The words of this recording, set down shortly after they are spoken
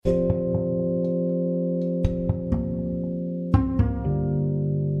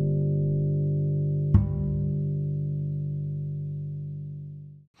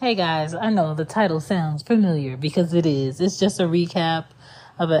Hey guys, I know the title sounds familiar because it is. It's just a recap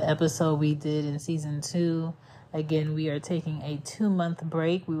of an episode we did in season 2. Again, we are taking a 2-month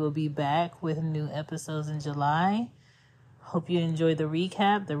break. We will be back with new episodes in July. Hope you enjoy the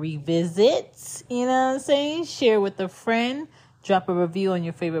recap, the revisits, you know what I'm saying? Share with a friend. Drop a review on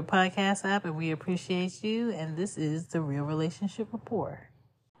your favorite podcast app, and we appreciate you. And this is The Real Relationship Report.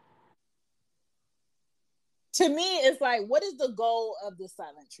 To me, it's like, what is the goal of the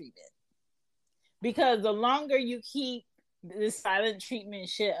silent treatment? Because the longer you keep this silent treatment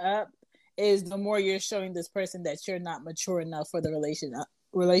shit up, is the more you're showing this person that you're not mature enough for the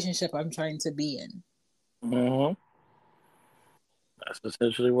relationship I'm trying to be in. Mm-hmm. That's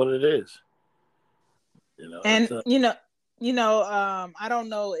essentially what it is. And I don't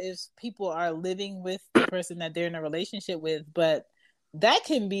know if people are living with the person that they're in a relationship with, but that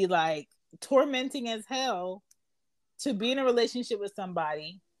can be like tormenting as hell to be in a relationship with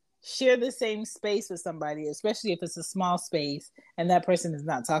somebody, share the same space with somebody, especially if it's a small space and that person is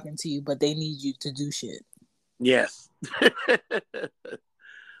not talking to you, but they need you to do shit. Yes.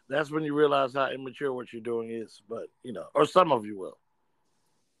 That's when you realize how immature what you're doing is, but or some of you will.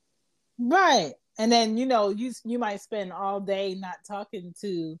 Right. And then, you might spend all day not talking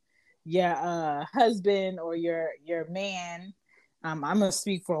to your husband or your man. I'm going to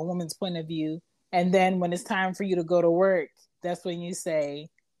speak for a woman's point of view. And then when it's time for you to go to work, that's when you say,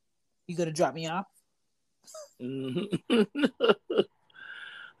 you going to drop me off? Mm-hmm.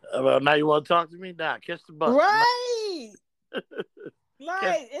 Well, now you want to talk to me? Nah, catch the bus. Right.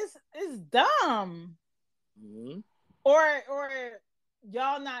 Like, it's dumb. Mm-hmm. Or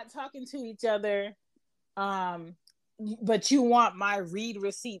y'all not talking to each other, but you want my read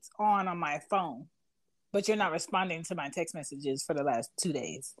receipts on my phone, but you're not responding to my text messages for the last 2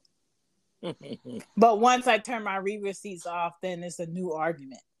 days. But once I turn my read receipts off, then it's a new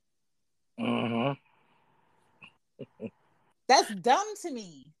argument. Mm-hmm. That's dumb to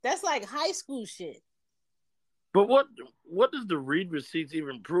me. That's like high school shit. But what does the read receipts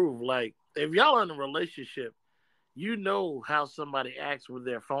even prove? Like, if y'all are in a relationship, you know how somebody acts with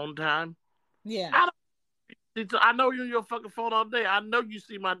their phone time. Yeah. I know you're on your fucking phone all day. I know you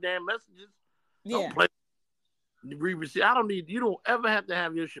see my damn messages. Yeah. Don't play read receipt. You don't ever have to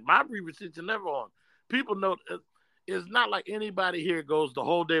have your shit. My read receipts are never on. People know it's not like anybody here goes the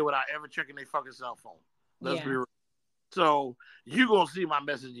whole day without ever checking their fucking cell phone. Let's be real. So you're going to see my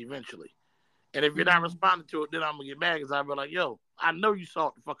message eventually. And if you're not responding to it, then I'm going to get mad because I'll be like, yo, I know you saw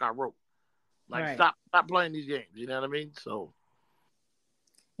what the fuck I wrote. Like, stop playing these games. You know what I mean? So,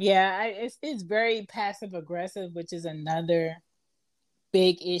 yeah, it's very passive aggressive, which is another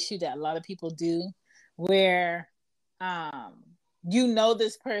big issue that a lot of people do, where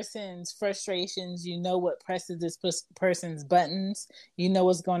this person's frustrations, what presses this person's buttons,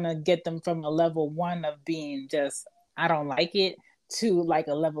 what's going to get them from a level 1 of being just, I don't like it, to like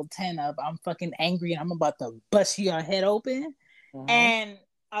a level 10 of I'm fucking angry and I'm about to bust your head open. Mm-hmm. And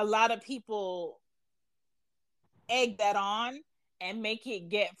a lot of people egg that on and make it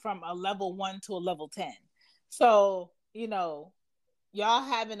get from a level 1 to a level 10. So, y'all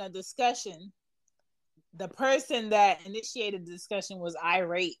having a discussion. The person that initiated the discussion was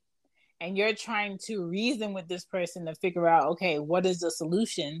irate, and you're trying to reason with this person to figure out, okay, what is the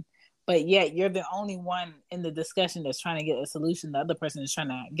solution? But yet you're the only one in the discussion that's trying to get a solution. The other person is trying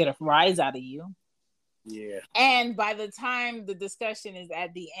to get a rise out of you. Yeah. And by the time the discussion is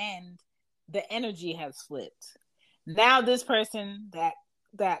at the end, the energy has flipped. Now this person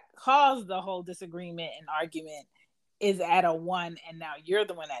that caused the whole disagreement and argument is at a 1, and now you're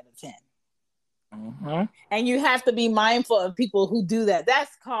the one at a 10. Mm-hmm. And you have to be mindful of people who do that.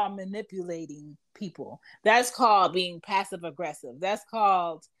 That's called manipulating people. That's called being passive aggressive. That's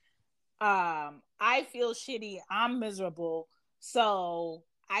called I feel shitty, I'm miserable, so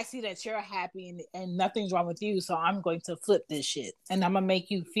I see that you're happy and nothing's wrong with you, so I'm going to flip this shit and I'm gonna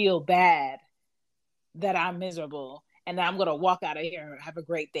make you feel bad that I'm miserable, and I'm gonna walk out of here and have a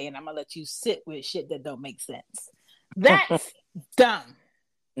great day, and I'm gonna let you sit with shit that don't make sense. That's dumb.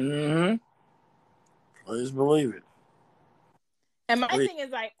 Mm-hmm. Please believe it. And my thing is,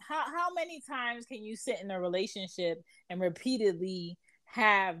 like, how many times can you sit in a relationship and repeatedly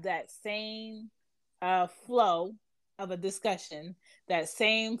have that same flow of a discussion, that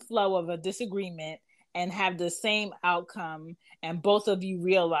same flow of a disagreement, and have the same outcome, and both of you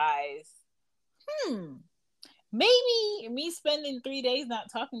realize, maybe me spending 3 days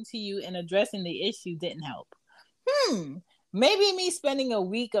not talking to you and addressing the issue didn't help. Maybe me spending a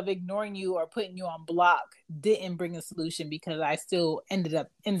week of ignoring you or putting you on block didn't bring a solution, because I still ended up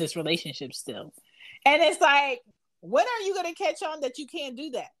in this relationship still. And it's like, when are you going to catch on that you can't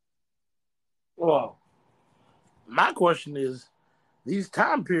do that? Well, my question is, these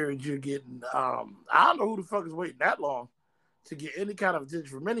time periods you're getting, I don't know who the fuck is waiting that long to get any kind of attention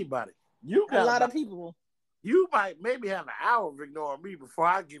from anybody. You A got lot of people. You might maybe have an hour of ignoring me before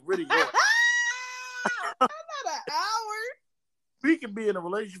I get rid of you. Not an hour. We can be in a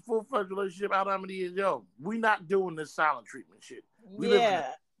relationship, full-fledged relationship. I don't know how many years, yo. We not doing this silent treatment shit. We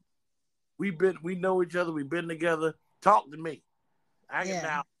know each other. We've been together. Talk to me. I can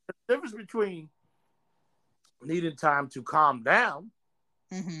now. The difference between needing time to calm down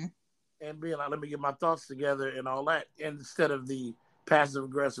and being like, let me get my thoughts together and all that, instead of the passive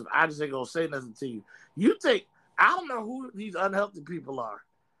aggressive, I just ain't gonna say nothing to you. You think I don't know who these unhealthy people are.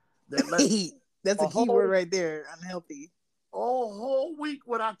 That's a key word right there. Unhealthy. A whole week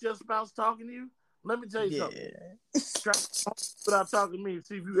without your spouse talking to you. Let me tell you something. Try without talking to me and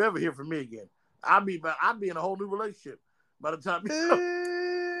see if you ever hear from me again. I'll be in a whole new relationship by the time you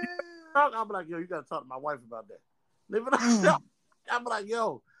talk. I'll be like, yo, you gotta talk to my wife about that. I'll be like,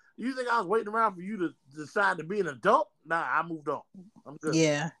 yo, you think I was waiting around for you to decide to be an adult? Nah, I moved on. I'm good.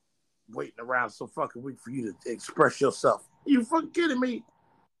 Yeah. Waiting around so fucking week for you to express yourself. You fucking kidding me?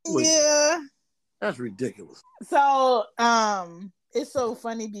 Yeah. That's ridiculous. So, it's so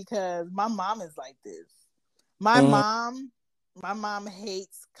funny because my mom is like this. My mom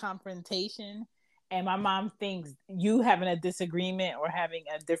hates confrontation, and my mom thinks you having a disagreement or having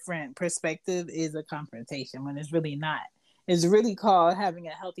a different perspective is a confrontation when it's really not. It's really called having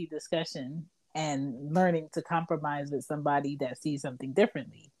a healthy discussion and learning to compromise with somebody that sees something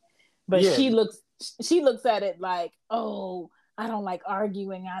differently. But she looks at it like, oh, I don't like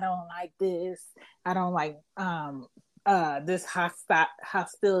arguing. I don't like this. I don't like this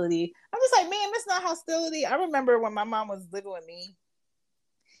hostility. I'm just like, man, it's not hostility. I remember when my mom was living with me,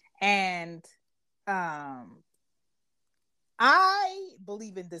 and I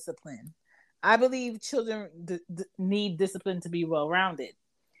believe in discipline. I believe children need discipline to be well-rounded.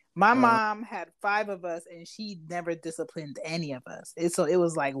 My mom had 5 of us, and she never disciplined any of us. So it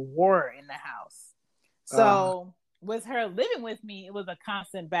was like war in the house. So with her living with me, it was a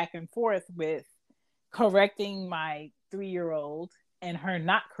constant back and forth with correcting my 3-year-old and her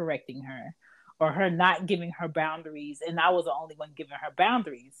not correcting her, or her not giving her boundaries. And I was the only one giving her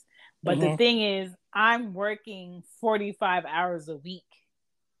boundaries. But the thing is, I'm working 45 hours a week.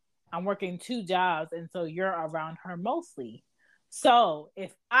 I'm working 2 jobs. And so you're around her mostly. So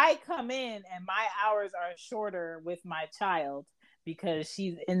if I come in and my hours are shorter with my child because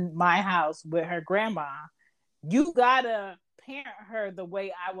she's in my house with her grandma, you gotta parent her the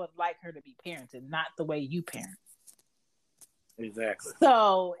way I would like her to be parented, not the way you parent. Exactly.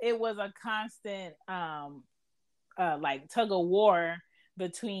 So it was a constant like tug of war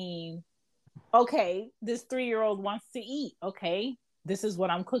between, okay, this 3-year-old wants to eat. Okay, this is what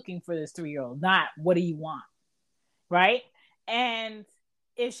I'm cooking for this 3-year-old, not what do you want? Right? And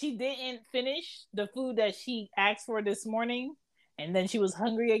if she didn't finish the food that she asked for this morning, and then she was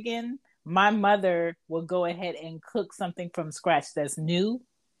hungry again, my mother will go ahead and cook something from scratch that's new,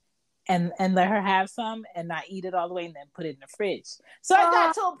 and let her have some and not eat it all the way and then put it in the fridge. So it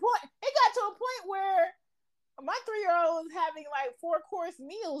got to a point where my 3-year-old was having like 4-course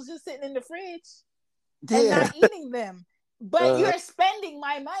meals just sitting in the fridge and not eating them. But you're spending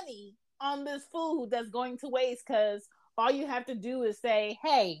my money on this food that's going to waste, because all you have to do is say,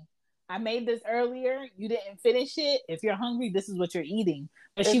 hey, I made this earlier. You didn't finish it. If you're hungry, this is what you're eating.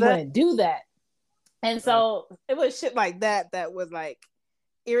 But she wouldn't do that. And so it was shit like that would like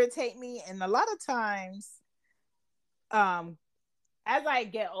irritate me. And a lot of times, as I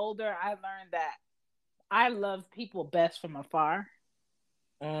get older, I learned that I love people best from afar.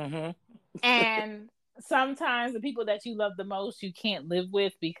 And sometimes the people that you love the most, you can't live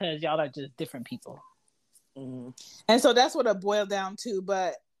with because y'all are just different people. And so that's what it boiled down to.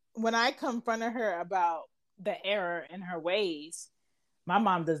 But when I confronted her about the error in her ways, my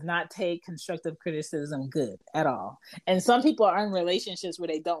mom does not take constructive criticism good at all. And some people are in relationships where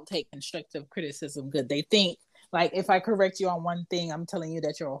they don't take constructive criticism good. They think, like, if I correct you on one thing, I'm telling you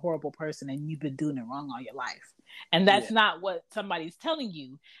that you're a horrible person and you've been doing it wrong all your life. And that's not what somebody's telling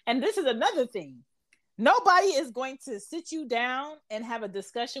you. And this is another thing. Nobody is going to sit you down and have a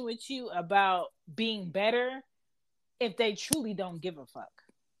discussion with you about being better if they truly don't give a fuck.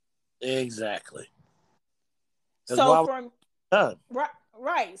 Exactly. So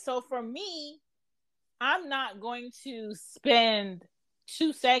So for me, I'm not going to spend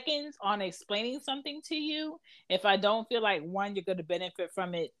 2 seconds on explaining something to you if I don't feel like, 1, you're going to benefit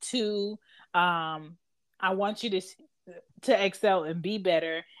from it. 2, I want you to excel and be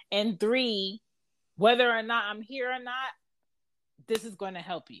better. And 3, whether or not I'm here or not, this is going to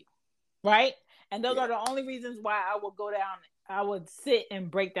help you. right? And those are the only reasons why I would go down. I would sit and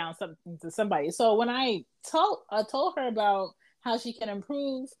break down something to somebody. So when I told her about how she can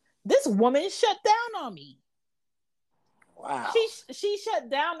improve, this woman shut down on me. Wow. She shut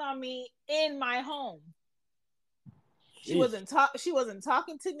down on me in my home. She wasn't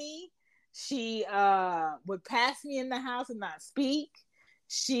talking to me. She would pass me in the house and not speak.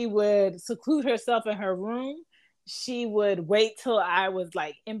 She would seclude herself in her room. She would wait till I was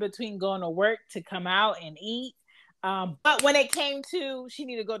like in between going to work to come out and eat. But when it came to she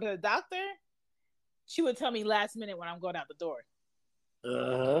needed to go to the doctor, she would tell me last minute when I'm going out the door.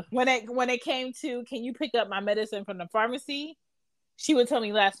 Uh-huh. When it came to can you pick up my medicine from the pharmacy, she would tell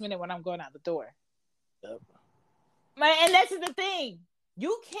me last minute when I'm going out the door. Yep. And that's the thing.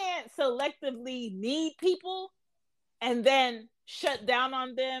 You can't selectively need people and then shut down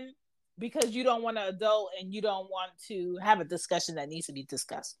on them because you don't want to adult and you don't want to have a discussion that needs to be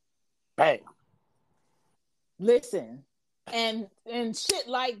discussed. Bam. Listen, and shit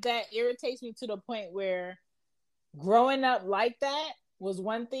like that irritates me to the point where growing up like that was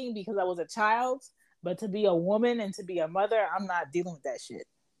one thing because I was a child, but to be a woman and to be a mother, I'm not dealing with that shit.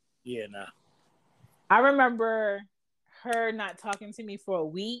 Yeah, nah. I remember her not talking to me for a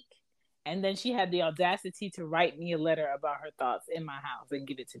week, and then she had the audacity to write me a letter about her thoughts in my house and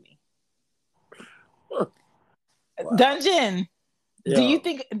give it to me. Wow. Dungeon, Yo. do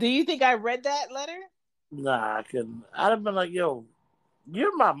you think I read that letter? Nah, I couldn't. I'd have been like, yo,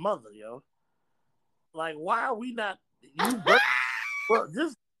 you're my mother, yo. Like, why are we not? Well,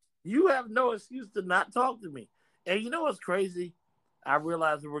 just you have no excuse to not talk to me. And you know what's crazy? I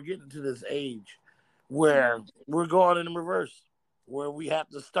realize that we're getting to this age where we're going in reverse, where we have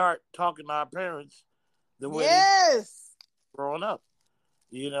to start talking to our parents the way they're growing up.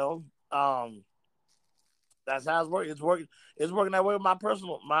 You know, that's how it's working. It's working that way with my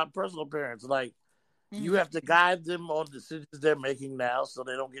personal parents. Like, you have to guide them on decisions they're making now so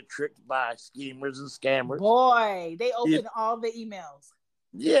they don't get tricked by schemers and scammers. Boy, they open all the emails.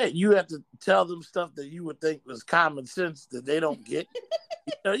 Yeah, you have to tell them stuff that you would think was common sense that they don't get.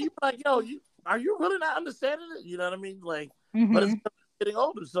 You're like, yo, are you really not understanding it? You know what I mean? Like, but it's getting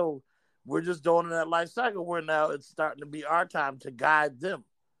older, so we're just going in that life cycle where now it's starting to be our time to guide them,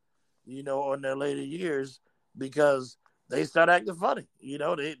 on their later years because they start acting funny.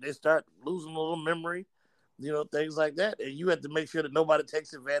 They start losing a little memory, things like that. And you have to make sure that nobody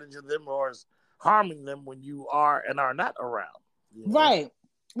takes advantage of them or is harming them when you are and are not around. Right.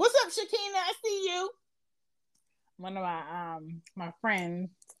 What's up, Shakina? I see you. One of my friends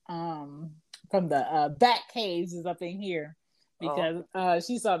from the back caves is up in here because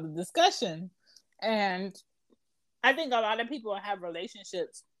she saw the discussion. And I think a lot of people have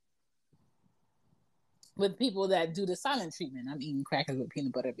relationships with people that do the silent treatment. I'm eating crackers with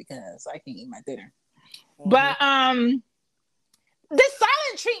peanut butter because I can't eat my dinner. Mm-hmm. But the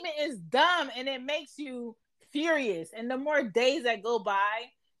silent treatment is dumb and it makes you furious. And the more days that go by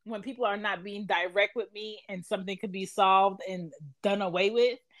when people are not being direct with me and something could be solved and done away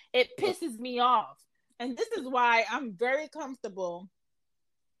with, it pisses me off. And this is why I'm very comfortable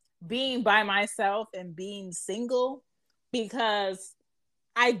being by myself and being single, because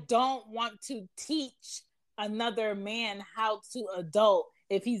I don't want to teach another man how to adult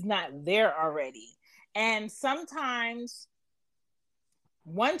if he's not there already. And sometimes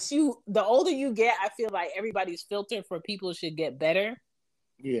the older you get, I feel like everybody's filter for people should get better.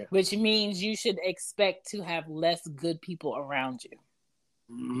 Yeah. Which means you should expect to have less good people around you.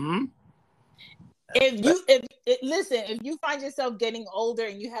 Mm-hmm. If you find yourself getting older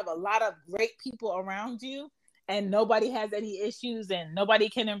and you have a lot of great people around you and nobody has any issues and nobody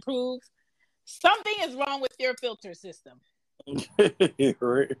can improve, something is wrong with your filter system.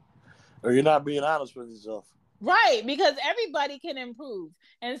 Or you're not being honest with yourself. Right, because everybody can improve.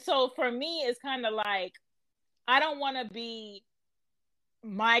 And so for me, it's kind of like, I don't want to be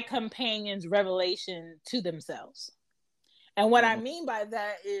my companion's revelation to themselves. And what I mean by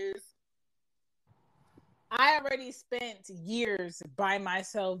that is, I already spent years by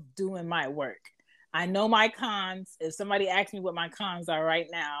myself doing my work. I know my cons. If somebody asks me what my cons are right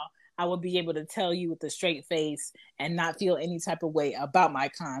now, I will be able to tell you with a straight face and not feel any type of way about my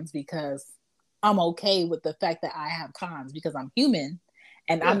cons, because I'm okay with the fact that I have cons because I'm human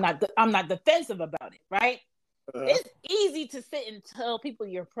and I'm not defensive about it, right? It's easy to sit and tell people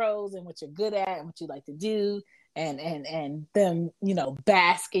your pros and what you're good at and what you like to do and them,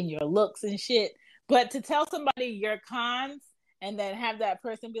 bask in your looks and shit. But to tell somebody your cons and then have that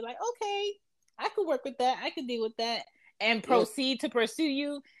person be like, okay, I could work with that. I could deal with that and proceed to pursue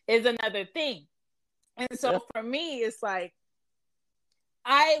you is another thing. And so for me, it's like,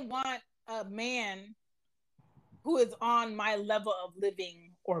 I want a man who is on my level of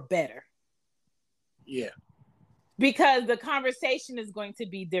living or better. Yeah. Because the conversation is going to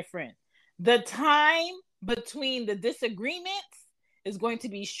be different. The time between the disagreements is going to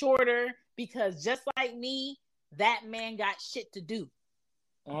be shorter because just like me, that man got shit to do.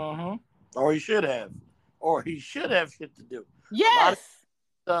 Uh-huh. Or he should have. Or he should have shit to do. Yes.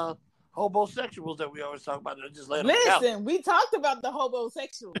 A lot of homosexuals that we always talk about, they're just laying Listen, we talked about the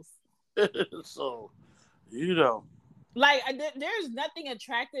homosexuals. So, you know. Like, there's nothing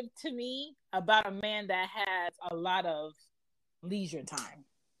attractive to me about a man that has a lot of leisure time.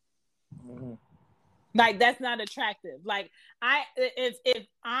 Mm-hmm. Like, that's not attractive. Like, if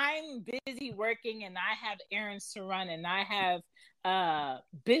I'm busy working and I have errands to run and I have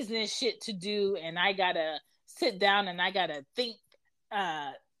business shit to do and I gotta sit down and I gotta think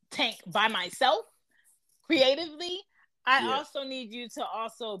tank by myself creatively, I also need you to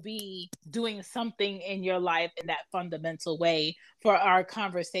also be doing something in your life in that fundamental way for our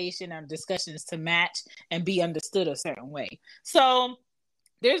conversation and discussions to match and be understood a certain way. So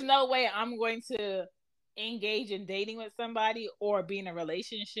there's no way I'm going to engage in dating with somebody or be in a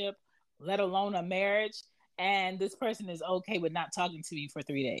relationship, let alone a marriage, and this person is okay with not talking to me for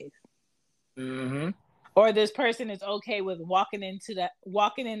 3 days. Mm-hmm. Or this person is okay with walking in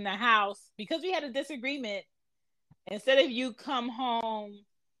the house because we had a disagreement. Instead of you come home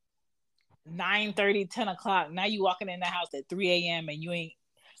 9:30, 10 o'clock, now you walking in the house at 3 a.m. and you ain't...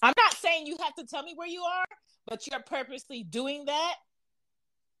 I'm not saying you have to tell me where you are, but you're purposely doing that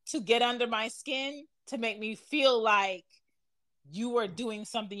to get under my skin, to make me feel like you are doing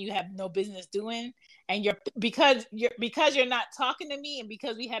something you have no business doing. And because you're not talking to me and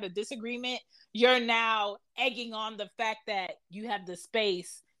because we had a disagreement, you're now egging on the fact that you have the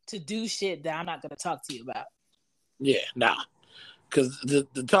space to do shit that I'm not going to talk to you about. Yeah, nah. Because the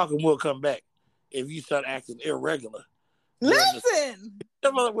talking will come back if you start acting irregular. Listen!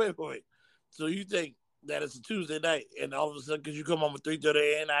 Wait. So you think that it's a Tuesday night and all of a sudden because you come home at 3:30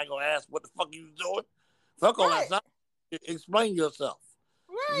 a.m. I ain't going to ask what the fuck you was doing? Fuck all that stuff. Explain yourself.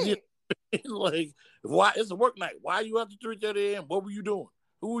 Right. Like, why? It's a work night. Why are you up to 3:30 a.m.? What were you doing?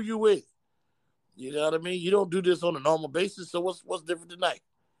 Who were you with? You know what I mean? You don't do this on a normal basis, so what's different tonight?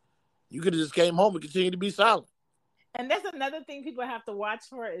 You could have just came home and continued to be silent. And that's another thing people have to watch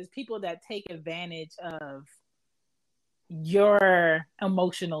for is people that take advantage of your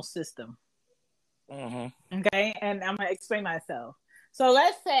emotional system. Mm-hmm. Okay, and I'm gonna explain myself. So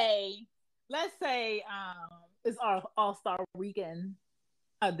let's say it's our All-Star weekend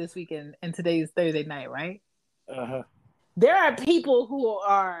this weekend, and today's Thursday night, right? Uh-huh. There are people who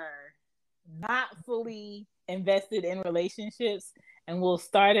are not fully invested in relationships and will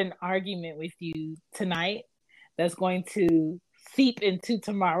start an argument with you tonight that's going to seep into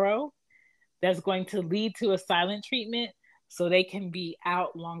tomorrow, that's going to lead to a silent treatment so they can be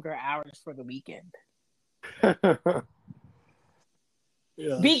out longer hours for the weekend.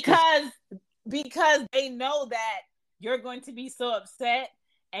 Yeah, because they know that you're going to be so upset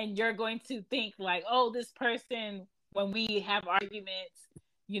and you're going to think like, oh, this person, when we have arguments,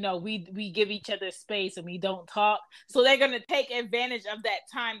 you know, we give each other space and we don't talk. So they're going to take advantage of that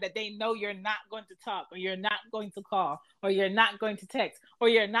time that they know you're not going to talk or you're not going to call or you're not going to text or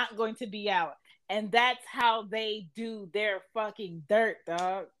you're not going to be out. And that's how they do their fucking dirt,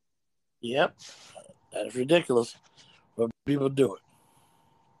 dog. Yep. That is ridiculous. But people do it.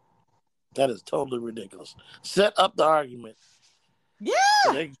 That is totally ridiculous. Set up the argument. Yeah.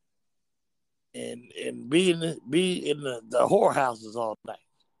 So and be in the whorehouses all night.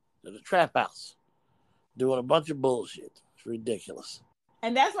 The trap house. Doing a bunch of bullshit. It's ridiculous.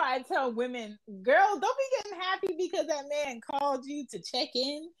 And that's why I tell women, girl, don't be getting happy because that man called you to check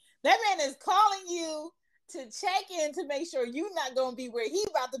in. That man is calling you to check in to make sure you're not going to be where he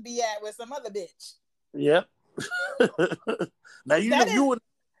about to be at with some other bitch. Yep. Now, you would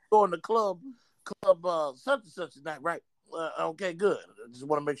go in the club such and such tonight, right? Okay, good. I just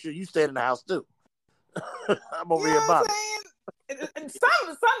want to make sure you stay in the house, too. I'm over here about it.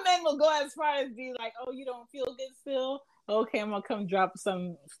 Some men will go as far as be like, oh, you don't feel good still? Okay, I'm going to come drop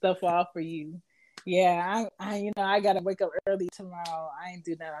some stuff off for you. Yeah, I got to wake up early tomorrow. I ain't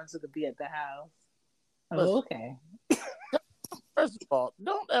do that. I'm just going to be at the house. Oh, okay. First of all,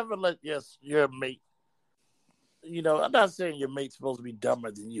 don't ever let your mate, I'm not saying your mate's supposed to be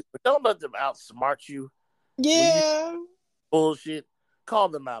dumber than you, but don't let them outsmart you. Yeah. Bullshit. Call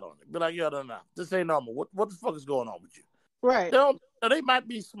them out on it. Be like, yo, no. This ain't normal. What the fuck is going on with you? Right. They might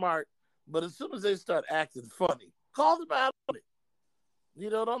be smart, but as soon as they start acting funny, call them out on it.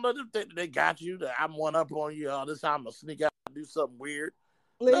 Don't let them think that they got you, that I'm one up on you. Oh, this time I'm going to sneak out and do something weird.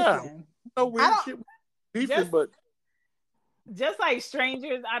 Listen, no weird shit. Beefing, but just like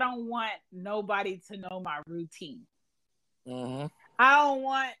strangers, I don't want nobody to know my routine. Mm-hmm. I don't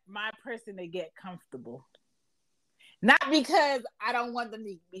want my person to get comfortable. Not because I don't want them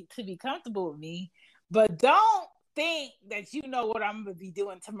to be comfortable with me, but don't think that you know what I'm going to be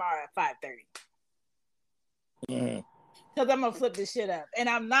doing tomorrow at 5:30. Because I'm going to flip this shit up. And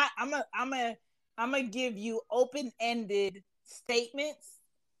I'm going to give you open-ended statements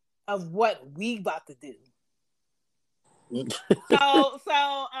of what we about to do. So,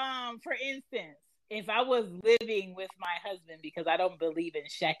 for instance, if I was living with my husband, because I don't believe in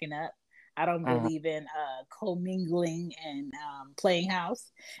shacking up, I don't believe in commingling and playing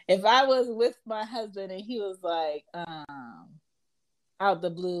house. If I was with my husband and he was like, out the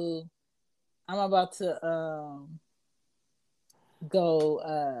blue, I'm about to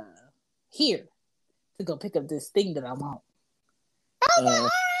go here to go pick up this thing that I want. I was like, all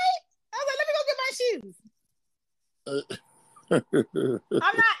right. I was like, let me go get my shoes.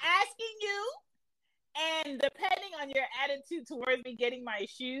 I'm not asking you, and depending on your attitude towards me getting my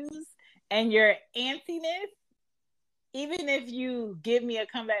shoes and your antsiness, even if you give me a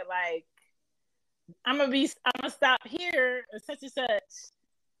comeback like I'm gonna stop here or such and such,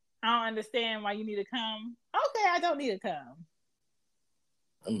 I don't understand why you need to come. Okay, I don't need to come.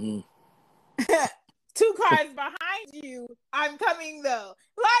 Mm-hmm. 2 cars behind you, I'm coming though.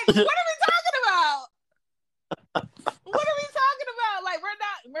 Like, what are we talking about? What are we talking about? Like,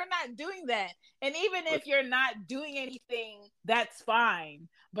 we're not doing that. And even if you're not doing anything, that's fine.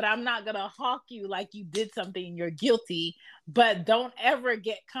 But I'm not gonna hawk you like you did something and you're guilty. But don't ever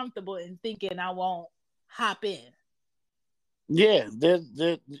get comfortable in thinking I won't hop in. Yeah,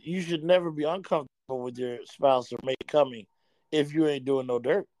 you should never be uncomfortable with your spouse or mate coming if you ain't doing no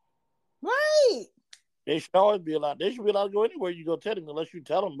dirt. Right. They should always be allowed. They should be allowed to go anywhere you go tell them, unless you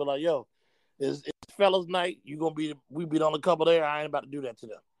tell them, be like, yo, it's fellas night. We beat on a couple there. I ain't about to do that to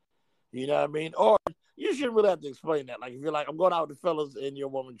them. You know what I mean? Or you shouldn't really have to explain that. Like, if you're like, I'm going out with the fellas and your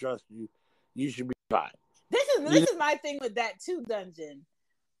woman trusts you, you should be fine. This is my thing with that too, Dungeon.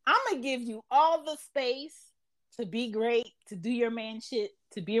 I'm gonna give you all the space to be great, to do your man shit,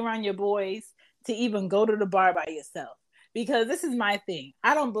 to be around your boys, to even go to the bar by yourself. Because this is my thing.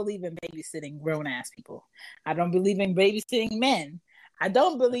 I don't believe in babysitting grown-ass people. I don't believe in babysitting men. I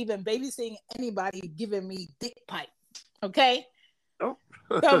don't believe in babysitting anybody giving me dick pipe. Okay? Oh.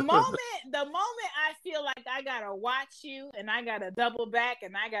 The moment I feel like I gotta watch you and I gotta double back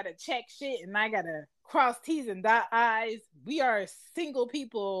and I gotta check shit and I gotta cross T's and dot I's, we are single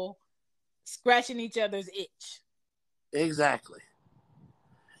people scratching each other's itch. Exactly.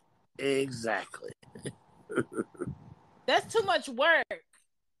 That's too much work.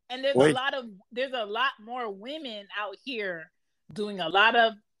 And there's a lot more women out here doing a lot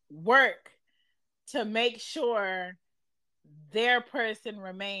of work to make sure their person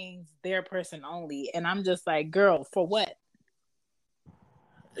remains their person only. And I'm just like, girl, for what?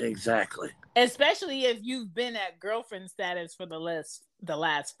 Exactly. Especially if you've been at girlfriend status for the last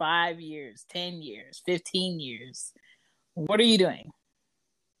 5 years, 10 years, 15 years. What are you doing?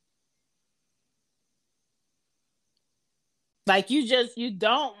 Like, you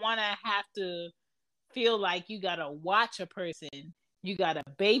don't want to have to feel like you got to watch a person. You got to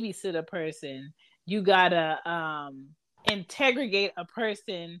babysit a person. You got to integrate a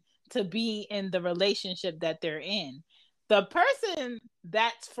person to be in the relationship that they're in. The person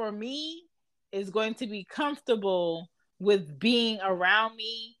that's for me is going to be comfortable with being around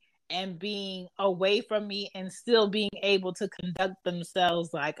me and being away from me and still being able to conduct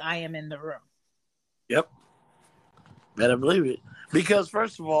themselves like I am in the room. Yep. Better believe it. Because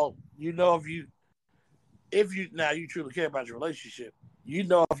first of all, you know, if you truly care about your relationship, you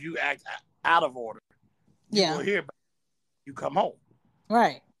know, if you act out of order, you will hear about it. You come home.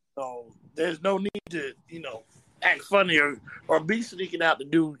 Right. So there's no need to, act funny or be sneaking out to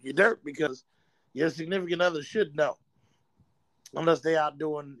do your dirt, because your significant other should know. Unless they out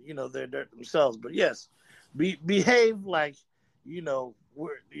doing, their dirt themselves. But yes, behave like, your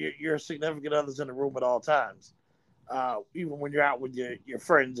significant other's in the room at all times. Even when you're out with your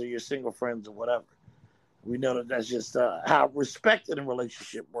friends or your single friends or whatever. We know that's just how respect in a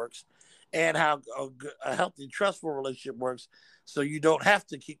relationship works, and how a healthy, trustful relationship works. So you don't have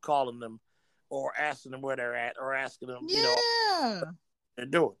to keep calling them or asking them where they're at or asking them, what they're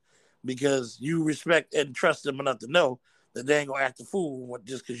doing, because you respect and trust them enough to know that they ain't gonna act a fool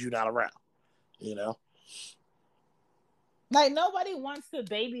just because you're not around. Like, nobody wants to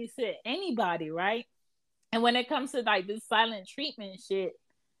babysit anybody, right? And when it comes to like this silent treatment shit,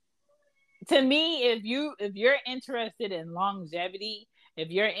 to me, if you're interested in longevity if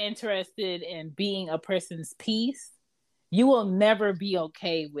you're interested in being a person's peace, you will never be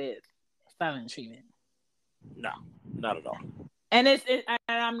okay with silent treatment. No, not at all. And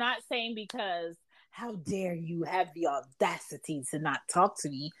I'm not saying because how dare you have the audacity to not talk to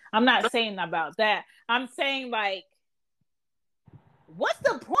me. I'm not saying about that. I'm saying like, what's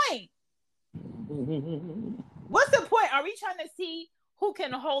the point? What's the point? Are we trying to see who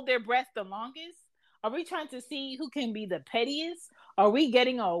can hold their breath the longest? Are we trying to see who can be the pettiest? Are we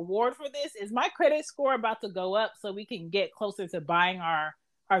getting an award for this? Is my credit score about to go up so we can get closer to buying our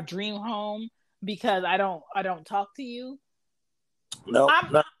dream home because I don't talk to you? No,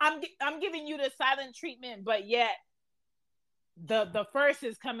 I'm giving you the silent treatment, but yet the first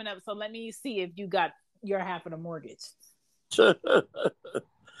is coming up. So let me see if you got your half of the mortgage.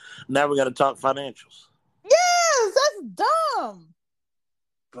 Now we got to talk financials. Yes, that's dumb.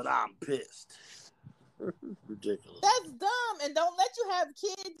 But I'm pissed. Ridiculous. That's dumb. And don't let you have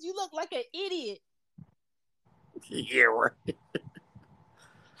kids. You look like an idiot. Yeah, right.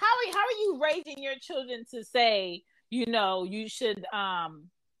 How are you raising your children to say, you know, you should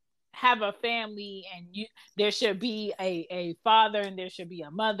have a family and there should be a father and there should be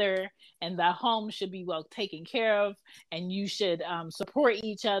a mother and the home should be well taken care of and you should support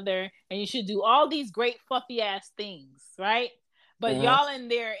each other and you should do all these great fluffy ass things, right? But y'all in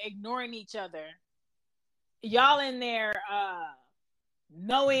there ignoring each other. Y'all in there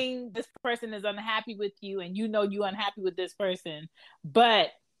knowing this person is unhappy with you and you know you unhappy with this person, but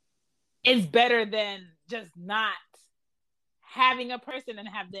it's better than just not having a person and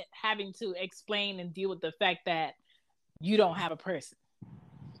having to explain and deal with the fact that you don't have a person.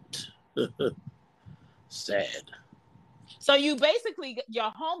 Sad. So you basically, your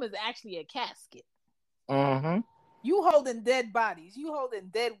home is actually a casket. Mm-hmm. You holding dead bodies. You holding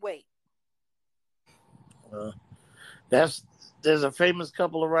dead weight. There's a famous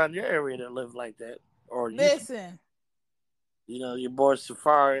couple around your area that live like that. Or listen, you know, your boys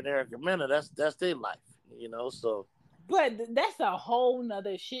Safari and Erica Mena, that's their life. You know, so. But that's a whole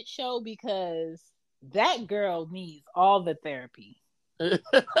nother shit show because that girl needs all the therapy.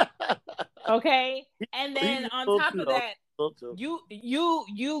 Okay, and then on top of that,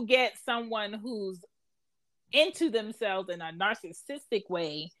 you get someone who's into themselves in a narcissistic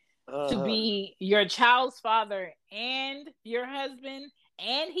way to be your child's father and your husband,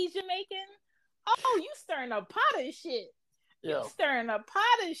 and he's Jamaican. Oh, you stirring a pot of shit. You stirring a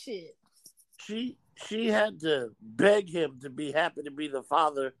pot of shit. She had to beg him to be happy to be the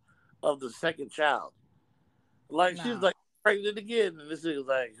father of the second child. Like she's like pregnant again, and this is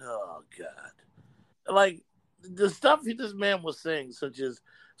like, oh God. Like the stuff this man was saying, such as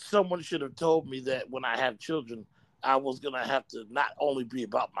someone should have told me that when I have children, I was gonna have to not only be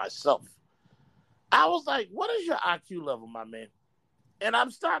about myself. I was like, what is your IQ level, my man? And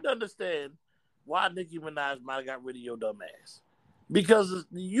I'm starting to understand why Nicki Minaj might have got rid of your dumb ass. Because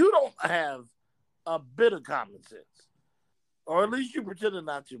you don't have a bit of common sense. Or at least you pretended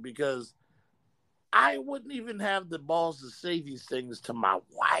not to, because I wouldn't even have the balls to say these things to my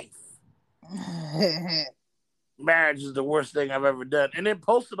wife. Marriage is the worst thing I've ever done. And then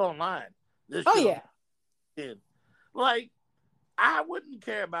post it online. Like, I wouldn't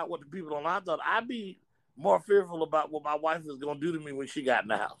care about what the people online thought. I'd be more fearful about what my wife is going to do to me when she got in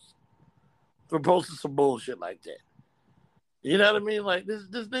the house. For posting some bullshit like that. You know what I mean? Like, this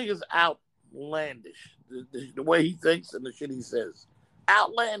nigga's outlandish. The way he thinks and the shit he says.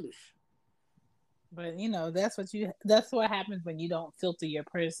 Outlandish. But, you know, that's what happens when you don't filter your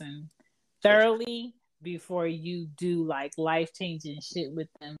person thoroughly before you do, like, life-changing shit with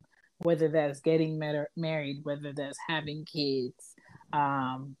them. Whether that's getting married, whether that's having kids.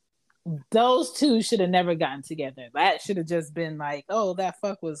 Those two should have never gotten together. That should have just been like, oh, that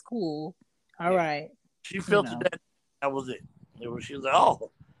fuck was cool. All right. She filtered that was it. She was like,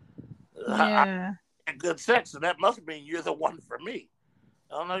 oh, I had good sex, so that must mean you're the one for me.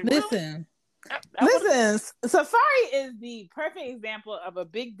 I'm like, listen, really? Listen, Safari is the perfect example of a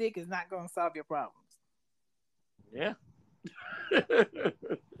big dick is not going to solve your problems. Yeah.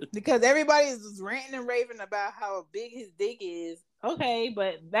 Because everybody is just ranting and raving about how big his dick is. Okay,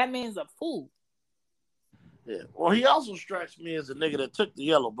 but that man's a fool. Yeah. Well, he also strikes me as a nigga that took the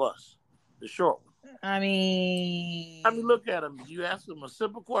yellow bus, the short one. I mean, look at him. You ask him a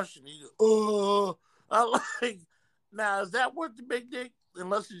simple question. He goes, I like. Now, is that worth the big dick?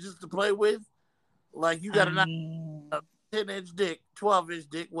 Unless it's just to play with, like you got a 10-inch dick, 12-inch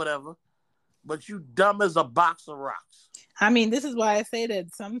dick, whatever. But you dumb as a box of rocks. I mean, this is why I say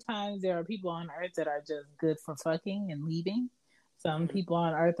that sometimes there are people on Earth that are just good for fucking and leaving. Some people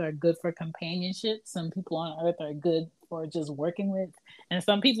on Earth are good for companionship. Some people on Earth are good for just working with, and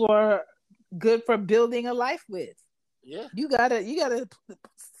some people are good for building a life with. Yeah, you gotta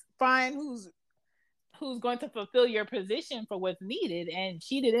find who's going to fulfill your position for what's needed, and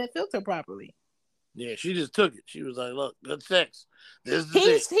she didn't filter properly. Yeah, she just took it. She was like, "Look, good sex. This is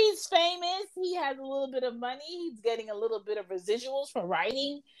it." He's famous. He has a little bit of money. He's getting a little bit of residuals for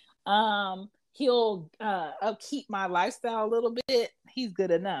writing. He'll upkeep my lifestyle a little bit. He's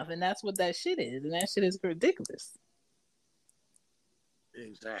good enough, and that's what that shit is. And that shit is ridiculous.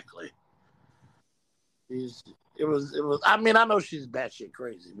 Exactly. It was. I mean, I know she's batshit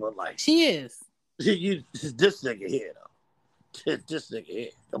crazy, but like she is. This nigga here though. This nigga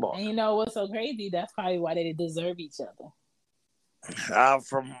here. Come on. And you know what's so crazy? That's probably why they deserve each other.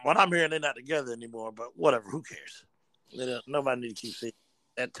 From what I'm hearing, they're not together anymore. But whatever. Who cares? Nobody need to keep seeing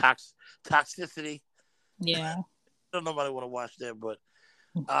that toxicity. Yeah. Don't nobody want to watch that. But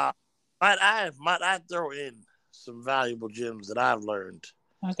might I throw in some valuable gems that I've learned.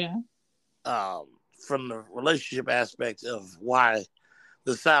 Okay. From the relationship aspect of why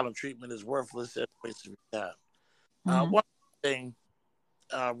the silent treatment is worthless and waste of time. Mm-hmm. One thing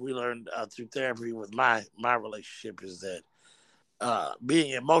we learned through therapy with my relationship is that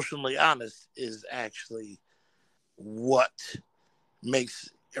being emotionally honest is actually what makes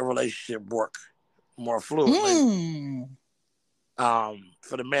a relationship work more fluently.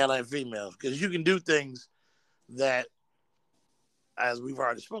 For the male and female, because you can do things that, as we've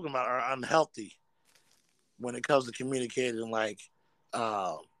already spoken about, are unhealthy when it comes to communicating, like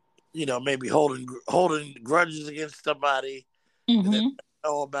maybe holding grudges against somebody that they don't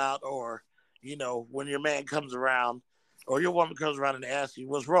know about, or when your man comes around or your woman comes around and asks you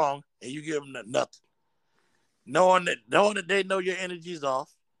what's wrong, and you give them nothing, knowing that they know your energy's off,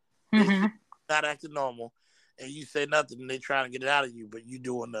 not acting normal, and you say nothing, and they trying to get it out of you, but you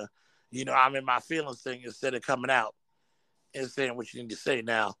doing the I'm in my feelings thing instead of coming out and saying what you need to say.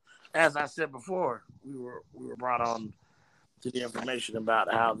 Now, as I said before, we were brought on to the information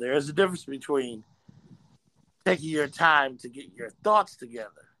about how there is a difference between taking your time to get your thoughts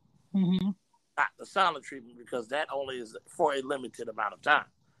together, not the silent treatment, because that only is for a limited amount of time.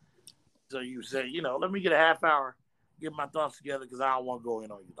 So you say, let me get a half hour, get my thoughts together, because I don't want to go in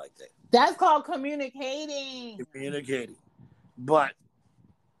on you like that. That's called communicating. But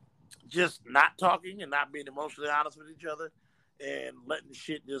just not talking and not being emotionally honest with each other and letting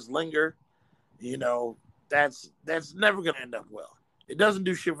shit just linger, that's never going to end up well. It doesn't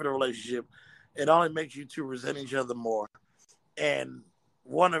do shit for the relationship. It only makes you two resent each other more. And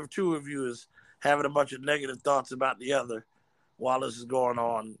one or two of you is having a bunch of negative thoughts about the other while this is going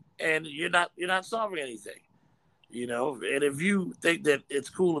on, and you're not solving anything. And if you think that it's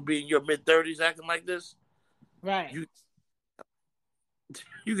cool to be in your mid-30s acting like this, right?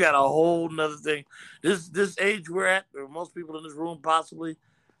 You got a whole nother thing. This age we're at, or most people in this room possibly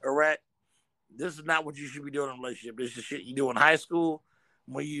are at, this is not what you should be doing in a relationship. This is shit you do in high school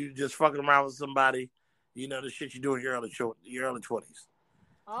when you just fucking around with somebody. The shit you do in your early 20s.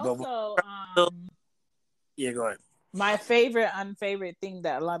 Also, yeah, go ahead. My unfavorite thing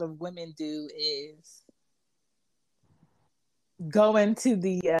that a lot of women do is go into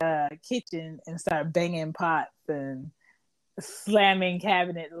the kitchen and start banging pots and slamming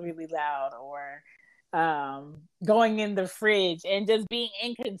cabinets really loud, or going in the fridge and just being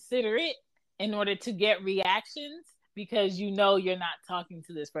inconsiderate in order to get reactions, because you're not talking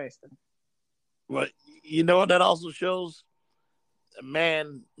to this person. Well, what that also shows?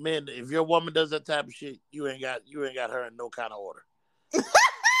 Men, if your woman does that type of shit, you ain't got her in no kind of order.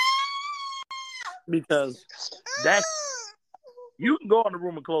 Because you can go in the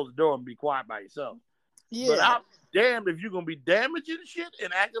room and close the door and be quiet by yourself. Yeah. But I'm damned if you're gonna be damaging shit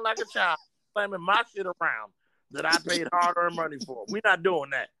and acting like a child, slamming my shit around that I paid hard-earned money for. We're not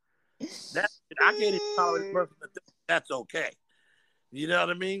doing that. I can't even tolerate a person that thinks that's okay. You know what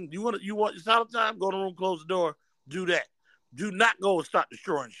I mean? You want your solid time? Go in the room, close the door, do that. Do not go and start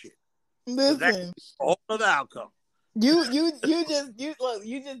destroying shit. Listen, a whole other outcome. You just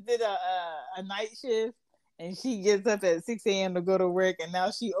did a night shift, and she gets up at 6 a.m. to go to work, and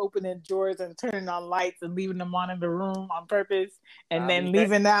now she opening drawers and turning on lights and leaving them on in the room on purpose, and then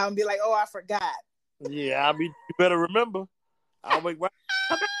leaving out and be like, "Oh, I forgot." Yeah, you better remember. I'll wake right.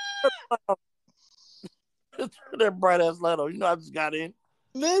 Turn that bright ass light on. I just got in.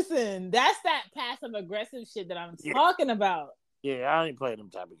 Listen, that's that passive aggressive shit that I'm talking about. Yeah, I ain't playing them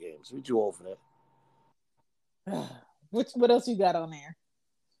type of games. We too old for that. What else you got on there?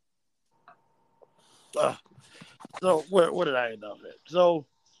 So where did I end up at? So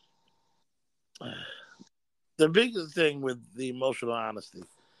the biggest thing with the emotional honesty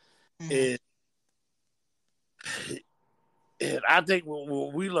is, and I think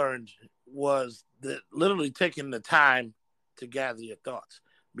what we learned was that literally taking the time to gather your thoughts,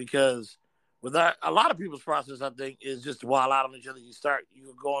 because with a lot of people's process, I think, is just to wild out on each other. You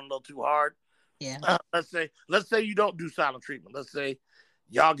go on a little too hard. Yeah. Let's say you don't do silent treatment. Let's say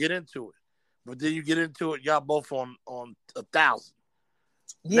y'all get into it, but then you get into it, y'all both on 1,000.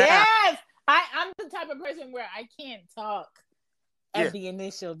 Yes, I'm the type of person where I can't talk at the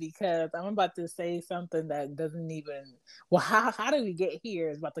initial because I'm about to say something that doesn't even. Well, how did we get here?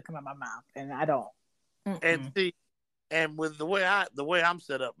 Is about to come out my mouth, and I don't. And see, and with the way I'm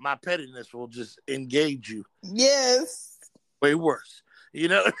set up, my pettiness will just engage you. Yes. Way worse,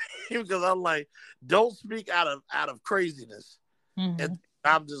 because I'm like, don't speak out of craziness, and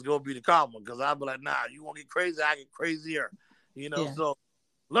I'm just gonna be the calm one, because I'll be like, nah, you want to get crazy, I get crazier, So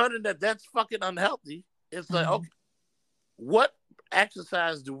learning that's fucking unhealthy. It's like, okay, what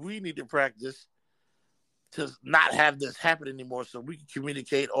exercise do we need to practice to not have this happen anymore, so we can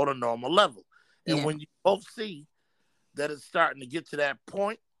communicate on a normal level? And when you both see that it's starting to get to that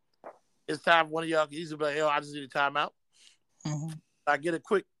point, it's time one of y'all can easily be like, yo, I just need a timeout. I get a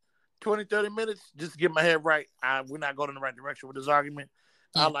quick 20, 30 minutes just to get my head right. We're not going in the right direction with this argument.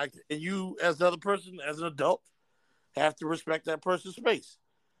 I like it. And you, as the other person, as an adult, have to respect that person's space.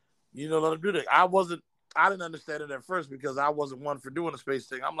 Let them do that. I didn't understand it at first because I wasn't one for doing the space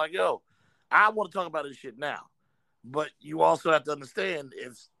thing. I'm like, yo, I want to talk about this shit now. But you also have to understand,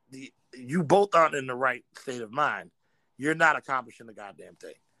 if you both aren't in the right state of mind, you're not accomplishing the goddamn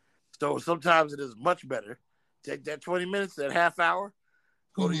thing. So sometimes it is much better. Take that 20 minutes, that half hour,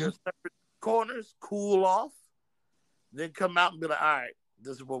 go to your separate corners, cool off, then come out and be like, all right,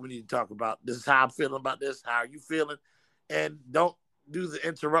 this is what we need to talk about. This is how I'm feeling about this. How are you feeling? And don't do the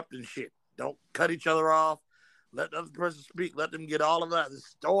interrupting shit. Don't cut each other off. Let the other person speak. Let them get all of that.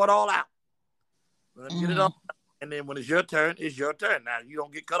 Just throw it all out. Let them get it all out. And then when it's your turn, it's your turn. Now, you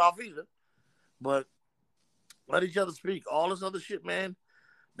don't get cut off either. But let each other speak. All this other shit, man,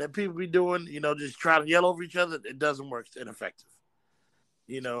 that people be doing, just trying to yell over each other, it doesn't work. It's ineffective.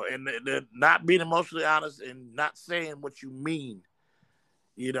 And they're not being emotionally honest and not saying what you mean,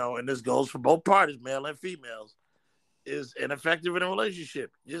 and this goes for both parties, male and females, is ineffective in a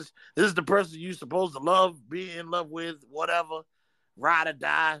relationship. This is the person you're supposed to love, be in love with, whatever, ride or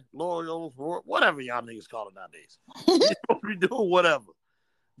die, loyal, whatever y'all niggas call it nowadays. You're supposed to be doing whatever.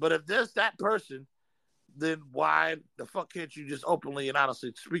 But if there's that person, then why the fuck can't you just openly and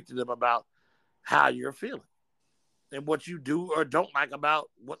honestly speak to them about how you're feeling and what you do or don't like about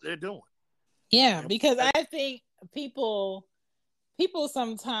what they're doing? Yeah, because I think people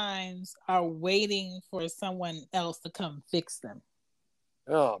sometimes are waiting for someone else to come fix them.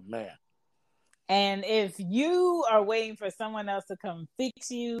 Oh, man. And if you are waiting for someone else to come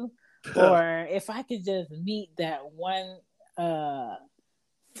fix you, or if I could just meet that one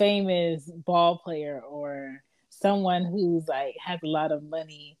famous ball player or someone who's like has a lot of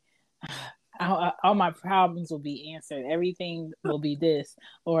money, all my problems will be answered. Everything will be this,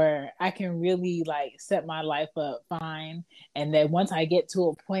 or I can really like set my life up fine. And then once I get to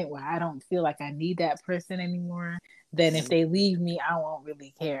a point where I don't feel like I need that person anymore, then if they leave me, I won't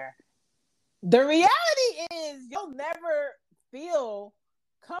really care. The reality is you'll never feel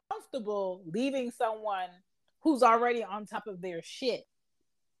comfortable leaving someone who's already on top of their shit.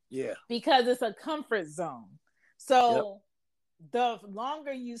 Yeah. Because it's a comfort zone. So the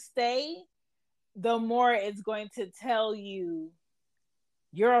longer you stay, the more it's going to tell you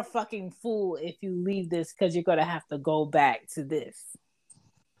you're a fucking fool if you leave this, because you're going to have to go back to this.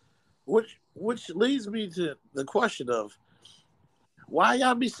 Which leads me to the question of, why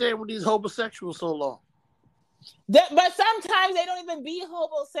y'all be staying with these homosexuals so long? But sometimes they don't even be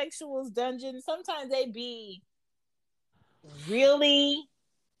homosexuals, Dungeon. Sometimes they be really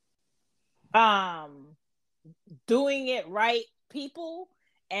doing it right people,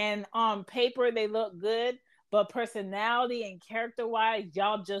 and on paper they look good, but personality and character wise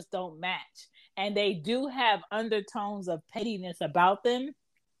y'all just don't match, and they do have undertones of pettiness about them,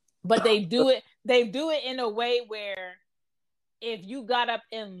 but they do it in a way where if you got up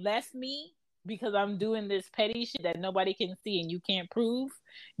and left me because I'm doing this petty shit that nobody can see and you can't prove,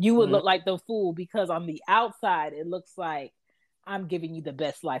 you would look like the fool, because on the outside it looks like I'm giving you the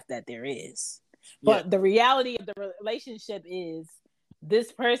best life that there is. But the reality of the relationship is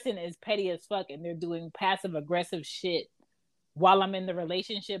this person is petty as fuck and they're doing passive aggressive shit while I'm in the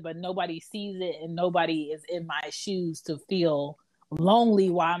relationship, but nobody sees it and nobody is in my shoes to feel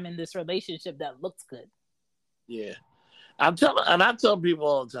lonely while I'm in this relationship that looks good. Yeah. I tell people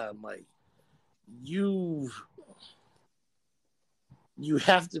all the time, like, you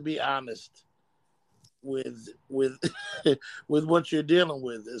have to be honest with with what you're dealing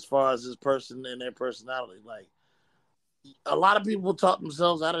with as far as this person and their personality. Like a lot of people talk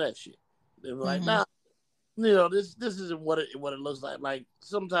themselves out of that shit. They're like, nah, this isn't what it looks like. Like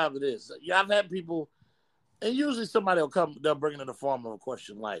sometimes it is. Yeah, I've had people, and usually somebody will come, they'll bring it in the form of a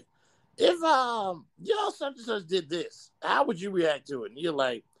question like, if such and such did this, how would you react to it? And you're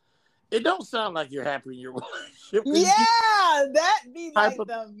like, it don't sound like you're happy in your relationship. Yeah, that be like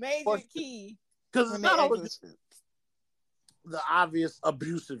the major key. Because it's not always the obvious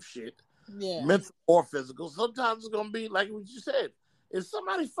abusive shit, mental or physical. Sometimes it's gonna be like what you said. Is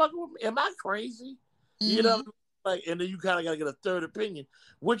somebody fucking with me? Am I crazy? Mm-hmm. You know, like, and then you kind of gotta get a third opinion,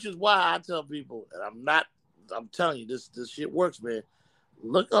 which is why I tell people, and I'm telling you, this shit works, man.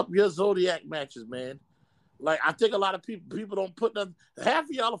 Look up your zodiac matches, man. Like, I think a lot of people don't put nothing. Half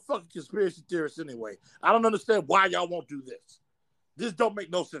of y'all are fucking conspiracy theorists anyway. I don't understand why y'all won't do this. This don't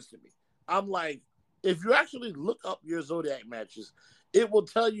make no sense to me. I'm like, if you actually look up your zodiac matches, it will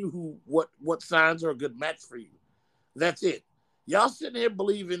tell you what signs are a good match for you. That's it. Y'all sitting here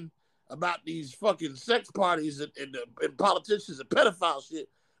believing about these fucking sex parties and politicians and pedophile shit,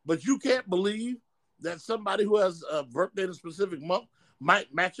 but you can't believe that somebody who has a birthday in a specific month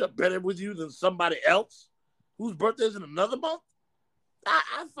might match up better with you than somebody else whose birthday is in another month.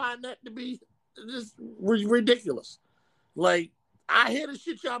 I find that to be just ridiculous. Like, I hear the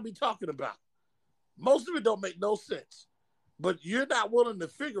shit y'all be talking about. Most of it don't make no sense. But you're not willing to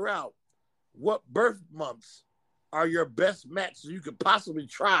figure out what birth months are your best match so you could possibly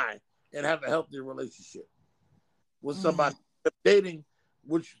try and have a healthy relationship with somebody. Dating,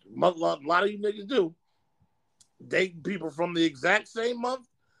 which a lot of you niggas do, dating people from the exact same month,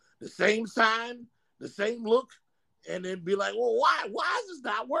 the same sign, the same look, and then be like, well, why is this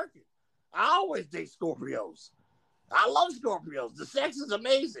not working? I always date Scorpios. I love Scorpios. The sex is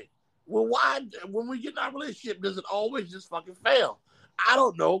amazing. Well, why, when we get in our relationship, does it always just fucking fail? I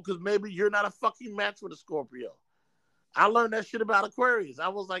don't know, because maybe you're not a fucking match with a Scorpio. I learned that shit about Aquarius. I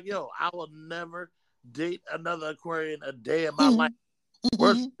was like, yo, I will never date another Aquarian a day in my life.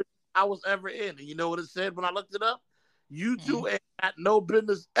 Worst I was ever in. And you know what it said when I looked it up? You two ain't got no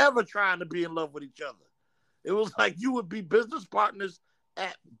business ever trying to be in love with each other. It was like you would be business partners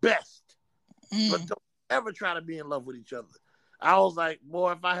at best, but don't ever try to be in love with each other. I was like,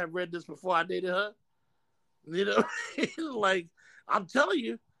 boy, if I had read this before I dated her, you know, like, I'm telling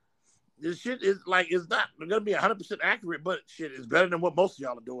you, this shit is like, it's not going to be 100% accurate, but shit, it's better than what most of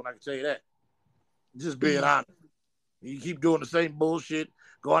y'all are doing. I can tell you that. Just being honest. You keep doing the same bullshit,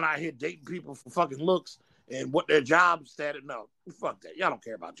 going out here dating people for fucking looks and what their job status. No, fuck that. Y'all don't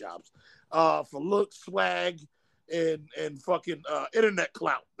care about jobs. For looks, swag, and fucking internet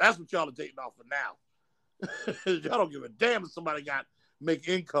clout. That's what y'all are dating off of now. Y'all don't give a damn if somebody make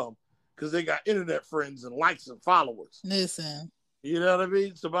income because they got internet friends and likes and followers. Listen. You know what I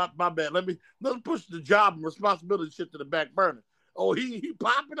mean? So my bad. Let's push the job and responsibility shit to the back burner. Oh, he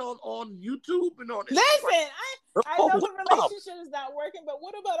popping on YouTube and on Instagram. Listen, I know the relationship is not working, but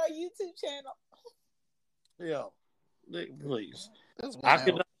what about our YouTube channel? Yo, please. I'm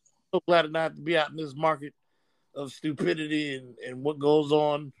so glad to not be out in this market of stupidity and what goes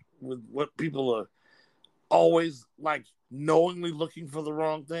on with what people are always like knowingly looking for the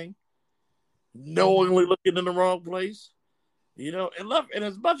wrong thing, knowingly looking in the wrong place. You know, and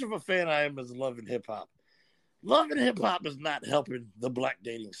as much of a fan I am as Love and Hip Hop, Love and Hip Hop is not helping the black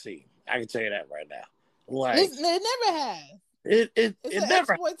dating scene. I can tell you that right now. Like, it never has. It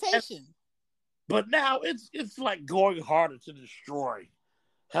never exploitation. Has. But now it's like going harder to destroy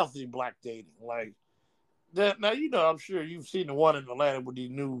healthy black dating. Like that. Now, you know, I'm sure you've seen the one in Atlanta with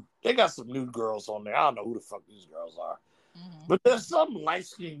they got some nude girls on there. I don't know who the fuck these girls are. But there's some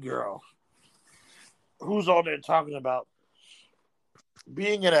light-skinned girl who's on there talking about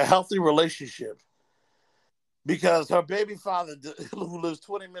being in a healthy relationship because her baby father, who lives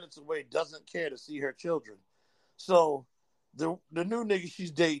 20 minutes away, doesn't care to see her children. So the new nigga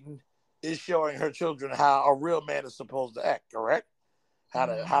she's dating is showing her children how a real man is supposed to act, correct? How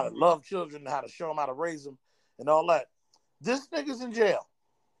to love children, how to show them how to raise them, and all that. This nigga's in jail.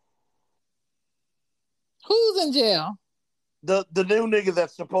 Who's in jail? The new nigga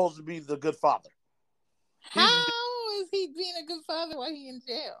that's supposed to be the good father. How is he being a good father while he in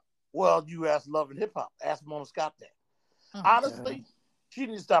jail? Well, you ask Love and Hip Hop. Ask Mona Scott that. Oh, honestly, God. She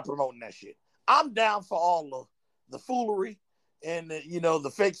needs to stop promoting that shit. I'm down for all the foolery and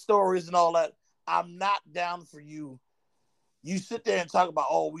the fake stories and all that. I'm not down for you. You sit there and talk about,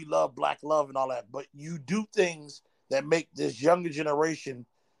 oh, we love black love and all that, but you do things that make this younger generation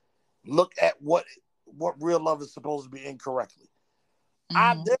look at what real love is supposed to be incorrectly.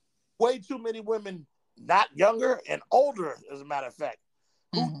 There's way too many women, not younger and older, as a matter of fact,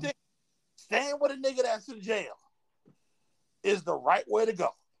 who think staying with a nigga that's in jail is the right way to go.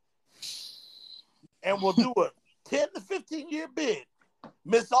 And will do a 10 to 15 year bid.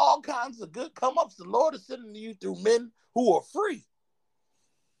 Miss all kinds of good come ups. The Lord is sending you through men who are free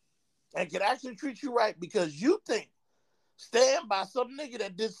and can actually treat you right because you think staying by some nigga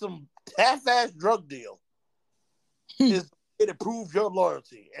that did some half-ass drug deal is the way to prove your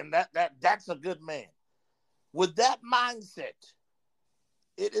loyalty. And that's a good man. With that mindset,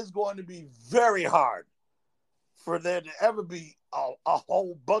 it is going to be very hard for there to ever be a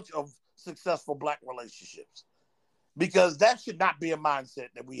whole bunch of successful black relationships, because that should not be a mindset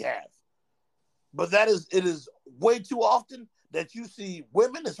that we have. But it is way too often that you see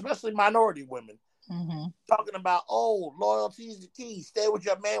women, especially minority women, talking about, oh, loyalty is the key. Stay with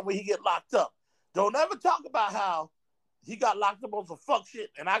your man when he get locked up. Don't ever talk about how he got locked up on some fuck shit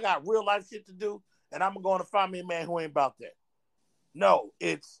and I got real life shit to do and I'm going to find me a man who ain't about that. No,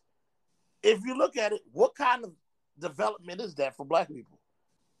 it's, if you look at it, what kind of development is that for black people?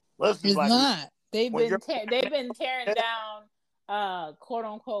 It's not. They've been tearing down quote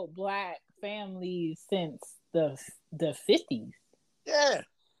unquote black families since the 50s. Yeah.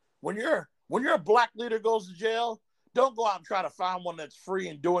 When your black leader goes to jail, don't go out and try to find one that's free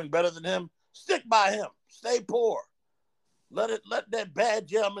and doing better than him. Stick by him. Stay poor. Let that bad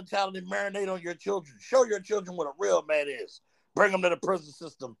jail mentality marinate on your children. Show your children what a real man is. Bring them to the prison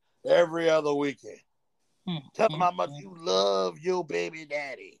system every other weekend. Tell them how much you love your baby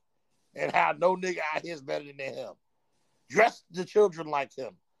daddy and how no nigga out here is better than him. Dress the children like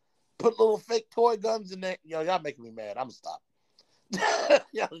him. Put little fake toy guns in there. Y'all making me mad. I'm gonna stop.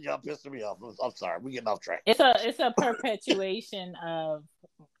 y'all pissing me off. I'm sorry. We're getting off track. It's a perpetuation of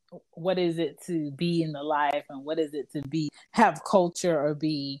what is it to be in the life and what is it to have culture or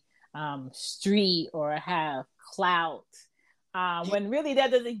be street or have clout. When really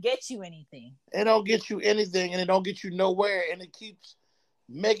that doesn't get you anything. It don't get you anything, and it don't get you nowhere, and it keeps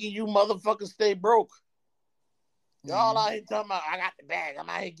making you motherfuckers stay broke. Y'all out here talking about, I got the bag, I'm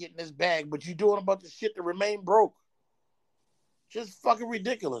out here getting this bag, but you doing a bunch of shit to remain broke. Just fucking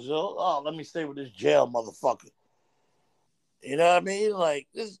ridiculous, yo. Oh, let me stay with this jail motherfucker. You know what I mean? Like,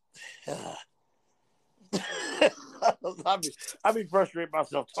 this... I be frustrated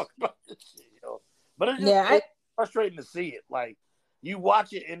myself talking about this shit, yo. But it's just frustrating to see it. Like, you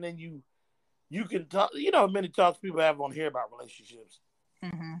watch it and then you can talk. You know, many talks people have on here about relationships,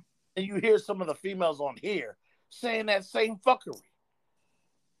 and you hear some of the females on here saying that same fuckery.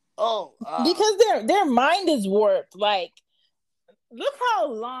 Oh, because their mind is warped. Like, look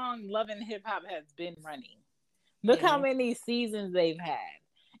how long Love and Hip Hop has been running. Look how many seasons they've had.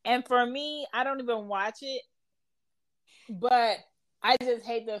 And for me, I don't even watch it, but I just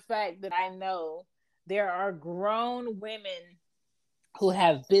hate the fact that I know there are grown women who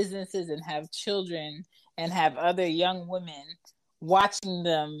have businesses and have children and have other young women watching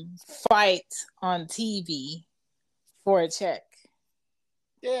them fight on TV for a check.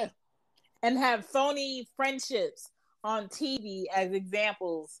 Yeah. And have phony friendships on TV as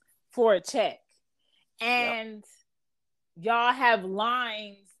examples for a check. And y'all have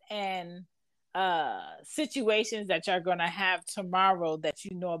lines and situations that you're going to have tomorrow that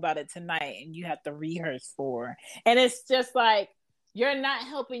you know about it tonight and you have to rehearse for. And it's just like, you're not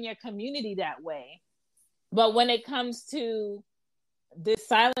helping your community that way. But when it comes to this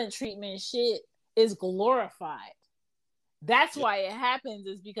silent treatment shit, is glorified. That's why it happens,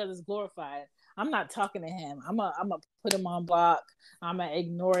 is because it's glorified. I'm not talking to him. I'm gonna put him on block. I'm gonna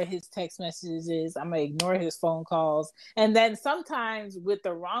ignore his text messages. I'm gonna ignore his phone calls. And then sometimes with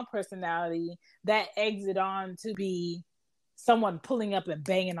the wrong personality, that exit on to be someone pulling up and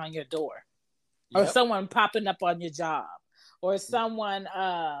banging on your door, or someone popping up on your job, or someone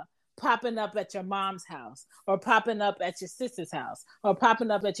popping up at your mom's house, or popping up at your sister's house, or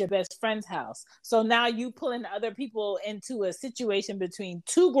popping up at your best friend's house. So now you pulling other people into a situation between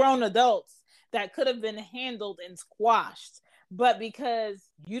two grown adults that could have been handled and squashed. But because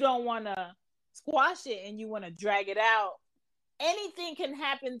you don't want to squash it and you want to drag it out, anything can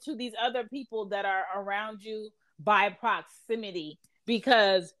happen to these other people that are around you by proximity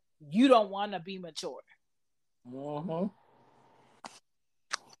because you don't want to be mature. Mm-hmm.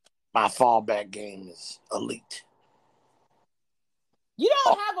 My fallback game is elite. You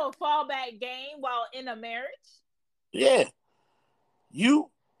don't have a fallback game while in a marriage? Yeah. You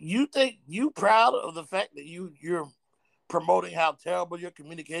think you proud of the fact that you're promoting how terrible your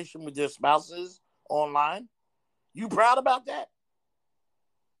communication with your spouse is online? You proud about that?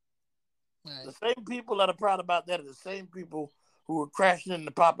 Right. The same people that are proud about that are the same people who were crashing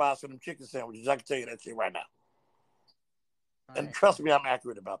into Popeyes for them chicken sandwiches. I can tell you that shit right now. All and right. Trust me, I'm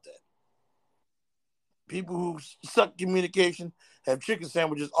accurate about that. People who suck communication have chicken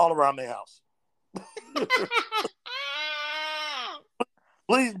sandwiches all around their house.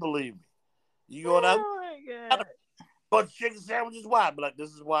 Please believe me. You go down. Oh my God. But chicken sandwiches, why? But like, this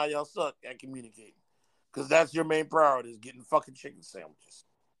is why y'all suck at communicating. Because that's your main priority, is getting fucking chicken sandwiches.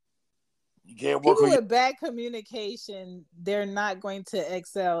 You can't work people with bad communication, they're not going to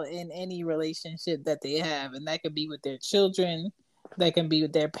excel in any relationship that they have. And that could be with their children, that can be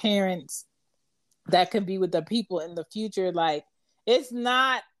with their parents, that could be with the people in the future. Like, it's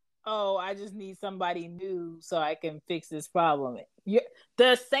not, oh, I just need somebody new so I can fix this problem.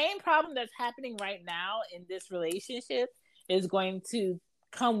 The same problem that's happening right now in this relationship is going to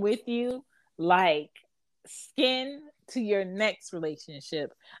come with you like skin to your next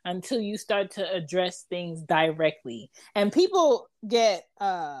relationship until you start to address things directly. And people get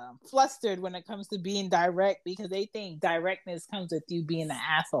flustered when it comes to being direct because they think directness comes with you being an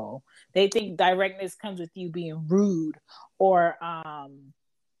asshole. They think directness comes with you being rude or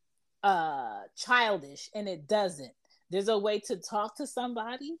childish, and it doesn't. There's a way to talk to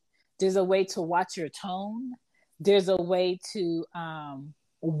somebody. There's a way to watch your tone. There's a way to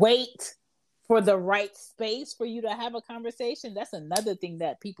wait for the right space for you to have a conversation. That's another thing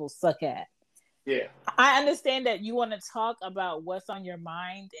that people suck at. Yeah. I understand that you want to talk about what's on your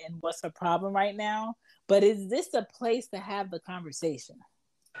mind and what's a problem right now, but is this a place to have the conversation?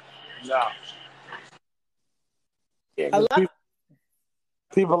 No. Yeah,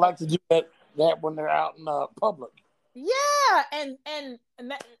 people like to do that when they're out in public. Yeah, and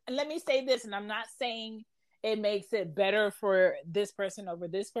let me say this, and I'm not saying it makes it better for this person over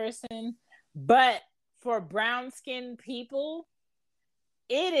this person, but for brown-skinned people,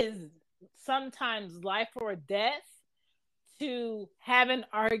 it is sometimes life or death to have an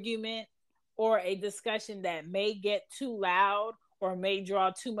argument or a discussion that may get too loud or may draw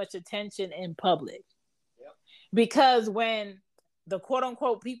too much attention in public. Yep. Because when the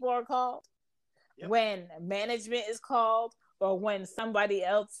quote-unquote people are called, yep, when management is called, or when somebody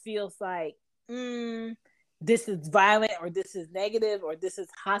else feels like, this is violent, or this is negative, or this is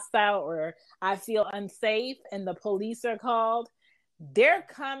hostile, or I feel unsafe, and the police are called, they're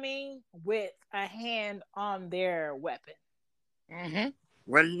coming with a hand on their weapon. Mm-hmm.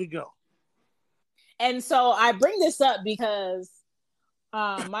 Ready to go. And so I bring this up because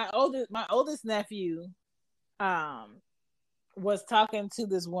my oldest nephew was talking to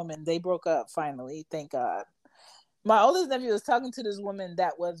this woman. They broke up finally, thank God. My oldest nephew was talking to this woman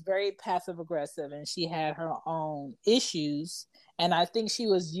that was very passive aggressive, and she had her own issues. And I think she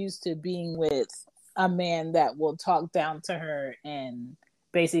was used to being with a man that will talk down to her and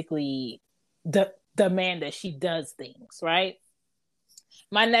basically demand that she does things, right?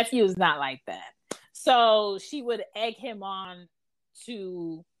 My nephew is not like that. So she would egg him on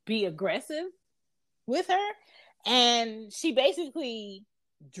to be aggressive with her. And she basically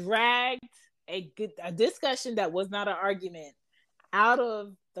dragged a discussion that was not an argument out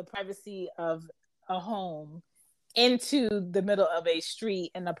of the privacy of a home into the middle of a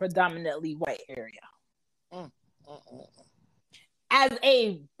street in a predominantly white area. As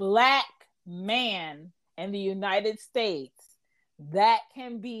a Black man in the United States, that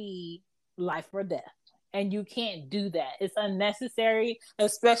can be life or death. And you can't do that. It's unnecessary,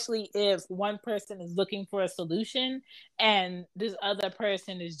 especially if one person is looking for a solution and this other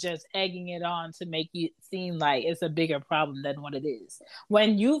person is just egging it on to make you seem like it's a bigger problem than what it is.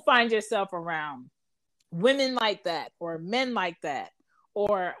 When you find yourself around women like that, or men like that,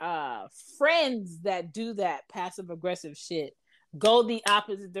 or friends that do that passive aggressive shit, go the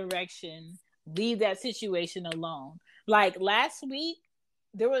opposite direction, leave that situation alone. Like last week,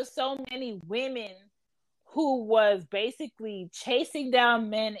 there were so many women who was basically chasing down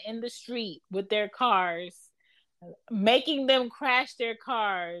men in the street with their cars, making them crash their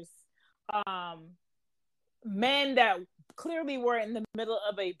cars, men that clearly were in the middle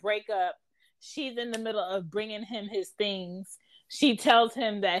of a breakup. She's in the middle of bringing him his things. She tells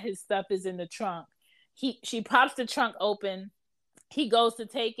him that his stuff is in the trunk. She pops the trunk open. He goes to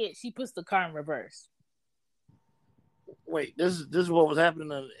take it. She puts the car in reverse. Wait, this is what was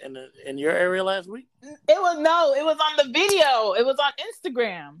happening in your area last week? It was on the video. It was on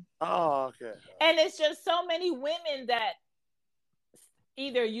Instagram. Oh, okay. And it's just so many women that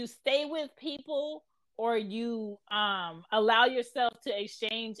either you stay with people or you allow yourself to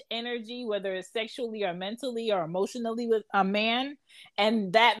exchange energy, whether it's sexually or mentally or emotionally, with a man,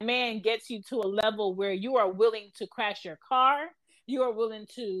 and that man gets you to a level where you are willing to crash your car, you are willing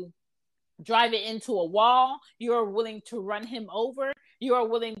to drive it into a wall. You are willing to run him over. You are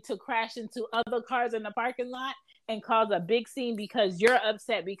willing to crash into other cars in the parking lot and cause a big scene because you're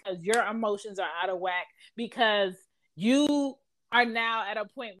upset, because your emotions are out of whack, because you are now at a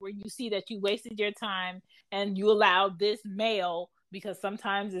point where you see that you wasted your time and you allowed this male, because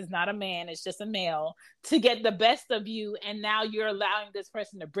sometimes it's not a man, it's just a male, to get the best of you. And now you're allowing this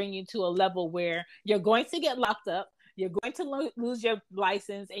person to bring you to a level where you're going to get locked up, you're going to lose your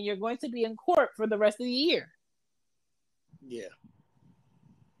license, and you're going to be in court for the rest of the year. Yeah.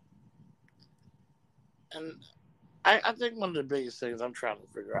 And I think one of the biggest things I'm trying to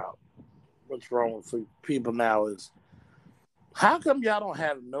figure out what's wrong with people now is, how come y'all don't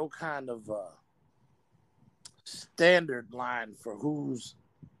have no kind of standard line for who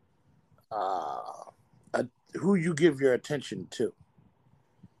you give your attention to?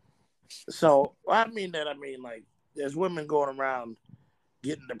 So I mean like, there's women going around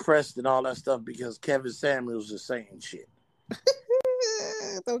getting depressed and all that stuff because Kevin Samuels is saying shit.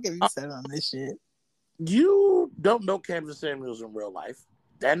 Don't get me started on this shit. You don't know Kevin Samuels in real life.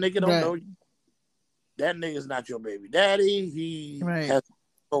 That nigga don't know you. That nigga's not your baby daddy. He has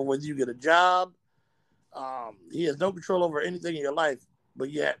no, whether you get a job. He has no control over anything in your life.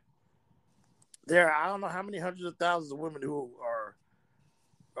 But yet, there are, I don't know how many hundreds of thousands of women who are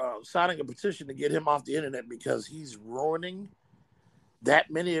signing a petition to get him off the internet because he's ruining that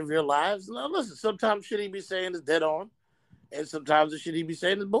many of your lives. Now, listen, sometimes shit he be saying is dead on, and sometimes the shit he be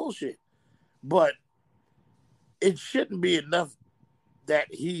saying is bullshit. But it shouldn't be enough that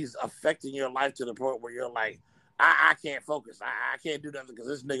he's affecting your life to the point where you're like, I can't focus. I can't do nothing because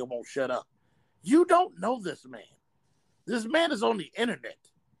this nigga won't shut up. You don't know this man. This man is on the internet.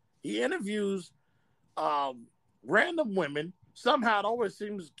 He interviews random women. Somehow it always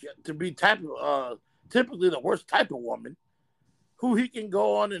seems to be typically the worst type of woman who he can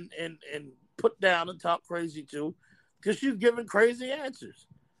go on and put down and talk crazy to because she's giving crazy answers.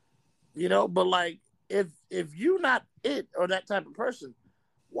 You know, but like, if you're not it or that type of person,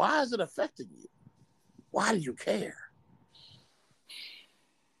 why is it affecting you? Why do you care?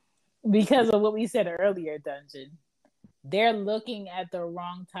 Because of what we said earlier, Dungeon. They're looking at the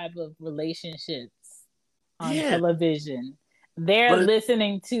wrong type of relationships on television. They're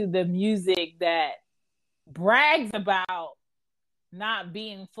listening to the music that brags about not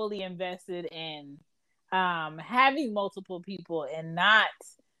being fully invested in having multiple people and not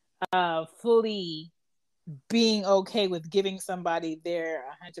fully being okay with giving somebody their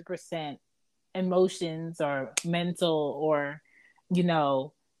 100% emotions or mental or, you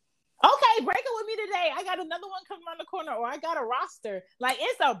know, okay, break it with me today. I got another one coming around the corner, or I got a roster. Like,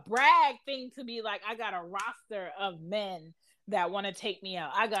 it's a brag thing to be like, I got a roster of men that want to take me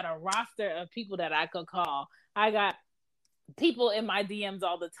out. I got a roster of people that I could call. I got people in my DMs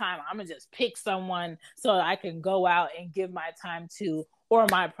all the time. I'm going to just pick someone so I can go out and give my time to, or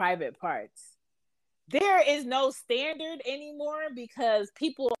my private parts. There is no standard anymore because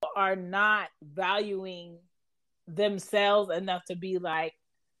people are not valuing themselves enough to be like,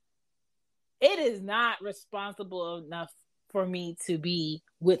 it is not responsible enough for me to be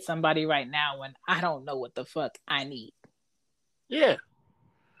with somebody right now when I don't know what the fuck I need. Yeah.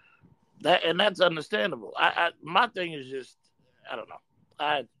 That's understandable. My thing is just, I don't know.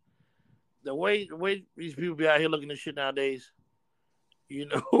 The way these people be out here looking at shit nowadays, you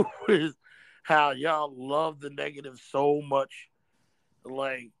know, is how y'all love the negative so much.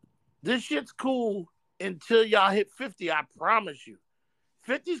 Like, this shit's cool until y'all hit 50, I promise you.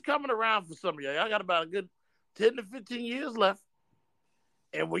 50's coming around for some of y'all. Y'all got about a good 10 to 15 years left.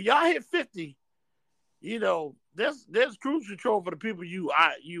 And when y'all hit 50, you know, there's cruise control for the people you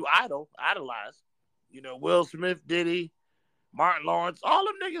idolize. You know, Will Smith, Diddy, Martin Lawrence, all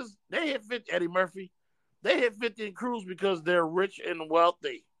them niggas, they hit 50. Eddie Murphy, they hit 50 in cruise because they're rich and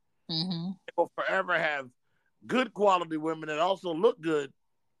wealthy. Mm-hmm. They will forever have good quality women that also look good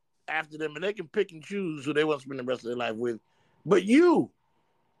after them, and they can pick and choose who they want to spend the rest of their life with. But you,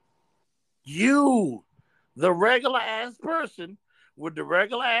 the regular ass person with the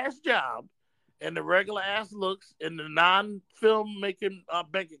regular ass job and the regular ass looks and the non-film making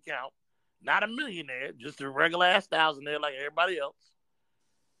bank account, not a millionaire, just a regular ass thousandaire like everybody else.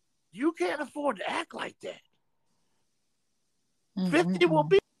 You can't afford to act like that. Mm-hmm. 50 will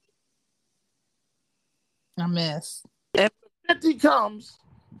be a mess. And when 50 comes,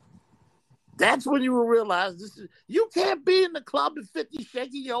 that's when you will realize you can't be in the club at 50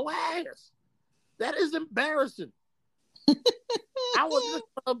 shaking your ass. That is embarrassing. I was in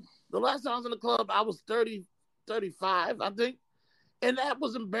the club, the last time I was in the club, I was 30, 35, I think. And that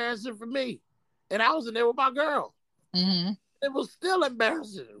was embarrassing for me. And I was in there with my girl. Mm-hmm. It was still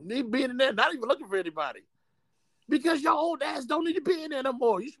embarrassing. Me being in there, not even looking for anybody. Because your old ass don't need to be in there no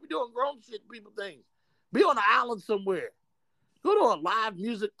more. You should be doing grown shit, people things. Be on the island somewhere. Go to a live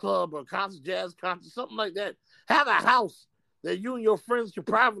music club or concert, jazz concert, something like that. Have a house that you and your friends can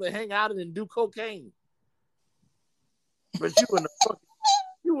privately hang out in and do cocaine. But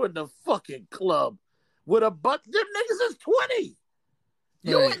you in the fucking club with a bunch. Them niggas is 20.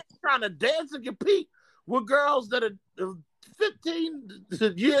 You ain't trying to dance and compete with girls that are 15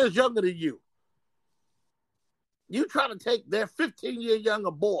 years younger than you. You trying to take their 15-year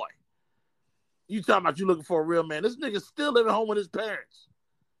younger boy. You talking about you looking for a real man. This nigga still living home with his parents.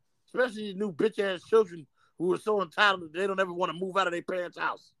 Especially these new bitch-ass children who are so entitled that they don't ever want to move out of their parents'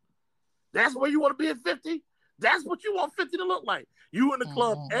 house. That's where you want to be at 50? That's what you want 50 to look like. You in the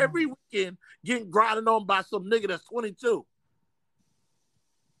club every weekend getting grinded on by some nigga that's 22.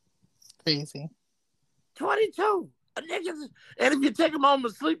 Crazy. 22. A nigga, and if you take him home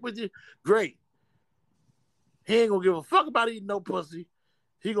and sleep with you, great. He ain't gonna give a fuck about eating no pussy.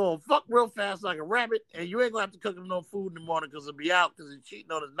 He gonna fuck real fast like a rabbit, and you ain't gonna have to cook him no food in the morning because he'll be out because he's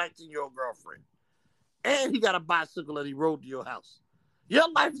cheating on his 19-year-old girlfriend. And he got a bicycle that he rode to your house.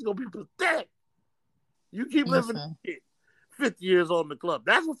 Your life is gonna be pathetic. You keep living 50 years old in the club.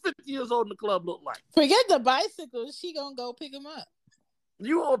 That's what 50 years old in the club look like. Forget the bicycle. She gonna go pick him up.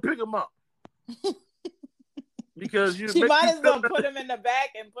 You won't pick him up. Because she might as well put him in the back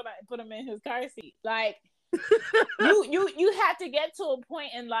and put him in his car seat. Like you have to get to a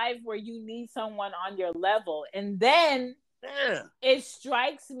point in life where you need someone on your level, and then it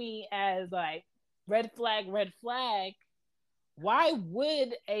strikes me as like red flag. Why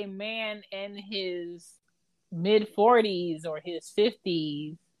would a man in his mid-40s or his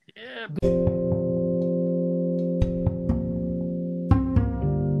 50s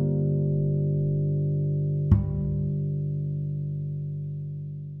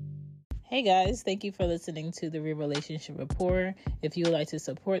Hey guys, thank you for listening to the Real Relationship Rapport. If you would like to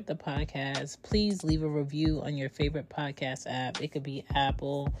support the podcast, please leave a review on your favorite podcast app. It could be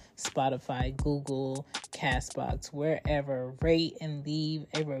Apple, Spotify, Google, Castbox, wherever. Rate and leave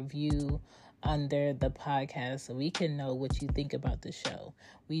a review under the podcast so we can know what you think about the show.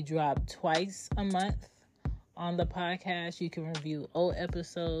 We drop twice a month on the podcast. You can review old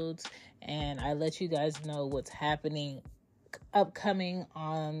episodes, and I let you guys know what's happening upcoming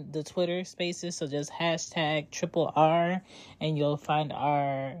on the Twitter spaces. So just hashtag #RRR and you'll find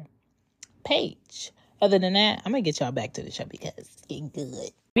our page. Other than that, I'm gonna get y'all back to the show because it's getting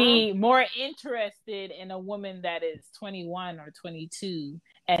good. Be more interested in a woman that is 21 or 22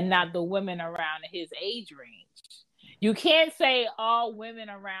 and not the women around his age range. You can't say all women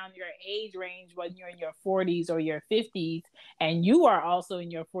around your age range when you're in your 40s or your 50s and you are also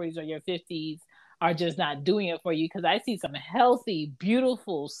in your 40s or your 50s are just not doing it for you, because I see some healthy,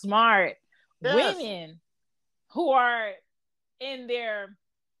 beautiful, smart women who are in their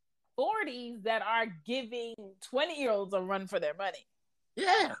 40s that are giving 20-year-olds a run for their money.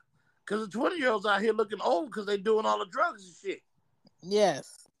 Yeah, because the 20-year-olds out here looking old because they're doing all the drugs and shit.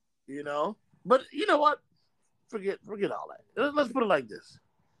 Yes. You know? But you know what? Forget all that. Let's put it like this.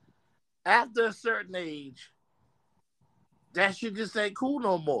 After a certain age, that shit just ain't cool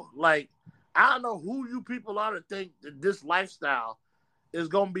no more. Like, I don't know who you people are to think that this lifestyle is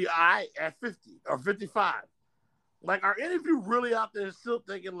going to be all right at 50 or 55. Like, are any of you really out there still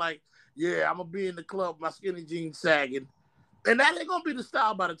thinking like, yeah, I'm going to be in the club, my skinny jeans sagging? And that ain't going to be the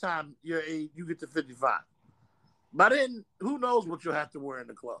style by the time you get to 55. By then, who knows what you'll have to wear in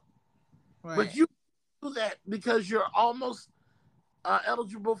the club. Right. But you do that because you're almost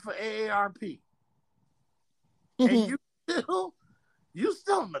eligible for AARP. And you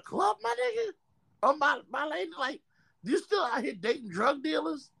still in the club, my nigga? Oh, my lady, like, you still out here dating drug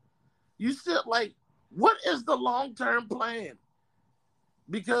dealers? You still, like, what is the long-term plan?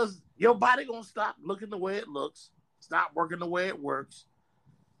 Because your body gonna stop looking the way it looks, stop working the way it works,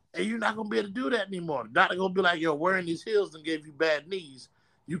 and you're not gonna be able to do that anymore. The doctor gonna be like, yo, wearing these heels and gave you bad knees.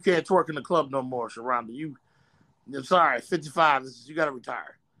 You can't twerk in the club no more, Sharonda. I'm sorry, 55, you gotta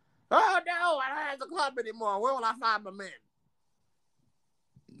retire. Oh, no, I don't have the club anymore. Where will I find my men?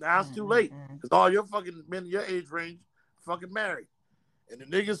 Now it's too late, because all your fucking men in your age range fucking married. And the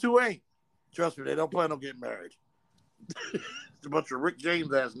niggas who ain't, trust me, they don't plan on getting married. It's a bunch of Rick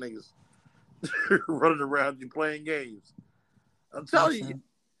James ass niggas running around you playing games. I'm telling you,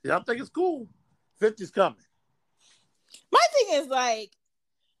 y'all think it's cool. 50's coming. My thing is, like,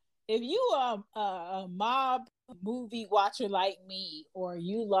 if you are a mob movie watcher like me, or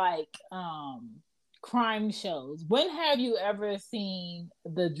you like crime shows, when have you ever seen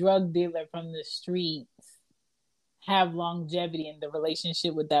the drug dealer from the streets have longevity in the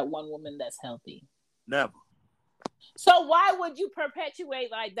relationship with that one woman that's healthy. Never. So why would you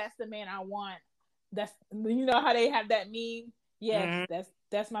perpetuate like that's the man I want? That's, you know how they have that meme? Yes,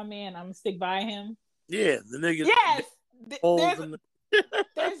 that's my man. I'm gonna stick by him. Yeah, the nigga. Yes,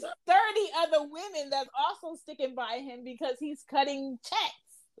 there's 30 other women that's also sticking by him because he's cutting checks.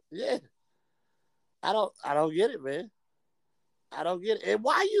 Yeah, I don't get it, man. I don't get it. And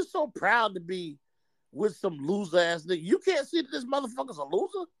why are you so proud to be with some loser ass nigga? You can't see that this motherfucker's a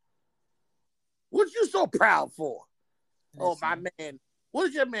loser. What you so proud for? Listen. Oh, my man. What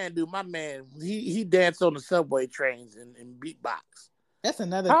did your man do? My man, he danced on the subway trains and beatbox. That's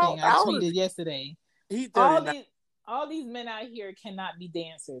another thing I tweeted yesterday. All these men out here cannot be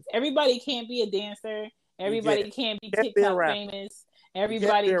dancers. Everybody can't be a dancer. Everybody can't be TikTok famous.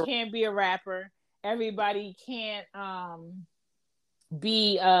 Everybody can't be a rapper. Everybody can't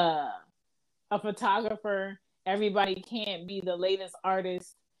be a photographer. Everybody can't be the latest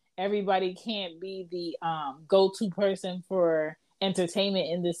artist. Everybody can't be the go-to person for entertainment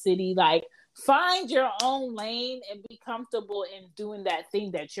in the city. Like, find your own lane and be comfortable in doing that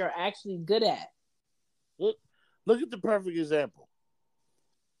thing that you're actually good at. Look at the perfect example.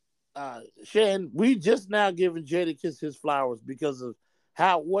 Shan, we just now giving Jadakiss his flowers because of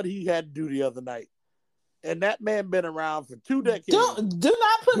what he had to do the other night. And that man been around for 2 decades. Do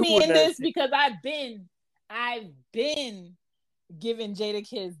not put me in this because I've been giving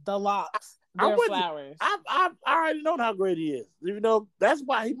Jadakiss the locks their flowers. I've already known how great he is. You know, that's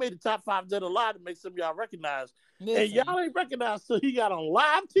why he made the top 5 Dead or Alive to make some of y'all recognize. Listen. And y'all ain't recognized till he got on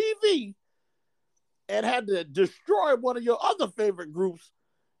live TV and had to destroy one of your other favorite groups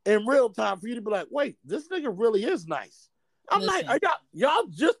in real time for you to be like, wait, this nigga really is nice. I'm like, are y'all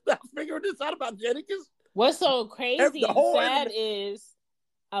just not figuring this out about Jadakiss? What's so crazy and sad is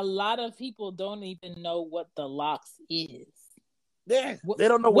a lot of people don't even know what the locks is. Yeah, they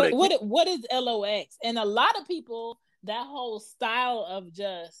don't know what is LOX. And a lot of people, that whole style of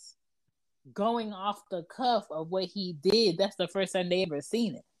just going off the cuff of what he did, that's the first time they ever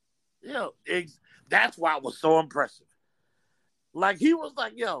seen it. Yeah, that's why it was so impressive. Like, he was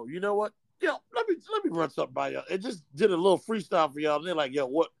like, yo, you know what? Yo, let me run something by y'all. It just did a little freestyle for y'all. And they're like, yo,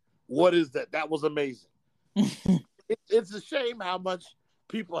 what is that? That was amazing. It's a shame how much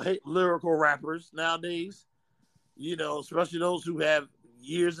people hate lyrical rappers nowadays. You know, especially those who have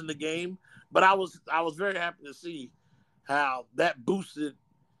years in the game. But I was very happy to see how that boosted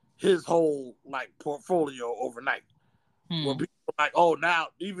his whole like portfolio overnight. Where people are like, oh, now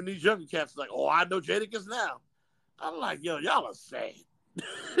even these younger cats are like, oh, I know Jadakiss now. I'm like, yo, y'all are sad.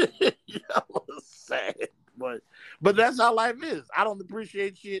 Y'all are sad. But that's how life is. I don't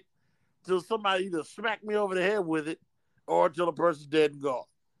appreciate shit till somebody either smack me over the head with it or till the person's dead and gone.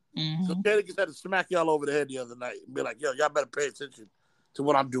 Mm-hmm. So Jadakiss had to smack y'all over the head the other night and be like, yo, y'all better pay attention to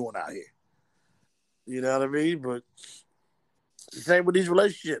what I'm doing out here. You know what I mean? But it's the same with these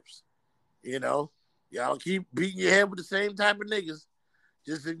relationships. You know, y'all keep beating your head with the same type of niggas,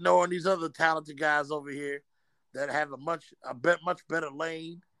 just ignoring these other talented guys over here that have a much better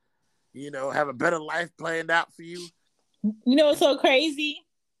lane, you know, have a better life planned out for you. You know what's so crazy?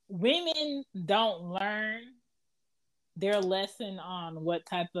 Women don't learn their lesson on what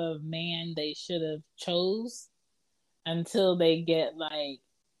type of man they should have chose until they get like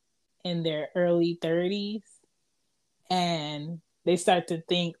in their early 30s, and they start to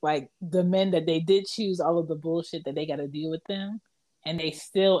think like the men that they did choose, all of the bullshit that they got to deal with them, and they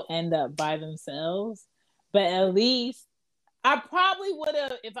still end up by themselves. But at least I probably would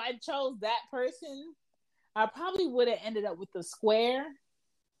have, if I chose that person, I probably would have ended up with the square,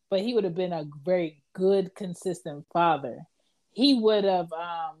 but he would have been a very good, consistent father. He would have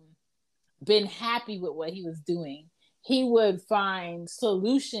been happy with what he was doing. He would find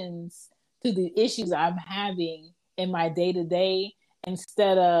solutions to the issues I'm having in my day-to-day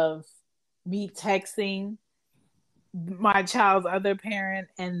instead of me texting my child's other parent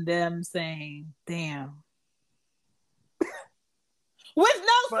and them saying, damn. With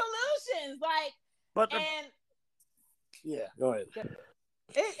no solutions. Yeah, go ahead.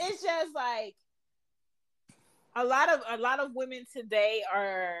 It's just like a lot of women today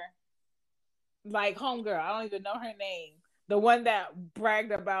are like homegirl. I don't even know her name. The one that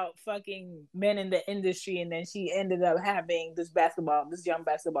bragged about fucking men in the industry, and then she ended up having this young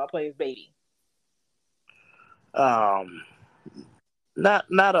basketball player's baby. Not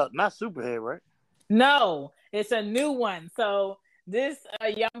Superhead, right? No, it's a new one. So this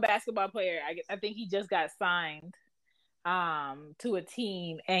young basketball player, I think he just got signed to a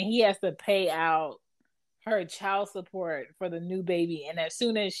team, and he has to pay out her child support for the new baby. And as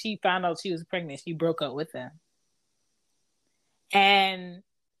soon as she found out she was pregnant, she broke up with him. And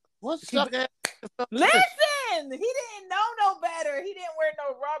what's up? Listen, he didn't know no better. He didn't wear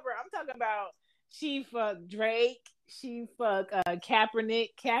no rubber. I'm talking about she fucked Drake. She fucked Kaepernick.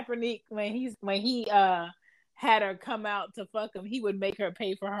 Kaepernick when he had her come out to fuck him, he would make her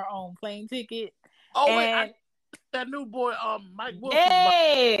pay for her own plane ticket. Oh and, wait, that new boy, Mike Wilson.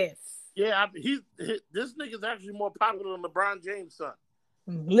 Yes. Yeah, this nigga's actually more popular than LeBron James' son.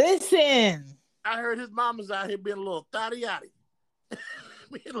 Listen, I heard his mama's out here being a little thotty yachty.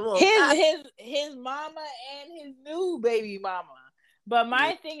 His mama and his new baby mama. But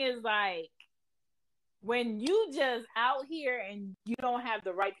my thing is like, when you just out here and you don't have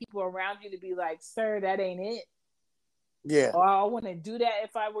the right people around you to be like, sir, that ain't it. Yeah. Or I want to do that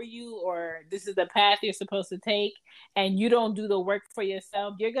if I were you, or this is the path you're supposed to take, and you don't do the work for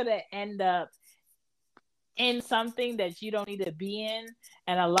yourself, you're going to end up in something that you don't need to be in.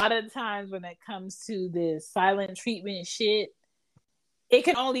 And a lot of times when it comes to this silent treatment shit, it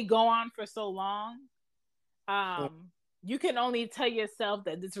can only go on for so long. You can only tell yourself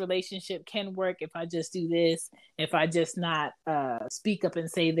that this relationship can work if I just do this, if I just not speak up and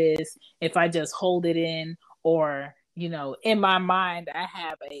say this, if I just hold it in, or, you know, in my mind, I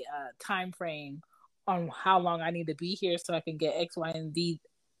have a time frame on how long I need to be here so I can get X, Y, and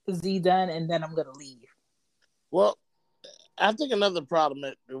Z done, and then I'm going to leave. Well, I think another problem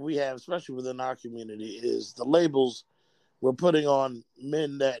that we have, especially within our community, is the labels we're putting on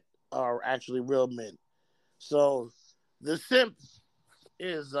men that are actually real men. So the simp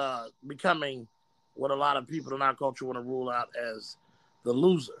is becoming what a lot of people in our culture want to rule out as the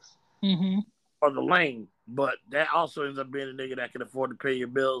loser or the lame. But that also ends up being a nigga that can afford to pay your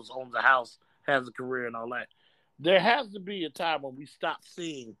bills, owns a house, has a career, and all that. There has to be a time when we stop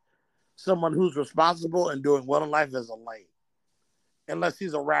seeing someone who's responsible and doing well in life as a lame, unless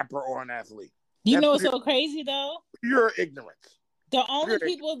he's a rapper or an athlete. You know what's so crazy though? Pure ignorance. The only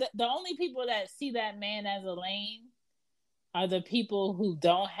people that see that man as a lame are the people who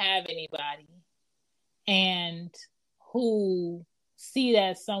don't have anybody and who see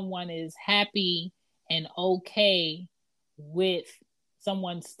that someone is happy and okay with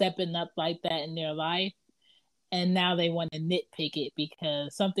someone stepping up like that in their life, and now they want to nitpick it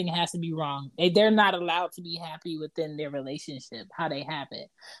because something has to be wrong. They're not allowed to be happy within their relationship, how they have it.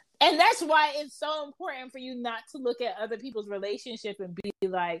 And that's why it's so important for you not to look at other people's relationship and be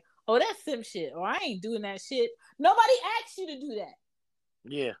like, oh, that's simp shit, or I ain't doing that shit. Nobody asked you to do that.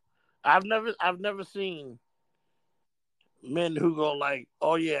 Yeah. I've never seen men who go like,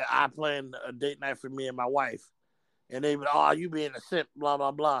 oh yeah, I planned a date night for me and my wife. And they be, oh, you being a simp, blah,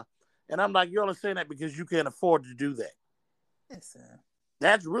 blah, blah. And I'm like, you're only saying that because you can't afford to do that. Listen.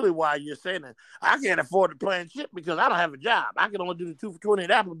 That's really why you're saying that. I can't afford to plan shit because I don't have a job. I can only do the 2 for $20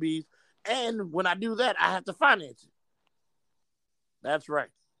 at Applebee's. And when I do that, I have to finance it. That's right.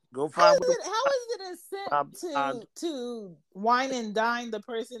 Go find how is it a simp to wine and dine the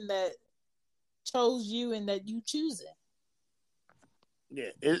person that chose you and that you choose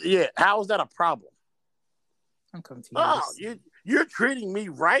it? Yeah. How is that a problem? I'm confused. Oh, you're treating me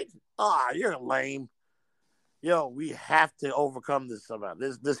right? Oh, you're lame. Yo, we have to overcome this somehow.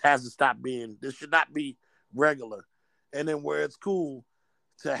 This has to stop being. This should not be regular. And then where it's cool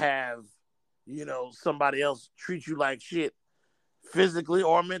to have, you know, somebody else treat you like shit, physically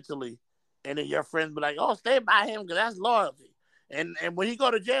or mentally, and then your friends be like, "Oh, stay by him because that's loyalty." And when he go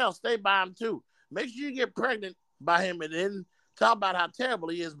to jail, stay by him too. Make sure you get pregnant by him, and then talk about how terrible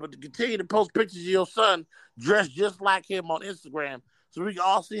he is. But to continue to post pictures of your son dressed just like him on Instagram, so we can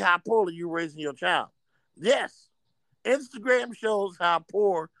all see how poorly you raising your child. Yes, Instagram shows how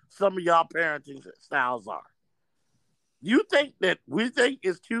poor some of y'all parenting styles are. You think that we think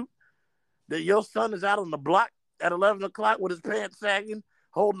it's cute that your son is out on the block at 11 o'clock with his pants sagging,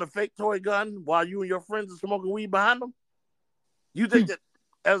 holding a fake toy gun while you and your friends are smoking weed behind him? You think that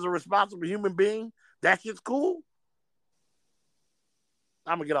as a responsible human being, that shit's cool?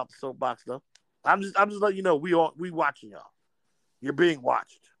 I'm gonna get off the soapbox though. I'm just letting you know we watching y'all. You're being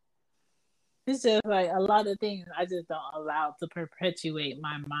watched. It's just like a lot of things I just don't allow to perpetuate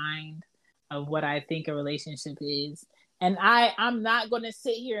my mind of what I think a relationship is. And I'm not going to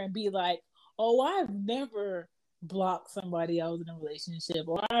sit here and be like, oh, I've never blocked somebody I was in a relationship,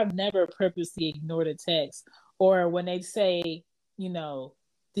 or I've never purposely ignored a text. Or when they say, you know,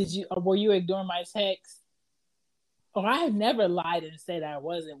 were you ignoring my text? Or I have never lied and said I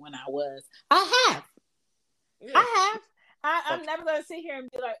wasn't when I was. I have. Yeah. I have. I'm never going to sit here and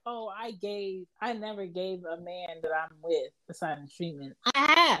be like, oh, I never gave a man that I'm with the silent treatment. I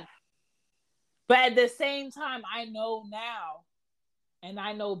have. But at the same time, I know now, and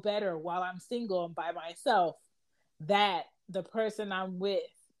I know better while I'm single and by myself, that the person I'm with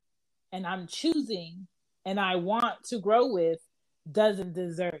and I'm choosing and I want to grow with doesn't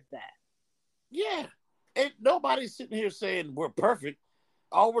deserve that. Yeah. And nobody's sitting here saying we're perfect.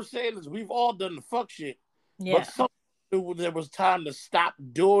 All we're saying is we've all done the fuck shit. Yeah. But some there was time to stop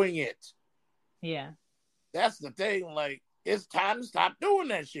doing it. Yeah. That's the thing. Like, it's time to stop doing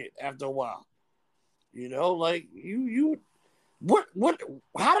that shit after a while. You know, like what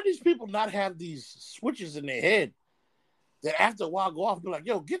how do these people not have these switches in their head that after a while go off and be like,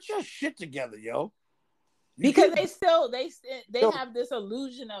 yo, get your shit together, yo. Because they have this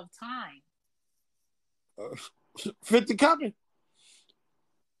illusion of time. 50 coming.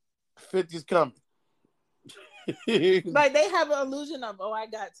 50's coming. Like, they have an illusion of, oh, I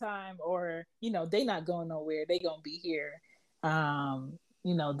got time, or, they not going nowhere. They gonna be here.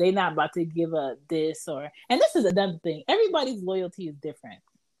 They not about to give up this, and this is another thing. Everybody's loyalty is different.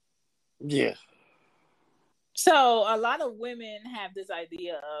 Yeah. So a lot of women have this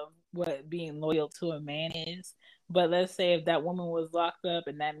idea of what being loyal to a man is. But let's say if that woman was locked up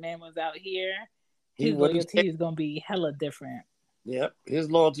and that man was out here, his loyalty is going to be hella different. Yep.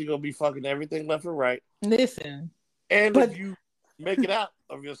 His loyalty going to be fucking everything left and right. Listen. And if you make it out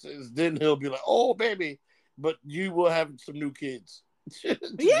of your sins, then he'll be like, oh, baby, but you will have some new kids.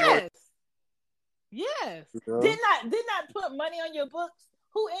 Yes. Yes. You know? Did not put money on your books?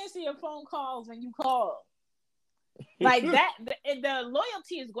 Who answer your phone calls when you call? Like that, the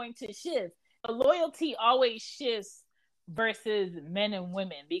loyalty is going to shift. The loyalty always shifts versus men and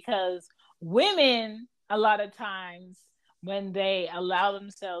women, because women, a lot of times, when they allow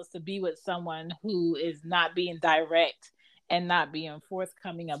themselves to be with someone who is not being direct and not being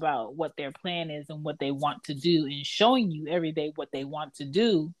forthcoming about what their plan is and what they want to do and showing you every day what they want to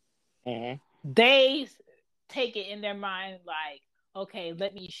do, they take it in their mind like, okay,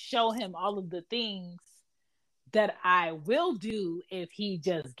 let me show him all of the things that I will do if he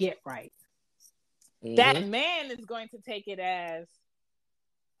just get right. That man is going to take it as,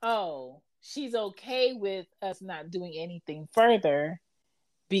 oh, she's okay with us not doing anything further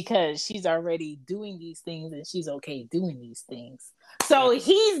because she's already doing these things and she's okay doing these things. So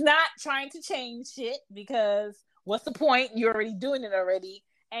he's not trying to change shit, because what's the point? You're already doing it already.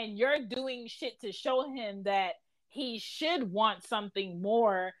 And you're doing shit to show him that he should want something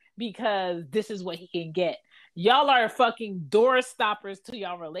more because this is what he can get. Y'all are fucking door stoppers to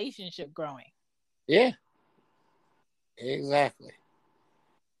y'all relationship growing. Yeah. Exactly.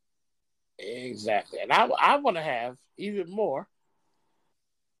 And I want to have even more.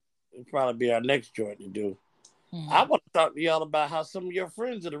 It'll probably be our next joint to do. I want to talk to y'all about how some of your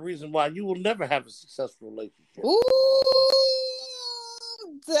friends are the reason why you will never have a successful relationship. Ooh,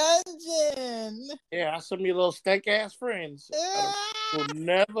 dungeon. Yeah, some of your little stank ass friends will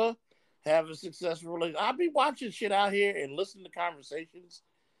never have a successful relationship. I'll be watching shit out here and listening to conversations,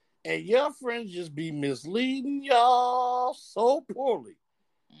 and your friends just be misleading y'all so poorly.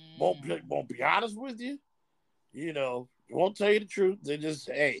 Won't be honest with you. Won't tell you the truth. They just,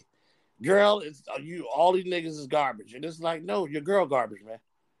 hey, girl, it's you. All these niggas is garbage, and it's like, no, you're girl garbage, man.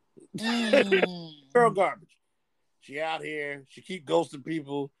 Girl garbage. She out here. She keep ghosting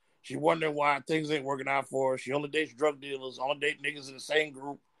people. She wondering why things ain't working out for her. She only dates drug dealers. Only date niggas in the same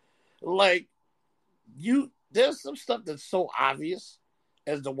group. Like, there's some stuff that's so obvious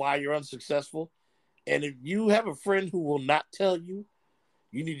as to why you're unsuccessful, and if you have a friend who will not tell you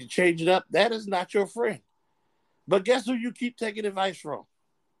you need to change it up, that is not your friend. But guess who you keep taking advice from?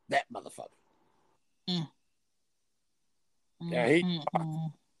 That motherfucker. Yeah, he's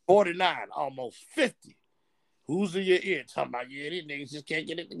 49, almost 50. Who's in your ear talking about, yeah, these niggas just can't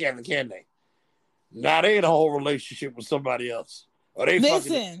get it together, can they? Now they in a whole relationship with somebody else. Or they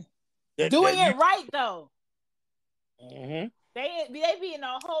doing it right, though. They be in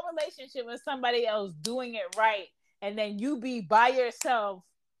a whole relationship with somebody else doing it right, and then you be by yourself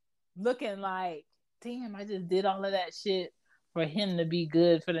looking like, damn, I just did all of that shit for him to be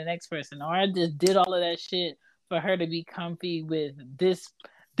good for the next person, or I just did all of that shit for her to be comfy with this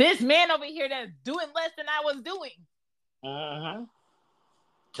man over here that's doing less than I was doing.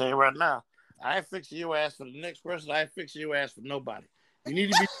 Tell you right now, I ain't fixing your ass for the next person. I ain't fixing your ass for nobody. You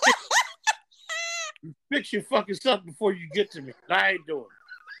need to be fix your fucking stuff before you get to me. I ain't doing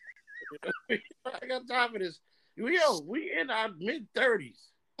it. I got time for this. We in our mid-30s.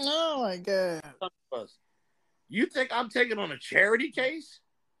 Oh my God. You think I'm taking on a charity case?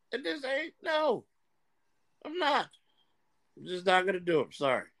 And this ain't? No. I'm not. I'm just not going to do it.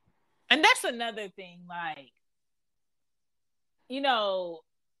 Sorry. And that's another thing. Like,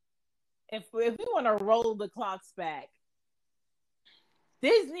 if we want to roll the clocks back,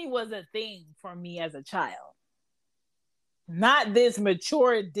 Disney was a thing for me as a child. Not this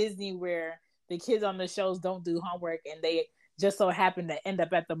mature Disney where the kids on the shows don't do homework and they just so happen to end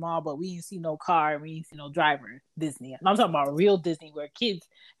up at the mall, but we ain't see no car, we ain't see no driver. Disney. I'm talking about real Disney where kids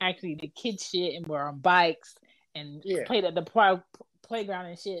actually did kid shit and were on bikes and played at the playground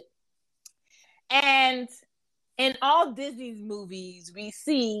and shit. And in all Disney's movies, we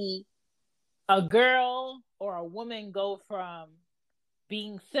see a girl or a woman go from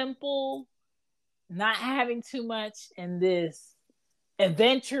being simple, not having too much, and this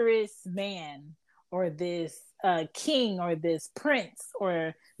adventurous man or this king or this prince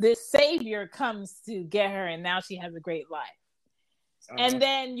or this savior comes to get her, and now she has a great life. And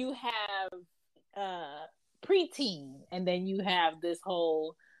then you have preteen, and then you have this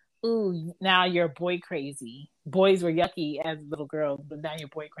whole, ooh, now you're boy crazy. Boys were yucky as little girls, but now you're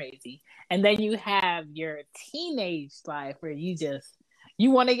boy crazy. And then you have your teenage life where you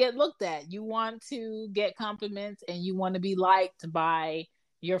want to get looked at. You want to get compliments, and you want to be liked by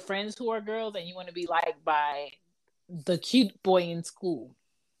your friends who are girls, and you want to be liked by the cute boy in school.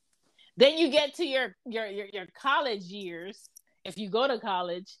 Then you get to your college years, if you go to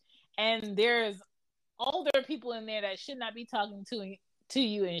college, and there's older people in there that should not be talking to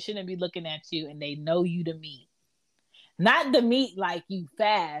you and shouldn't be looking at you, and they know you to meet. Not the meet like you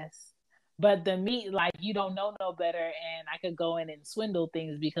fast, but the meet like you don't know no better, and I could go in and swindle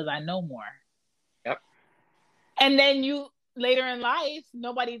things because I know more. Yep. And then you later in life,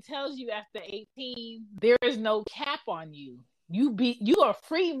 nobody tells you after 18, there is no cap on you. You are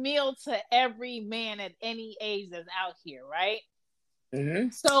free meal to every man at any age that's out here, right? Mm-hmm.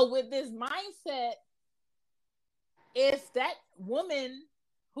 So with this mindset, if that woman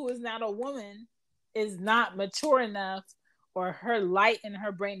who is not a woman is not mature enough, or her light in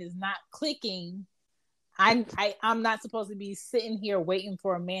her brain is not clicking, I'm not supposed to be sitting here waiting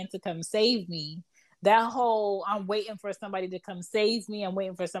for a man to come save me. That whole, I'm waiting for somebody to come save me. I'm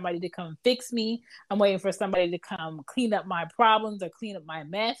waiting for somebody to come fix me. I'm waiting for somebody to come clean up my problems or clean up my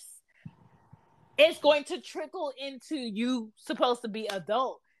mess. It's going to trickle into you supposed to be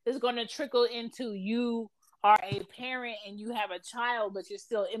adult. It's going to trickle into you are a parent and you have a child, but you're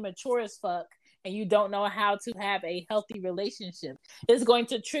still immature as fuck and you don't know how to have a healthy relationship. It's going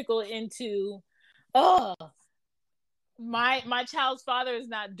to trickle into, my child's father is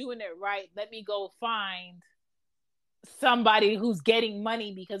not doing it right. Let me go find somebody who's getting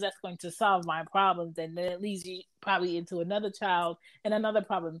money because that's going to solve my problems. And then it leads you probably into another child and another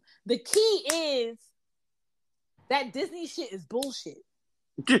problem. The key is that Disney shit is bullshit.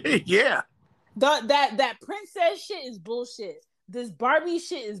 Yeah. That princess shit is bullshit. This Barbie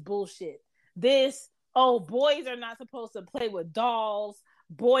shit is bullshit. This, boys are not supposed to play with dolls.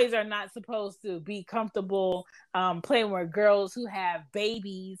 Boys are not supposed to be comfortable playing with girls who have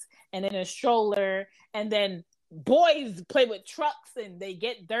babies and in a stroller. And then boys play with trucks and they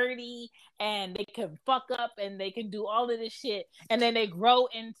get dirty and they can fuck up and they can do all of this shit. And then they grow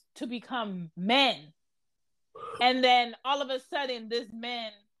to become men. And then all of a sudden this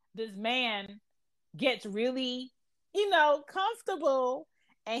man gets really, comfortable,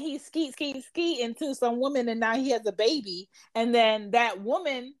 and he skeet into some woman, and now he has a baby. And then that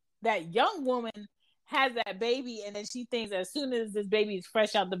young woman has that baby, and then she thinks as soon as this baby is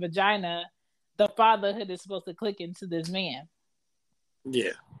fresh out the vagina, the fatherhood is supposed to click into this man.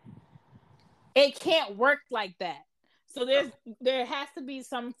 Yeah. It can't work like that. So there has to be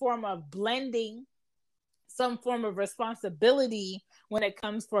some form of blending, some form of responsibility when it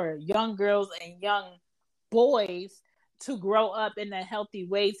comes for young girls and young boys to grow up in a healthy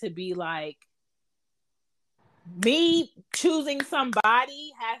way, to be like, me choosing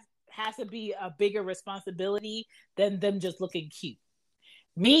somebody has to be a bigger responsibility than them just looking cute.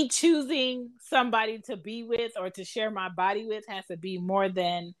 Me choosing somebody to be with or to share my body with has to be more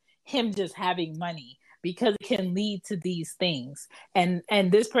than him just having money, because it can lead to these things. And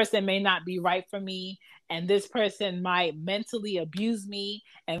this person may not be right for me, and this person might mentally abuse me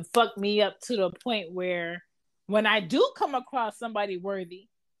and fuck me up to the point where when I do come across somebody worthy,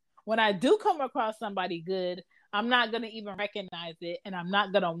 when I do come across somebody good, I'm not going to even recognize it, and I'm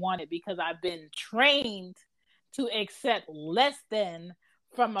not going to want it, because I've been trained to accept less than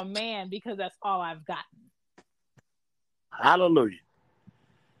from a man because that's all I've gotten. Hallelujah.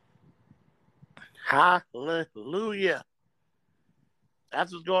 Hallelujah.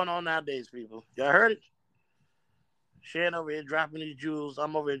 That's what's going on nowadays, people. Y'all heard it? Shane over here dropping these jewels.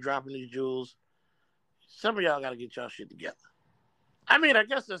 I'm over here dropping these jewels. Some of y'all got to get y'all shit together. I mean, I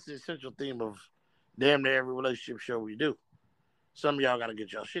guess that's the essential theme of damn near every relationship show we do. Some of y'all got to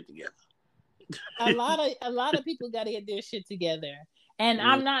get y'all shit together. A lot of people got to get their shit together. And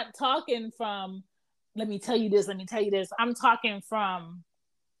I'm not talking from let me tell you this. I'm talking from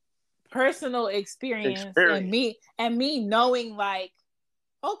personal experience. and me knowing like,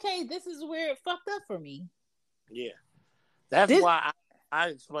 okay, this is where it fucked up for me. Yeah. That's why I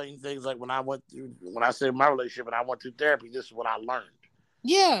explain things like when I said my relationship and I went through therapy, this is what I learned.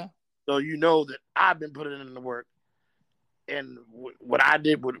 Yeah. So you know that I've been putting in the work, and what I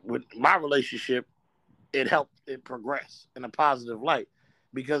did with my relationship, it helped it progress in a positive light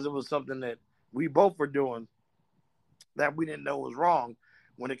because it was something that we both were doing that we didn't know was wrong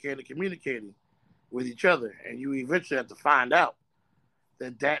when it came to communicating with each other. And you eventually have to find out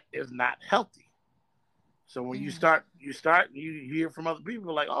that is not healthy. So when you hear from other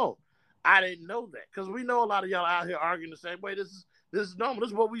people like, oh, I didn't know that. Because we know a lot of y'all out here arguing the same way. This is normal. This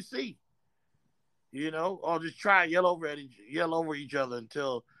is what we see. You know, or just try and yell over each other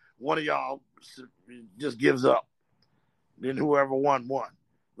until one of y'all just gives up. Then whoever won.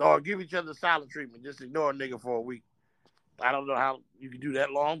 Or give each other silent treatment. Just ignore a nigga for a week. I don't know how you can do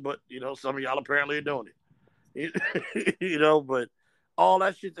that long, but, you know, some of y'all apparently are doing it. You know, but all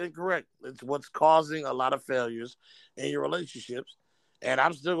that shit's incorrect. It's what's causing a lot of failures in your relationships. And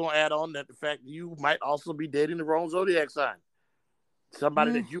I'm still going to add on that the fact that you might also be dating the wrong zodiac sign.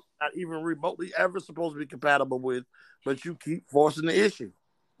 Somebody that you're not even remotely ever supposed to be compatible with, but you keep forcing the issue.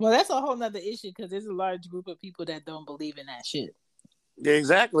 Well, that's a whole nother issue because there's a large group of people that don't believe in that shit. Yeah,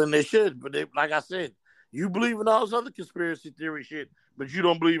 exactly, and they should. But like I said, you believe in all this other conspiracy theory shit, but you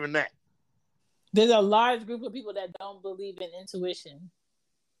don't believe in that. There's a large group of people that don't believe in intuition.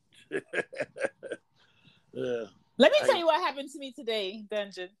 Yeah. Let me tell you what happened to me today,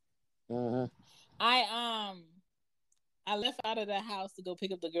 Dungeon. Mm-hmm. I left out of the house to go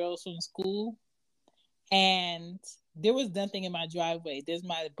pick up the girls from school, and there was nothing in my driveway. There's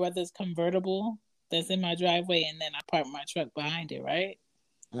my brother's convertible that's in my driveway, and then I parked my truck behind it, right?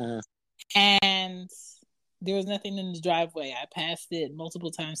 Mm-hmm. And there was nothing in the driveway. I passed it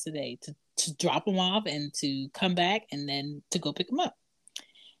multiple times today to drop them off and to come back and then to go pick them up.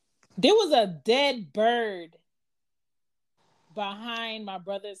 There was a dead bird behind my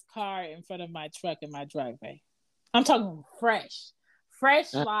brother's car in front of my truck in my driveway. I'm talking fresh,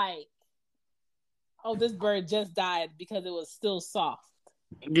 like, oh, this bird just died because it was still soft.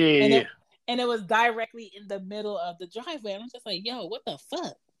 Yeah. And it was directly in the middle of the driveway. And I'm just like, yo, what the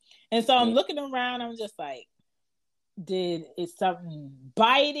fuck? And so I'm looking around. I'm just like, did it something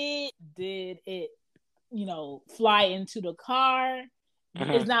bite it? Did it, fly into the car?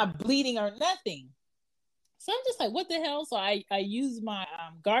 Mm-hmm. It's not bleeding or nothing. So I'm just like, what the hell? So I used my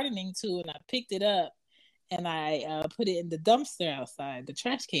gardening tool and I picked it up and I put it in the dumpster outside, the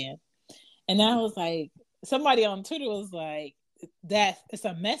trash can. And I was like, somebody on Twitter was like, it's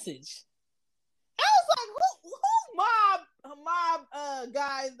a message. I was like, who mob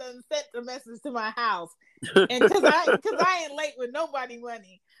guys done sent the message to my house? And because I ain't late with nobody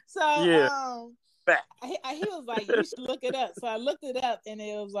money. So yeah. He was like, you should look it up. So I looked it up and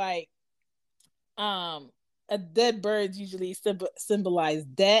it was like, a dead bird usually symbolize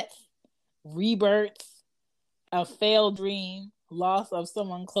death, rebirth, a failed dream, loss of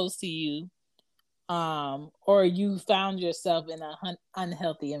someone close to you, or you found yourself in an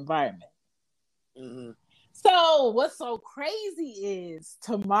unhealthy environment. Mm-hmm. So what's so crazy is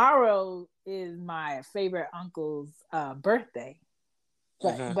tomorrow is my favorite uncle's birthday,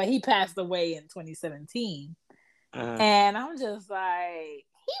 but he passed away in 2017, and I'm just like,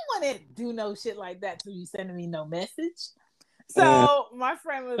 he wouldn't do no shit like that to be sending me no message. So my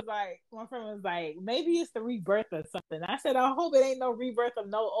friend was like, maybe it's the rebirth or something. I said, I hope it ain't no rebirth of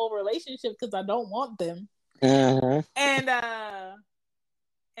no old relationship because I don't want them. And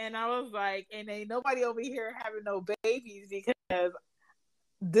I was like, and ain't nobody over here having no babies because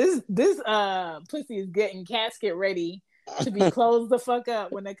this pussy is getting casket ready to be closed the fuck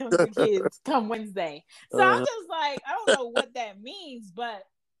up when it comes to kids come Wednesday. So I'm just like, I don't know what that means, but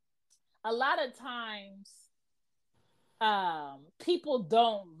a lot of times people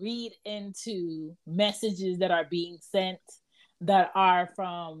don't read into messages that are being sent that are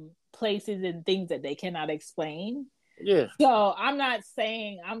from places and things that they cannot explain. Yeah. So I'm not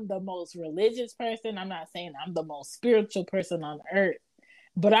saying I'm the most religious person. I'm not saying I'm the most spiritual person on earth.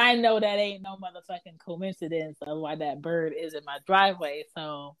 But I know that ain't no motherfucking coincidence of why that bird is in my driveway.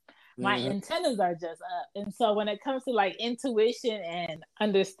 So my antennas are just up. And so when it comes to like intuition and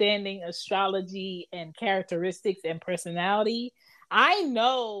understanding astrology and characteristics and personality, I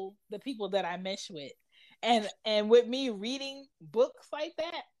know the people that I mesh with. And with me reading books like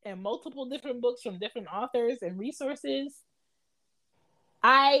that and multiple different books from different authors and resources,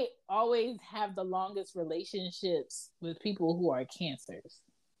 I always have the longest relationships with people who are Cancers.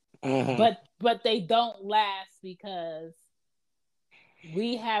 but they don't last because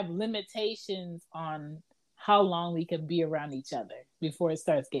we have limitations on how long we can be around each other before it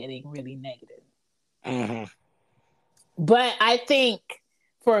starts getting really negative. But I think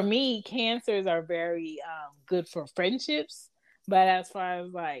for me, cancers are very good for friendships. But as far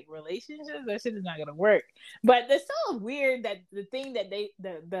as like relationships, that shit is not gonna work. But it's so weird that the thing that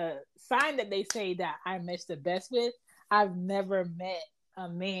the sign that they say that I mesh the best with, I've never met a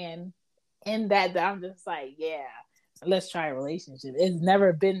man in that I'm just like, yeah, let's try a relationship. It's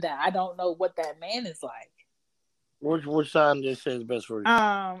never been that. I don't know what that man is like. Which sign they say is best for you?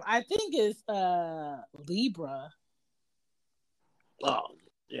 I think it's Libra. Oh,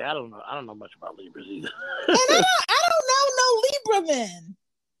 yeah, I don't know much about Libras either. And I don't know no Libra men.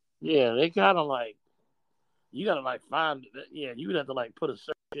 Yeah, they kind of like, you gotta like find, yeah, you would have to like put a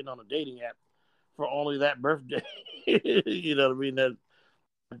search in on a dating app for only that birthday. You know what I mean?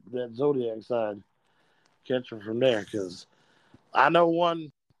 That zodiac sign. Catch them from there, because I know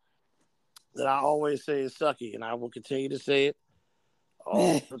one that I always say is sucky, and I will continue to say it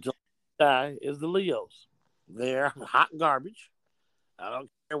all until I die, is the Leos. They're hot garbage. I don't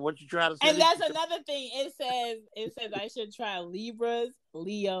care what you try to say. And that's another thing. It says I should try Libras,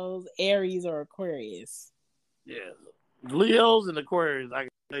 Leos, Aries, or Aquarius. Yeah. Leos and Aquarius, I can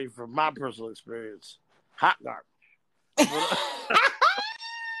say from my personal experience, hot garbage.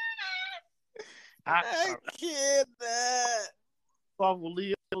 I can't. Off with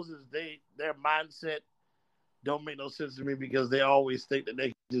Leos is their mindset don't make no sense to me, because they always think that they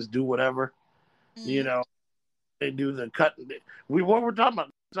can just do whatever. You know, they do the cut. What we're talking about,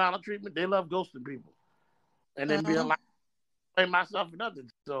 silent treatment. They love ghosting people, and then being like, blame myself for nothing.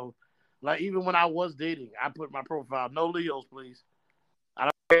 So, like, even when I was dating, I put my profile, no Leos, please. I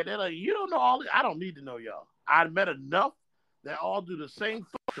don't care. They're like, you don't know all. I don't need to know y'all. I met enough that all do the same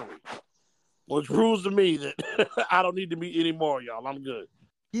fuckery, which proves to me that I don't need to meet any more, y'all. I'm good.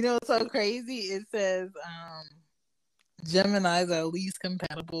 You know what's so crazy? It says Geminis are least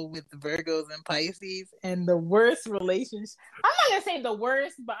compatible with Virgos and Pisces, and the worst relationship. I'm not gonna say the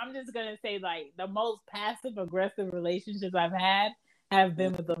worst, but I'm just gonna say like the most passive aggressive relationships I've had have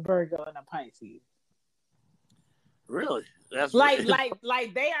been with a Virgo and a Pisces. Really? That's like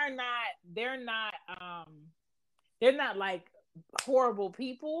they're not like horrible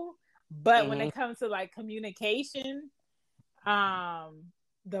people, but when it comes to like communication,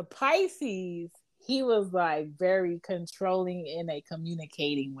 the Pisces, he was like very controlling in a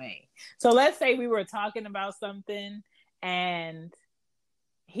communicating way. So let's say we were talking about something and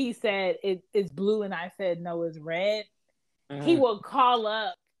he said it's blue and I said no, it's red. He will call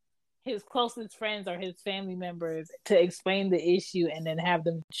up his closest friends or his family members to explain the issue and then have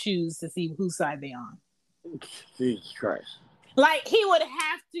them choose to see whose side they're on. Jesus Christ. Like, he would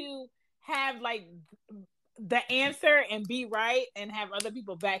have to have like the answer and be right and have other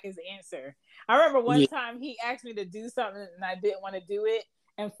people back his answer. I remember one time he asked me to do something and I didn't want to do it.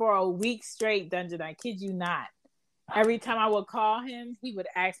 And for a week straight, Dungeon, I kid you not, every time I would call him, he would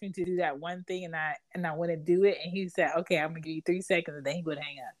ask me to do that one thing and I wouldn't do it. And he said, okay, I'm going to give you 3 seconds, and then he would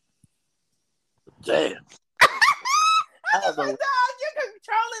hang up. Damn. I was like, dog, you're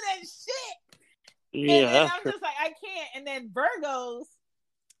controlling that shit. Yeah. And I'm just like, I can't. And then Virgos,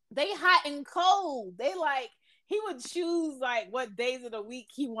 they hot and cold. They like, he would choose like what days of the week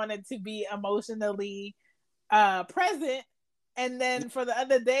he wanted to be emotionally present. And then for the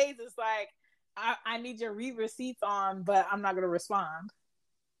other days, it's like, I need your read receipts on, but I'm not going to respond.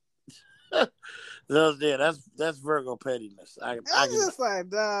 That's Virgo pettiness. I'm just like,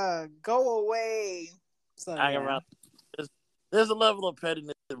 go away. So, there's a level of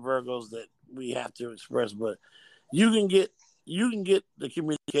pettiness in Virgos that we have to express, but you can get the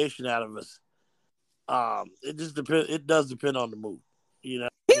communication out of us. It just depends. It does depend on the mood, you know.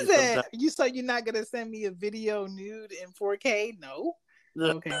 He said, "So you're not gonna send me a video nude in 4K? No.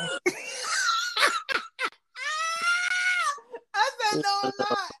 Okay." I said, "No, I'm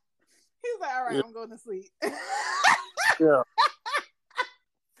not." He's like, "All right, I'm going to sleep." Yeah,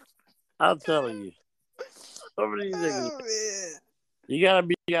 I'm telling you. Some of these niggas, you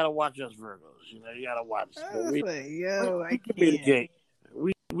gotta watch us Virgos. You know, you gotta watch. We can't.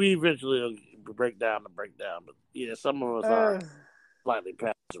 We eventually will break down, but yeah, some of us are slightly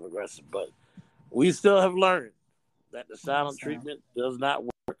passive aggressive, but we still have learned that the silent treatment does not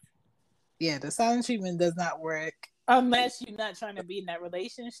work. Yeah, the silent treatment does not work unless you're not trying to be in that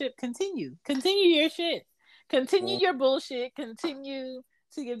relationship. Continue your shit. Continue your bullshit. Continue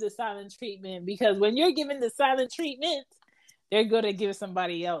to give the silent treatment, because when you're giving the silent treatment, they're going to give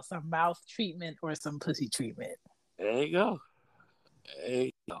somebody else some mouth treatment or some pussy treatment. There you go.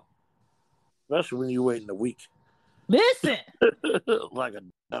 Hey, no. Especially when you're waiting a week. Listen. Like a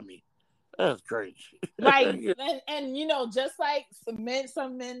dummy. That's crazy. Like, and you know, just like some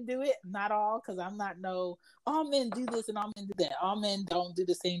men do it, not all, because I'm not all men do this and all men do that. All men don't do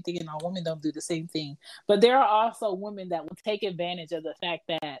the same thing and all women don't do the same thing. But there are also women that will take advantage of the fact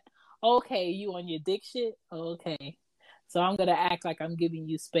that, okay, you on your dick shit? Okay. So I'm going to act like I'm giving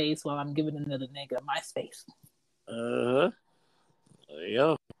you space while I'm giving another nigga my space. Yeah.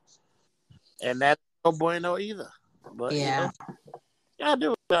 And that's no bueno either. But, yeah. Y'all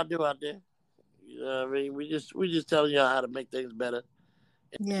do what y'all do out there. You know what I mean? We just telling y'all how to make things better.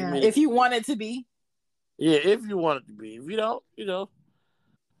 Yeah. If you want it to be. Yeah, if you want it to be. If you don't, do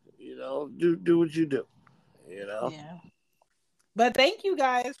what you do. Yeah. But thank you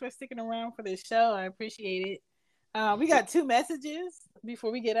guys for sticking around for this show. I appreciate it. We got 2 messages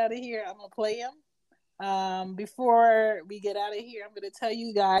before we get out of here. I'm gonna play them. Before we get out of here, I'm gonna tell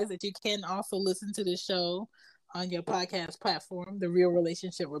you guys that you can also listen to the show on your podcast platform, The Real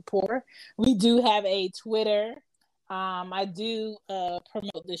Relationship Rapport. We do have a Twitter. I do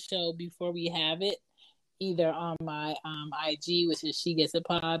promote the show before we have it, either on my IG, which is She Gets It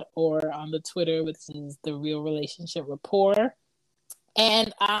Pod, or on the Twitter, which is The Real Relationship Rapport.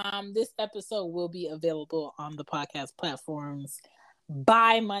 And this episode will be available on the podcast platforms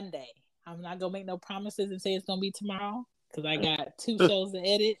by Monday. I'm not going to make no promises and say it's going to be tomorrow because I got 2 shows to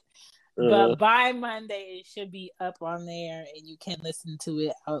edit. But by Monday, it should be up on there and you can listen to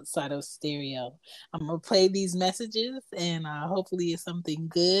it outside of stereo. I'm going to play these messages and hopefully it's something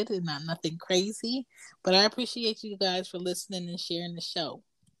good and not nothing crazy. But I appreciate you guys for listening and sharing the show.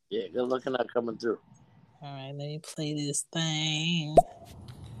 Yeah, good looking at coming through. All right, let me play this thing.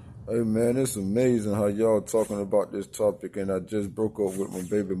 Hey, man, it's amazing how y'all talking about this topic, and I just broke up with my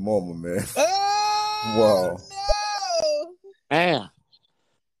baby mama, man. Oh, wow. No. Man.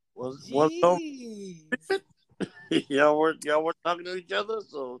 Y'all were talking to each other,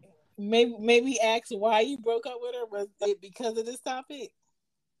 so maybe ask why you broke up with her. Was it because of this topic?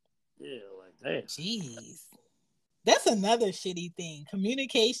 Yeah, like that. Jeez, that's another shitty thing.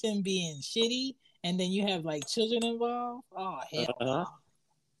 Communication being shitty, and then you have like children involved. Oh hell, no.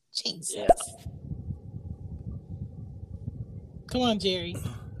 Jesus. Yeah. Come on, Jerry.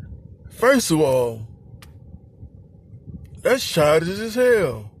 First of all, that's childish as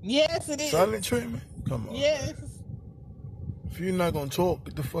hell. Yes, it is. Silent treatment? Come on. Yes. Man. If you're not going to talk,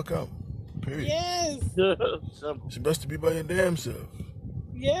 get the fuck out. Period. Yes. It's best to be by your damn self.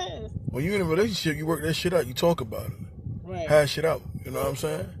 Yes. When you're in a relationship, you work that shit out. You talk about it. Right. Hash it out. You know what I'm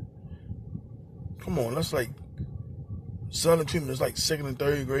saying? Come on. That's like silent treatment is like 2nd and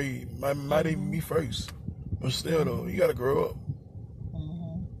 3rd grade. Might even be 1st. But still, though, you got to grow up. I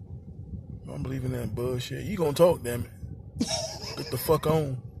don't believe in that bullshit. You going to talk, damn it. Get the fuck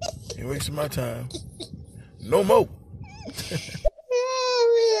on. You're wasting my time. No more.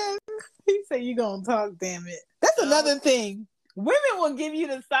 Oh, man. He said you gonna talk, damn it. That's another thing. Women will give you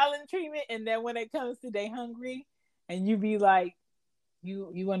the silent treatment, and then when it comes to they hungry, and you be like,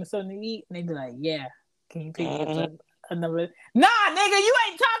 you want something to eat? And they be like, yeah. Can you pick up another? Nah, nigga, you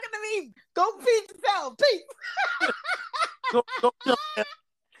ain't talking to me. Go feed yourself. Peace. Go.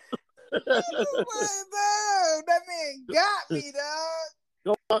 Oh my God, that man got me, dog.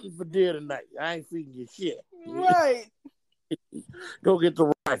 Go hunting for deer tonight. I ain't feeding you shit. Right. Go get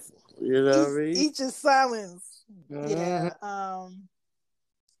the rifle. You know what I mean? Eat your silence. Yeah.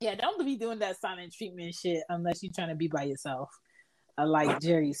 Yeah, don't be doing that silent treatment shit unless you're trying to be by yourself. Like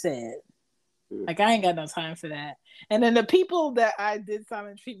Jerry said. Like, I ain't got no time for that. And then the people that I did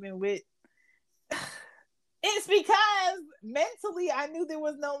silent treatment with, it's because mentally I knew there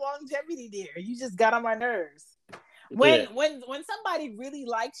was no longevity there. You just got on my nerves. When somebody really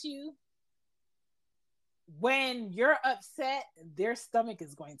likes you, when you're upset, their stomach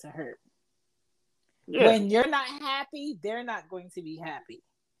is going to hurt. Yeah. When you're not happy, they're not going to be happy.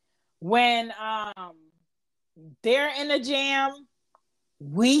 When they're in a jam,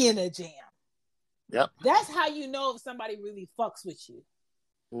 we in a jam. Yep. That's how you know if somebody really fucks with you.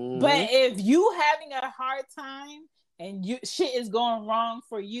 But if you having a hard time and shit is going wrong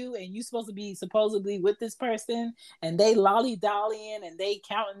for you and you supposed to be supposedly with this person and they lolly-dollying and they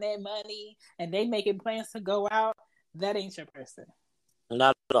counting their money and they making plans to go out, that ain't your person.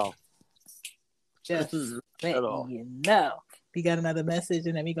 Not at all. Just letting you know. We got another message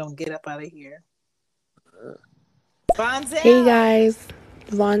and then we gonna get up out of here. Vonzel. Hey guys,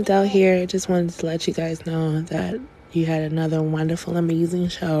 Vondell here. Just wanted to let you guys know that you had another wonderful, amazing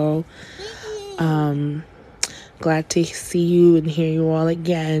show. Glad to see you and hear you all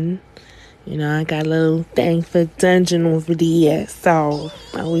again. You know, I got a little thing for Dungeon with DS, so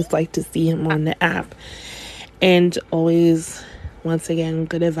I always like to see him on the app. And always, once again,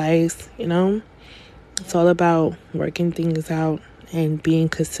 good advice, you know? It's all about working things out and being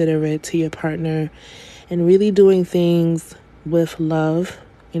considerate to your partner and really doing things with love,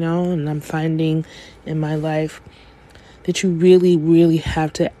 you know? And I'm finding in my life that you really, really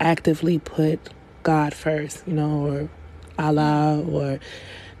have to actively put God first, you know, or Allah or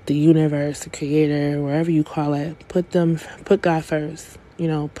the universe, the creator, wherever you call it. Put God first, you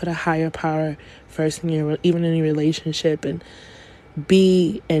know, put a higher power first even in your relationship, and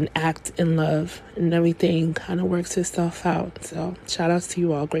be and act in love, and everything kind of works itself out. So shout outs to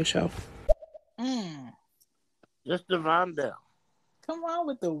you all. Great show. Just Divine Down. Come on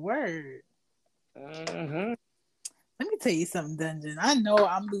with the word. Mm-hmm. Let me tell you something, Dungeon. I know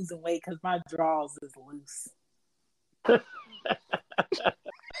I'm losing weight because my drawers is loose.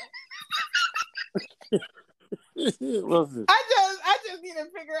 Listen. I just need to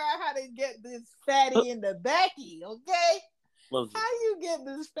figure out how to get this fatty in the backy, okay? Listen. How you get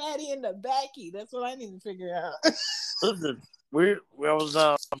this fatty in the backy? That's what I need to figure out. Listen, I was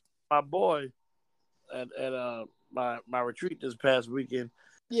my boy at my retreat this past weekend,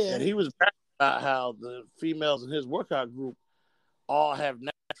 and he was bragging about how the females in his workout group all have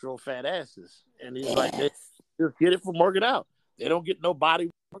natural fat asses, and he's like, they just get it from working out. They don't get no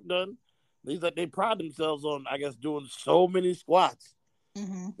body work done. He's like, they pride themselves on, I guess, doing so many squats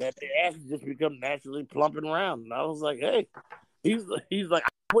that their asses just become naturally plump and round. And I was like, hey, he's like, I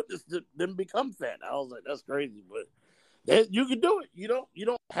witnessed them become fat. I was like, that's crazy, but you can do it. You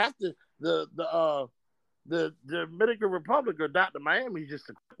don't have to. The Dominican Republic or Dr. Miami is just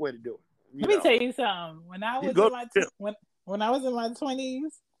a quick way to do it. Let me tell you something. When I was when I was in my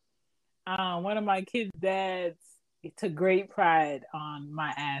 20s, one of my kids' dads took great pride on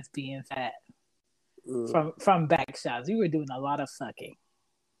my ass being fat from back shots. We were doing a lot of sucking.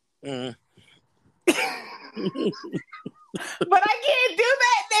 But I can't do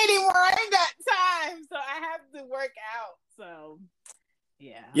that anymore. I ain't got time, so I have to work out. So,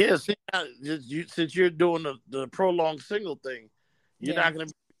 yeah. Yeah, see, since you're doing the prolonged single thing, you're not going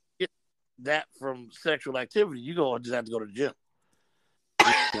to get that from sexual activity. You're going to just have to go to the gym.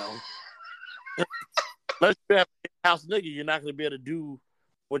 You know? Unless you have a house nigga, you're not going to be able to do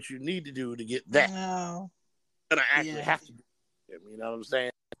what you need to do to get that. No. You're going to actually have to do it. You know what I'm saying?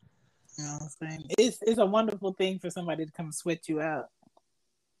 You know what I'm saying? It's a wonderful thing for somebody to come sweat you out.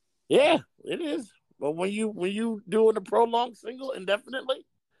 Yeah, it is. But when you doing a prolonged single indefinitely,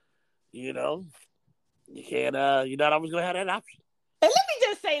 you know, you can't. You're not always gonna have that option. And let me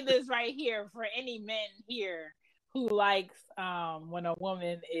just say this right here for any men here who likes when a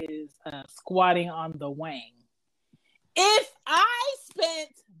woman is squatting on the wang. If I spent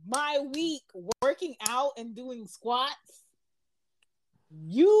my week working out and doing squats,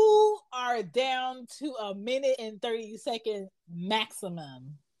 you are down to a minute and 30 second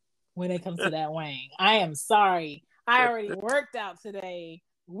maximum when it comes to that wang. I am sorry. I already worked out today.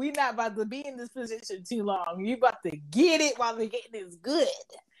 We not about to be in this position too long. You about to get it while the getting is good.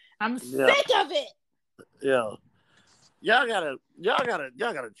 I'm sick of it. Yeah. Y'all gotta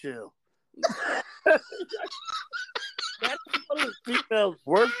chill. That's one of the females'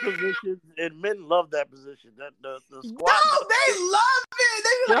 worst positions, and men love that position. That the squat. No, they love it.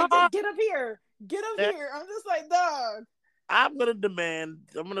 They be like, get up here. Get up here. I'm just like, dog. I'm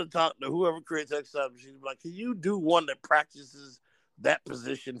gonna talk to whoever creates exercise machines. Like, can you do one that practices that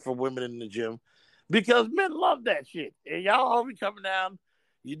position for women in the gym? Because men love that shit. And y'all all be coming down.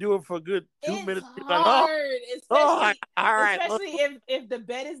 You do it for a good 2 minutes. It's hard. Like, especially if the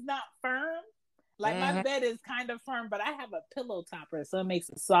bed is not firm. Like my bed is kind of firm, but I have a pillow topper, so it makes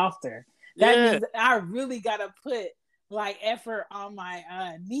it softer. That means I really gotta put like effort on my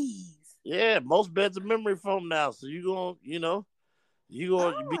knees. Yeah, most beds are memory foam now, so you gonna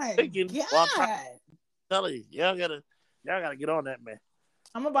be thinking. Tell you, y'all gotta get on that, man.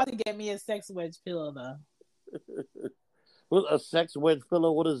 I'm about to get me a sex wedge pillow though. What a sex wedge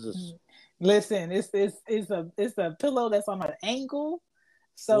pillow? What is this? Listen, it's a pillow that's on an angle.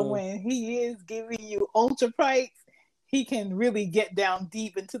 So when he is giving you ultra price, he can really get down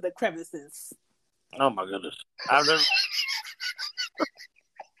deep into the crevices. Oh my goodness!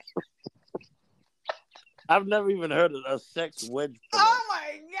 I've never even heard of a sex wedge pillow. Oh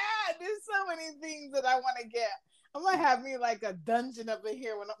my god! There's so many things that I want to get. I'm gonna have me like a dungeon up in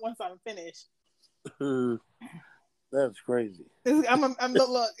here once I'm finished. That's crazy. Look,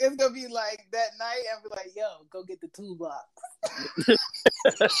 it's gonna be like that night. I'll be like, "Yo, go get the toolbox."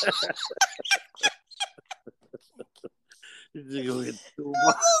 You just go get the I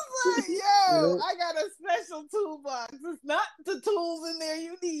toolbox. was like, yo, I got a special toolbox. It's not the tools in there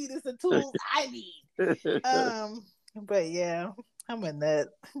you need. It's the tools I need. But yeah, I'm a nut.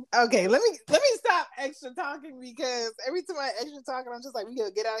 Okay, let me stop extra talking because every time I extra talking, I'm just like, we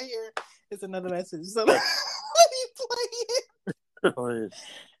gotta get out here. It's another message. So let me play it. Go ahead.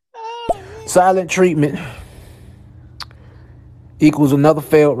 Oh, man. Silent treatment equals another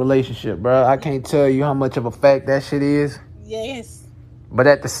failed relationship, bro. I can't tell you how much of a fact that shit is. Yes. But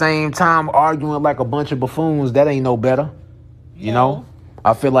at the same time, arguing like a bunch of buffoons, that ain't no better. You know?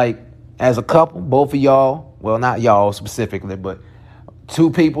 I feel like as a couple, both of y'all, well, not y'all specifically, but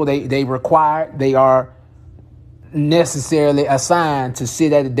two people, they are necessarily assigned to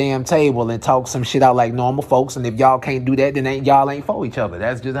sit at a damn table and talk some shit out like normal folks. And if y'all can't do that, then y'all ain't for each other.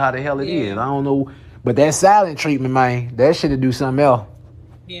 That's just how the hell it is. I don't know. But that silent treatment, man, that shit'll do something else.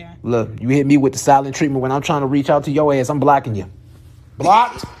 Yeah. Look, you hit me with the silent treatment when I'm trying to reach out to your ass, I'm blocking you.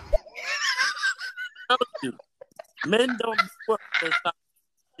 Blocked. Men don't do what they're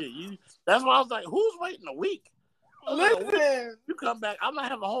stopping. That's why I was like, who's waiting a week? Listen, you come back, I'm gonna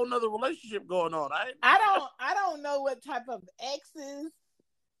have a whole nother relationship going on. I don't know what type of exes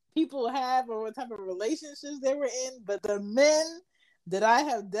people have or what type of relationships they were in, but the men that I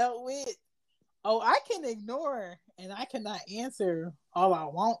have dealt with, I can ignore and I cannot answer all I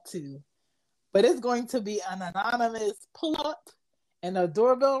want to, but it's going to be an anonymous pull up and a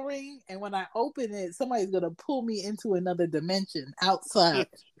doorbell ring, and when I open it, somebody's gonna pull me into another dimension outside,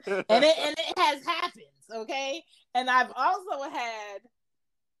 and it has happened. Okay, and I've also had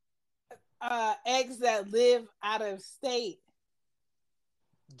ex that live out of state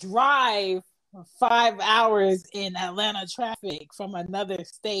drive 5 hours in Atlanta traffic from another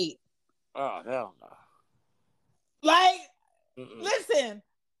state. Oh hell no! Like, listen,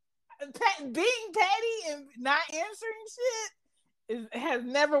 being petty and not answering shit has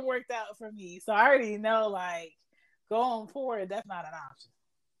never worked out for me. So I already know, like, going forward, that's not an option.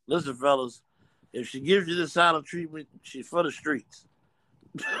 Listen, fellas, if she gives you this silent treatment, she's for the streets.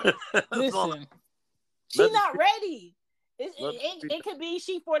 Listen, she's not ready. It could be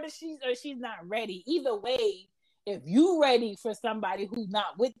she for the streets or she's not ready. Either way, if you ready for somebody who's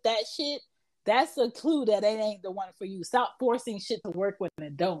not with that shit, that's a clue that it ain't the one for you. Stop forcing shit to work when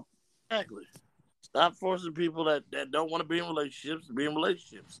it don't. Exactly. Stop forcing people that don't want to be in relationships to be in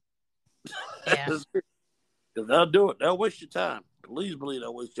relationships. Yeah. Because they'll do it. They'll waste your time. Please believe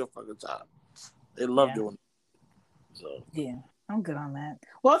they'll waste your fucking time. They love doing it. So yeah, I'm good on that.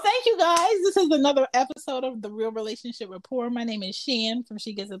 Well, thank you guys. This is another episode of The Real Relationship Rapport. My name is Shan from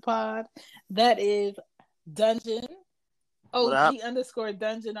She Gets a Pod. That is Dungeon.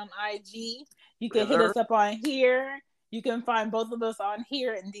 OG_Dungeon on IG. You can hit us up on here. You can find both of us on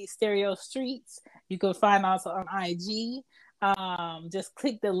here in these stereo streets. You can find us on IG. Just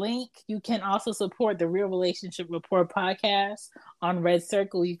click the link. You can also support the Real Relationship Rapport podcast on Red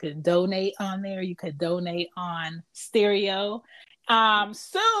Circle. You can donate on there. You can donate on stereo.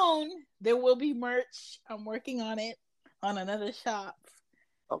 Soon there will be merch. I'm working on it on another shop.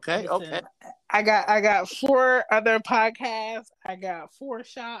 Okay. Listen, okay. I got 4 other podcasts. I got 4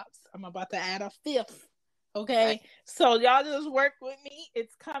 shops. I'm about to add a 5th. Okay, so y'all just work with me.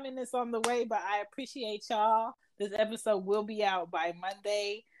 It's coming. It's on the way, but I appreciate y'all. This episode will be out by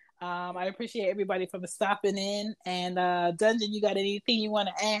Monday. I appreciate everybody for stopping in. And Dungeon, you got anything you want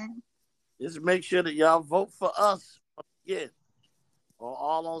to add? Just make sure that y'all vote for us again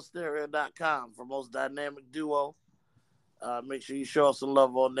on allonstereo.com for most dynamic duo. Make sure you show us some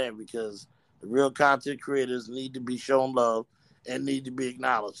love on there because the real content creators need to be shown love and need to be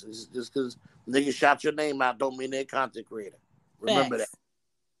acknowledged. It's just because niggas shout your name out don't mean they're a content creator. Remember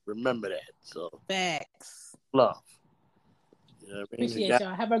that. So facts. Love. You know what I mean? Appreciate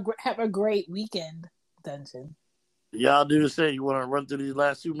y'all. Have a great weekend, Dungeon. Y'all do the same. You want to run through these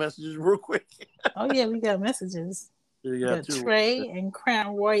last 2 messages real quick? Oh yeah, we got messages. We got Trey and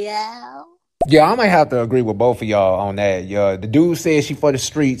Crown Royale. Yeah, I might have to agree with both of y'all on that. Yeah, the dude says she for the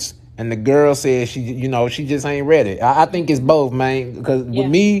streets, and the girl says she just ain't ready. I think it's both, man. Because with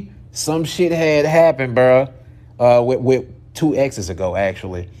me, some shit had happened, bro. With 2 exes ago,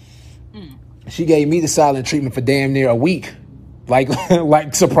 actually. She gave me the silent treatment for damn near a week, like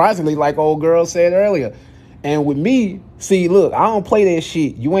surprisingly, like old girl said earlier. And with me, see, look, I don't play that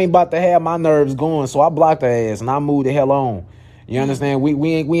shit. You ain't about to have my nerves going, so I blocked her ass and I moved the hell on. You understand?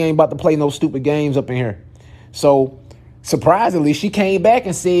 We ain't about to play no stupid games up in here. So surprisingly, she came back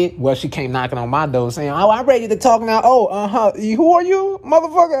and said, well, she came knocking on my door saying, oh, I'm ready to talk now. Oh, who are you,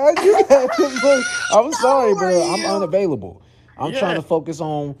 motherfucker? I'm sorry, bro. I'm unavailable. I'm trying to focus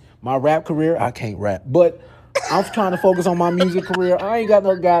on my rap career. I can't rap. But I'm trying to focus on my music career. I ain't got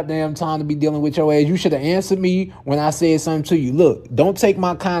no goddamn time to be dealing with your ass. You should have answered me when I said something to you. Look, don't take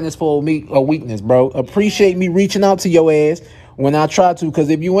my kindness for a weakness, bro. Appreciate me reaching out to your ass when I try to, because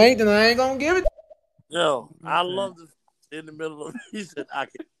if you ain't, then I ain't gonna give it. Yo, I love this in the middle of. He said I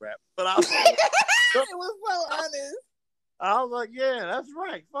can't rap, but I was like, It was so honest. I was like, yeah, that's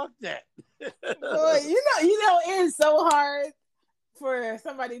right. Fuck that. Boy, you know, it's so hard for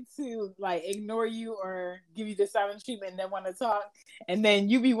somebody to like ignore you or give you the silent treatment and then want to talk, and then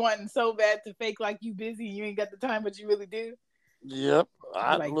you be wanting so bad to fake like you busy, you ain't got the time, but you really do. Yep,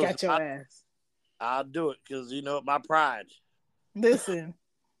 got your ass. I'll do it because you know my pride. Listen,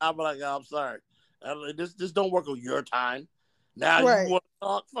 I'll be like, oh, I'm sorry. This don't work on your time. Now right. you want to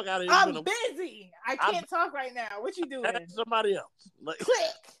talk? Fuck out of here. I'm busy. I can't talk right now. What you doing? Somebody else. Like,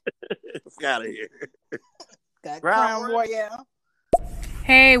 Click. Fuck out of here. Got Crown Royale.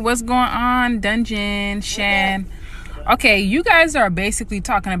 Hey, what's going on, Dungeon Shan? Okay, you guys are basically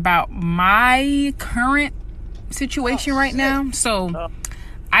talking about my current situation right now. So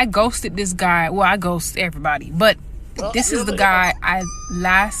I ghosted this guy. Well, I ghost everybody, but this is the guy I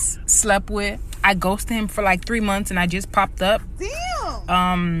last slept with. I ghosted him for like 3 months, and I just popped up.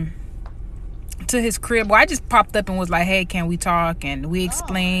 Damn. To his crib. Well, I just popped up and was like, "Hey, can we talk?" And we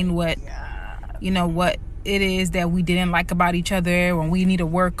explained what it is that we didn't like about each other, when we need to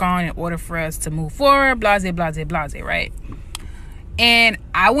work on in order for us to move forward, blase, right? And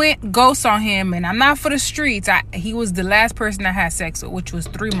I went ghost on him, and I'm not for the streets. He was the last person I had sex with, which was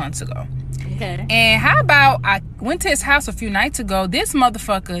 3 months ago. Okay. And how about I went to his house a few nights ago. This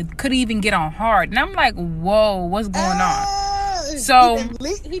motherfucker couldn't even get on hard. And I'm like, whoa, what's going on? So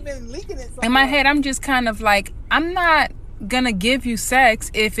he been leaking it somewhere. In my head, I'm just kind of like, I'm not gonna give you sex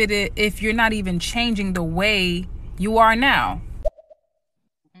if you're not even changing the way you are now.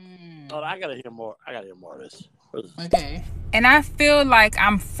 Oh, I gotta hear more of this. Okay. And I feel like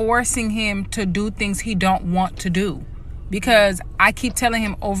I'm forcing him to do things he don't want to do, because I keep telling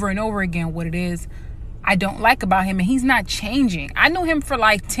him over and over again what it is I don't like about him, and he's not changing. I knew him for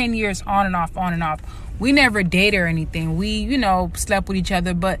like 10 years on and off. We never dated or anything. We, slept with each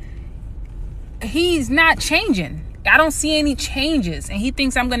other, but he's not changing. I don't see any changes, and he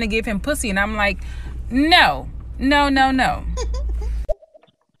thinks I'm going to give him pussy, and I'm like, no.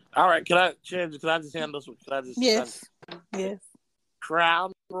 All right, can I just handle this one? Yes.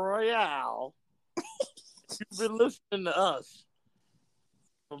 Crown Royale. You've been listening to us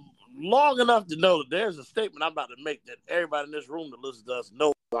long enough to know that there's a statement I'm about to make that everybody in this room that listens to us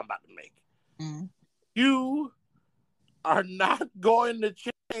knows what I'm about to make. Mm. You are not going to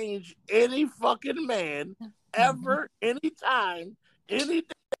change any fucking man ever, anytime, any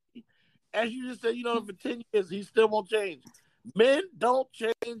day. As you just said, for 10 years, he still won't change. Men don't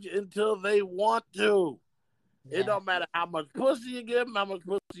change until they want to. Yeah. It don't matter how much pussy you give him, how much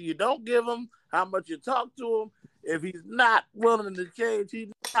pussy you don't give him, how much you talk to him. If he's not willing to change, he's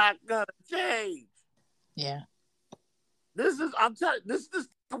not gonna change. Yeah. I'm telling you, this is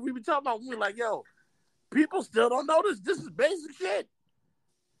stuff we be talking about when we're like, yo, people still don't know this. This is basic shit.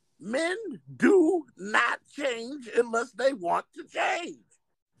 Men do not change unless they want to change.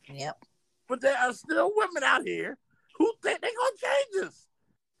 Yep. But there are still women out here who think they're gonna change us.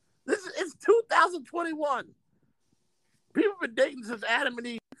 It's 2021. People been dating since Adam and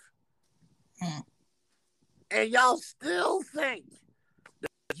Eve. And y'all still think that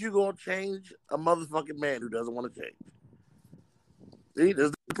you're gonna change a motherfucking man who doesn't want to change. See, this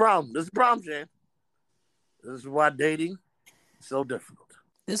is the problem. This is the problem, Shan. This is why dating is so difficult.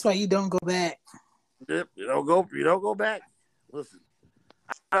 That's why you don't go back. Yep, you don't go back. Listen,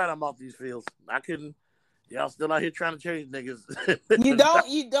 I'm off these fields. I couldn't. Y'all still out here trying to change niggas. You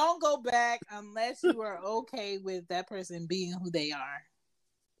don't go back unless you are okay with that person being who they are.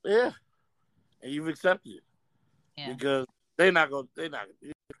 Yeah. And you've accepted it. Yeah. Because they're not gonna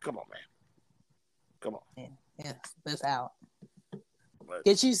come on, man. Come on. Yeah. That's out.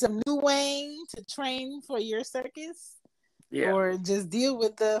 Get you some new Wayne to train for your circus. Yeah. Or just deal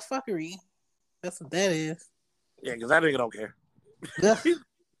with the fuckery. That's what that is. Yeah, because that nigga don't care.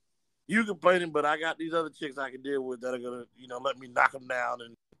 You complaining, but I got these other chicks I can deal with that are gonna, let me knock them down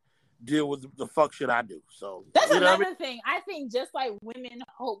and deal with the fuck shit I do. So that's another thing. I think just like women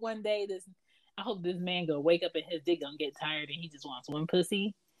hope one day I hope this man gonna wake up and his dick gonna get tired and he just wants one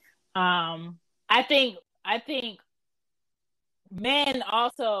pussy. I think men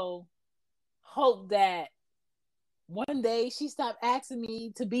also hope that one day she stop asking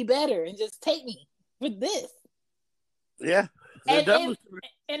me to be better and just take me for this. Yeah.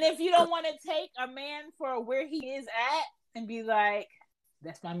 And if you don't want to take a man for where he is at and be like,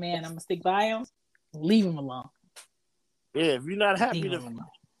 that's my man, I'm gonna stick by him. Leave him alone. Yeah, if you're not happy to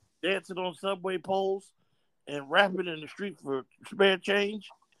dancing on subway poles and rapping in the street for spare change,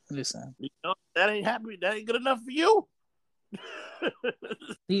 listen, that ain't happy. That ain't good enough for you.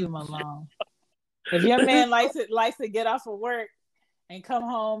 Leave him alone. If your man likes to get off of work and come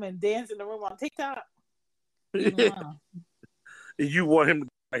home and dance in the room on TikTok, leave him alone. You want him to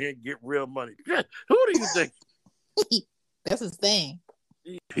go ahead and get real money. Who do you think? That's his thing.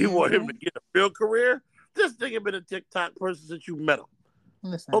 You want him to get a real career? This nigga been a TikTok person since you met him.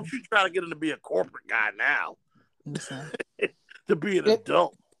 Listen. Hope you try to get him to be a corporate guy now. Listen. To be an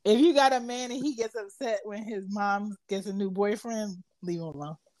adult. If you got a man and he gets upset when his mom gets a new boyfriend, leave him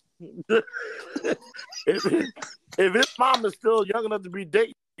alone. if his mom is still young enough to be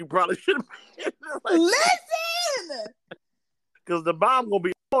dating, you probably shouldn't be. Listen! Because the mom gonna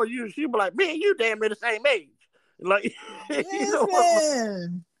be on you. She'll be like, man, you damn near the same age. Like, you know what?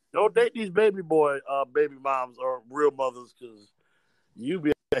 Don't date these baby moms or real mothers, because you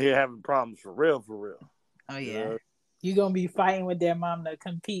be out here having problems for real. Oh yeah, you gonna be fighting with their mom to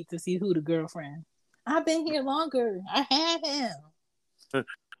compete to see who the girlfriend. I've been here longer. I had him.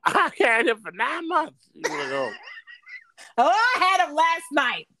 I had him for 9 months. You like, oh, I had him last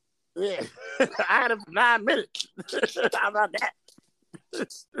night. Yeah, I had him for 9 minutes. How about that?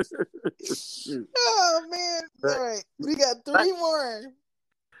 Oh man! All right, we got 3 more.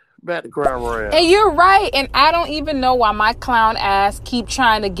 Back to Crown Royale. And you're right, and I don't even know why my clown ass keep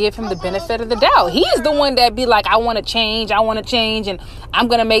trying to give him the benefit of the doubt. He's the one that be like, I want to change, and I'm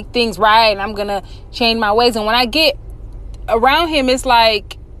gonna make things right, and I'm gonna change my ways. And when I get around him, it's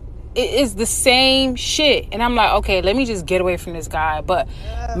like it's the same shit, and I'm like, okay, let me just get away from this guy. But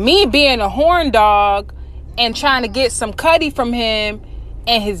me being a horn dog and trying to get some cutty from him,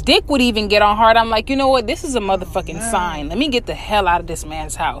 and his dick would even get on hard, I'm like, you know what? This is a motherfucking sign. Let me get the hell out of this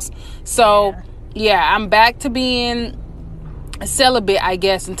man's house. So, yeah, I'm back to being a celibate, I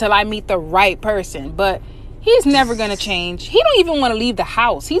guess, until I meet the right person. But he's never going to change. He don't even want to leave the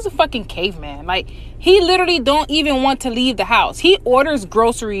house. He's a fucking caveman. Like, he literally don't even want to leave the house. He orders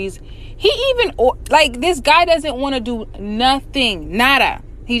groceries. He even, this guy doesn't want to do nothing. Nada.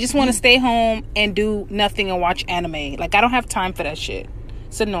 He just want to stay home and do nothing and watch anime. Like, I don't have time for that shit.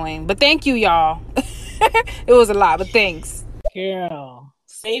 It's annoying. But thank you, y'all. It was a lot, but thanks. Girl,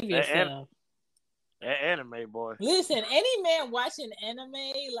 save yourself. That anime, boy. Listen, any man watching anime,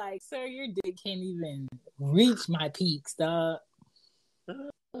 like, sir, your dick can't even reach my peaks, dog.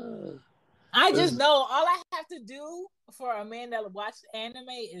 I just know all I have to do for a man that watched anime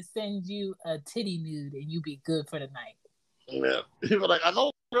is send you a titty nude and you be good for the night. Yeah. People like, I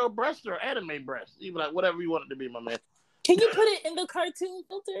know real breast or anime breast. You be like, whatever you want it to be, my man. Can you put it in the cartoon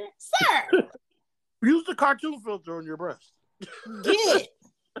filter? Sir! Use the cartoon filter on your breast. Get it.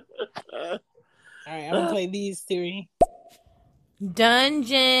 All right, I'm going to play these 3.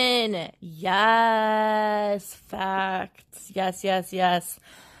 Dungeon. Yes. Facts. Yes.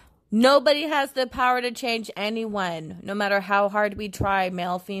 Nobody has the power to change anyone, no matter how hard we try,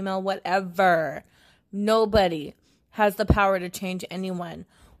 male, female, whatever. Nobody has the power to change anyone.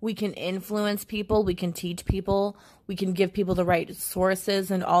 We can influence people. We can teach people. We can give people the right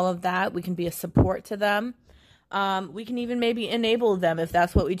sources and all of that. We can be a support to them. We can even maybe enable them if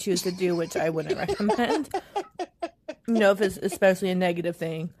that's what we choose to do, which I wouldn't recommend. If it's especially a negative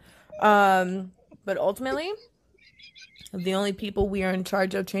thing. But ultimately, the only people we are in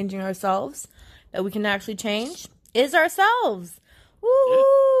charge of changing ourselves that we can actually change is ourselves.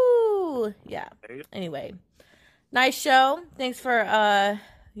 Woo! Yeah. Anyway, nice show. Thanks for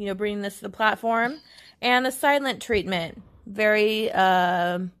bringing this to the platform. And the silent treatment. Very,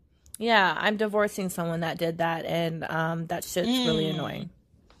 I'm divorcing someone that did that, and that shit's really annoying.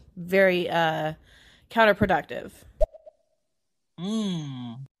 Very counterproductive.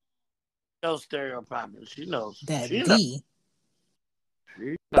 No stereotyping. She knows. She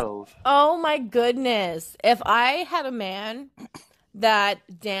knows. Oh my goodness. If I had a man that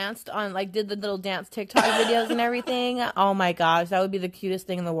danced on, did the little dance TikTok videos and everything, oh my gosh, that would be the cutest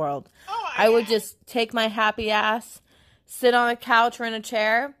thing in the world. I would just take my happy ass, sit on a couch or in a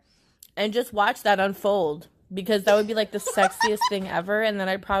chair, and just watch that unfold, because that would be the sexiest thing ever. And then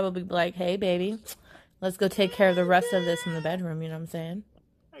I'd probably be like, hey baby, let's go take care of the rest of this in the bedroom. You know what I'm saying?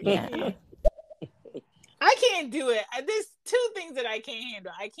 Yeah. I can't do it. There's 2 things that I can't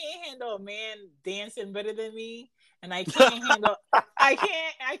handle. I can't handle a man dancing better than me, and I can't handle I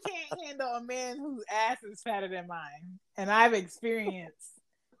can't handle a man whose ass is fatter than mine. And I've experienced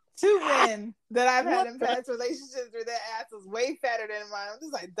 2 men that I've had in past relationships where their ass was way fatter than mine. I'm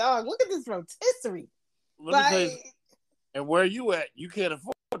just like, dog, look at this rotisserie. And where you at, you can't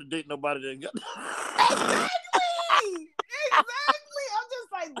afford to date nobody that got. Exactly. I'm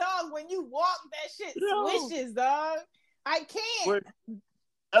just like, dog, when you walk, that shit swishes, dog. I can't.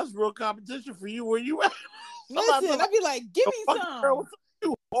 That's real competition for you. Where you at? Listen, I'd be like, give me some. Girl, what's up,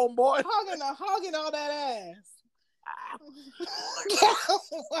 you, homeboy? Hogging all that ass.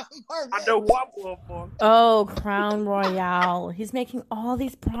 I know one more. Oh, Crown Royale. He's making all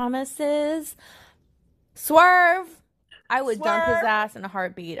these promises. Swerve. I would dump his ass in a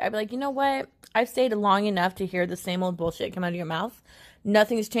heartbeat. I'd be like, you know what? I've stayed long enough to hear the same old bullshit come out of your mouth.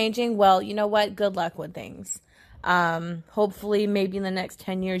 Nothing's changing. Well, you know what? Good luck with things. Hopefully, maybe in the next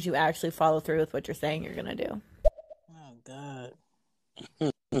 10 years, you actually follow through with what you're saying you're going to do. Oh, God.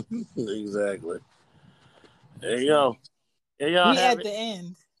 Exactly. There you go. We at the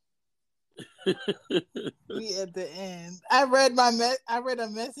end. We at the end. I read a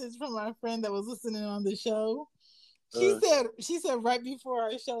message from my friend that was listening on the show. She said right before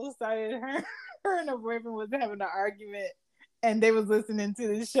our show started, her and her boyfriend was having an argument, and they was listening to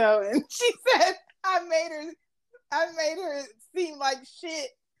the show, and she said, I made her seem like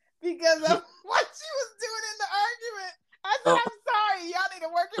shit because of what she was doing in the argument. I said, I'm sorry, y'all need to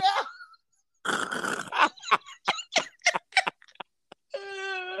work it out.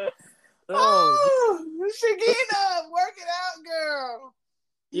 Shagina, work it out, girl.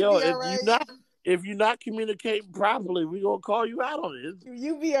 If you're not communicating properly, we gonna call you out on it.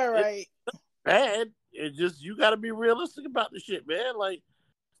 You be all right. Bad. It's just you got to be realistic about the shit, man. Like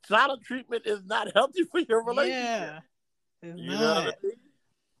silent treatment is not healthy for your relationship. Yeah, it's you not. Know what I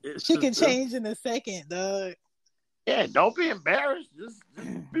mean? She can change in a second, dog. Yeah, don't be embarrassed. Just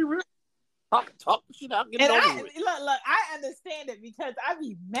be real. Talk the shit out. Get it over with. Look, I understand it because I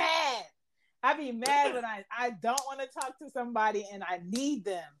be mad. I be mad when I don't want to talk to somebody and I need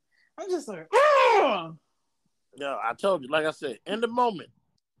them. I'm just like, oh. No, I told you, like I said, in the moment,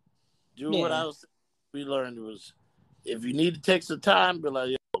 do what I was saying. We learned was if you need to take some time, be like,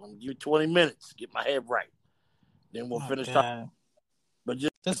 yo, I'm gonna give you 20 minutes, get my head right. Then we'll finish talking. But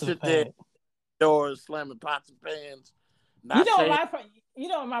just sit there, doors slamming pots and pans. You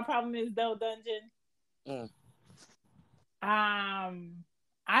know what my problem is though, Dungeon?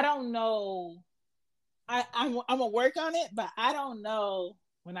 I don't know. I'm gonna work on it, but I don't know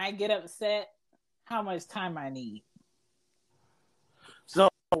when I get upset how much time I need. So,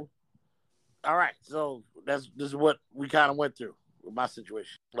 all right. So this is what we kind of went through with my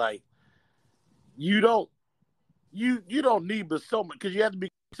situation. Like, you don't need but so much because you have to be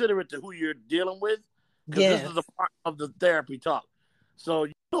considerate to who you're dealing with. Because this is a part of the therapy talk. So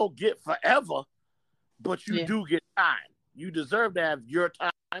you don't get forever, but you do get time. You deserve to have your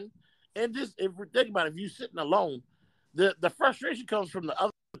time. And just if we think about it, if you're sitting alone, the frustration comes from the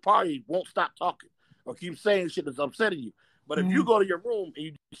other party won't stop talking or keep saying shit that's upsetting you. But if you go to your room and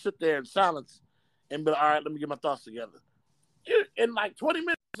you sit there in silence and be like, all right, let me get my thoughts together. In like 20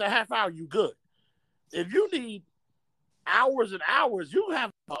 minutes, a half hour, you good. If you need hours and hours, you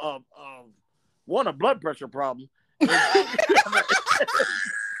have a blood pressure problem. And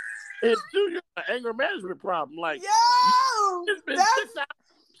two, you have an anger management problem. Like,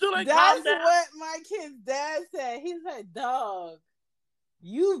 that's what my kid's dad said. He said, dog,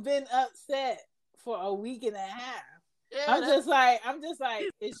 you've been upset for a week and a half. Yeah, I'm just like,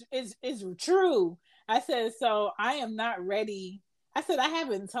 it's true. I said, so I am not ready. I said, I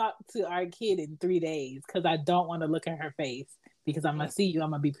haven't talked to our kid in 3 days because I don't want to look at her face because I'm going to see you. I'm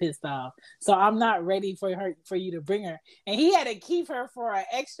going to be pissed off. So I'm not ready for you to bring her. And he had to keep her for an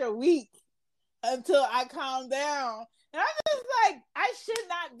extra week until I calmed down. And I'm just like, I should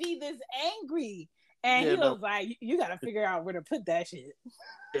not be this angry. And he was like, you got to figure out where to put that shit.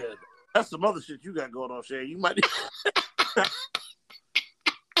 Yeah, that's some other shit you got going on, Shay. You might.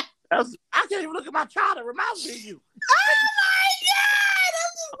 I can't even look at my child. It reminds me of you. Oh my God!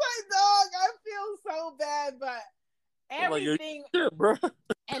 I'm just like, dog. I feel so bad, but everything. Like, shit, bro.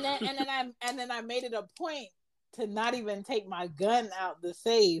 And then I made it a point to not even take my gun out the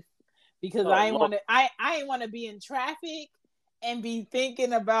safe because I ain't want to be in traffic and be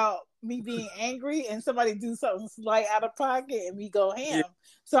thinking about me being angry and somebody do something slight out of pocket and we go ham. Yeah.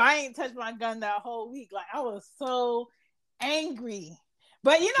 So I ain't touched my gun that whole week. Like I was so angry.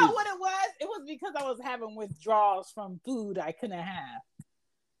 But you know what it was? It was because I was having withdrawals from food I couldn't have.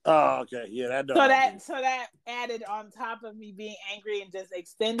 Oh, okay. Yeah, so that added on top of me being angry and just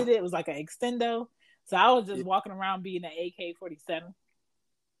extended it. It was like an extendo. So I was just walking around being an AK-47.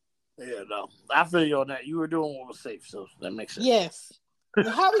 Yeah, no. I feel you on that. You were doing what was safe, so that makes sense. Yes.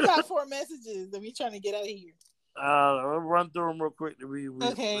 How we got 4 messages and we trying to get out of here? I'll run through them real quick.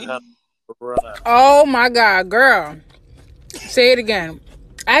 Okay. Oh my God, girl. Say it again.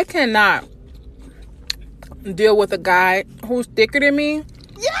 I cannot deal with a guy who's thicker than me.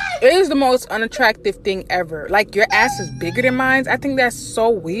 Yes! It is the most unattractive thing ever. Like, your ass is bigger than mine. I think that's so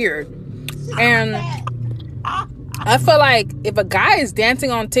weird. And I feel like if a guy is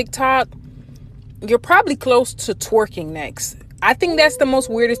dancing on TikTok, you're probably close to twerking next. I think that's the most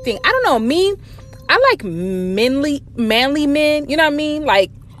weirdest thing. I don't know, me, I like manly men, you know what I mean?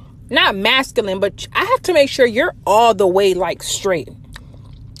 Like, not masculine, but I have to make sure you're all the way, like, straight.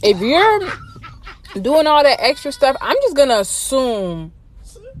 If you're doing all that extra stuff, I'm just gonna assume,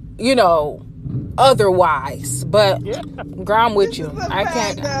 you know, otherwise. But girl, I'm with you. I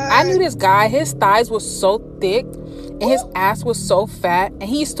can't. I knew this guy, his thighs was so thick and his ass was so fat, and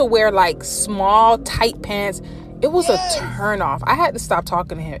he used to wear like small tight pants. It was a turn off. I had to stop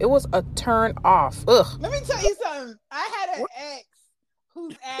talking to him. It was a turn off. Ugh. Let me tell you something. I had an ex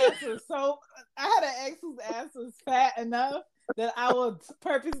whose ass was fat enough that I would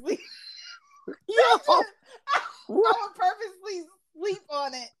purposely sleep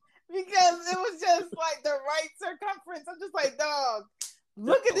on it because it was just like the right circumference. I'm just like, dog,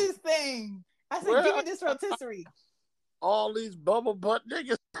 look at this thing. I said, give me this rotisserie. All these bubble butt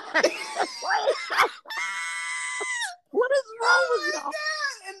niggas. What is wrong with y'all? God.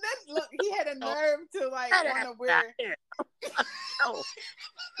 And then look, he had a nerve to like want to wear. No.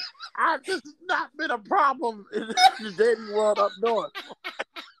 This has not been a problem in the dating world up north.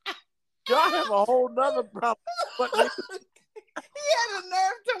 Y'all have a whole nother problem. But he had a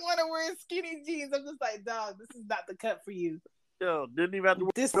nerve to want to wear skinny jeans. I'm just like, dog, this is not the cut for you. Yo, didn't even have to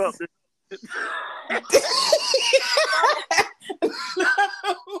wear this. No,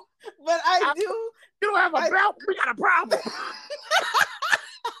 but I do. You don't have a belt. We got a problem.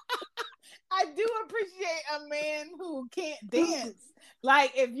 I do appreciate a man who can't dance.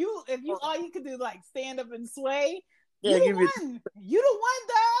 Like if you all you can do like stand up and sway. Yeah, you the one. You the one,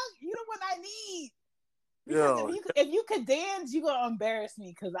 dog. You the one I need. Because if you could dance, you gonna embarrass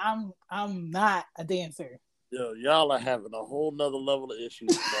me because I'm not a dancer. Yo, y'all are having a whole nother level of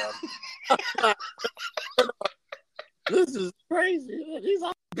issues, man. This is crazy. These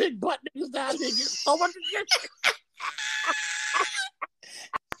are big butt niggas down here getting so much attention.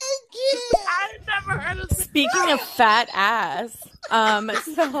 I ain't never heard of this. Speaking of fat ass,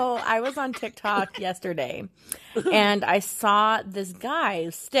 so I was on TikTok yesterday and I saw this guy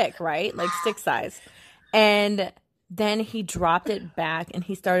stick, right? Like stick size. And then he dropped it back and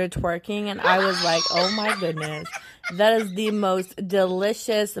he started twerking and I was like, oh my goodness, that is the most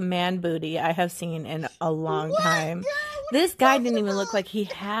delicious man booty I have seen in a long time. This guy didn't even look like he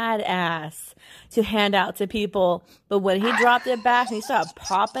had ass to hand out to people. But when he dropped it back and he started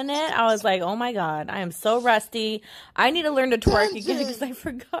popping it, I was like, oh my God, I am so rusty. I need to learn to twerk again because I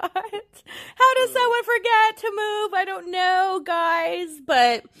forgot. How does someone forget to move? I don't know, guys.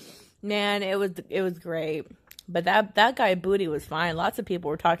 But man, it was great. But that guy booty was fine. Lots of people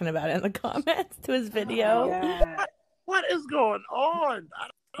were talking about it in the comments to his video. What is going on?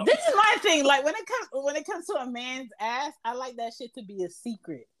 This is my thing. Like when it comes to a man's ass, I like that shit to be a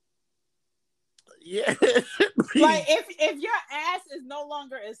secret. Yeah. Like if your ass is no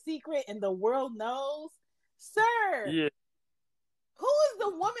longer a secret and the world knows, sir. Yeah. Who is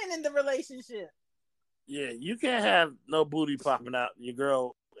the woman in the relationship? Yeah, you can't have no booty popping out. Your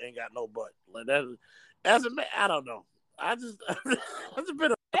girl ain't got no butt. Like that. As a man, I don't know. That's a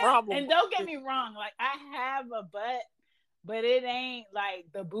bit of a problem. And don't get me wrong, like I have a butt, but it ain't like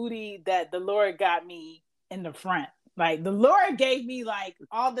the booty that the Lord got me in the front. Like the Lord gave me like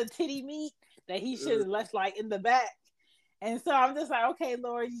all the titty meat that he should have left like in the back. And so I'm just like, okay,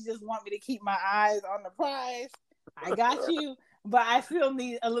 Lord, you just want me to keep my eyes on the prize. I got you, but I still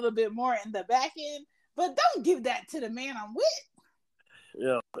need a little bit more in the back end. But don't give that to the man I'm with.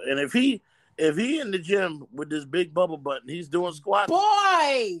 Yeah, and if he in the gym with this big bubble butt and he's doing squats,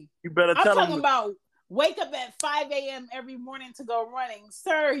 boy, you better tell him. I'm talking about wake up at 5 a.m. every morning to go running,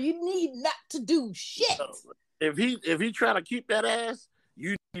 sir. You need not to do shit. If he trying to keep that ass,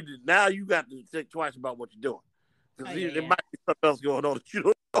 you need to, now you got to think twice about what you're doing because there might be something else going on that you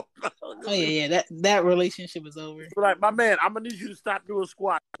don't know about. Oh yeah, that relationship is over. Like, my man, I'm gonna need you to stop doing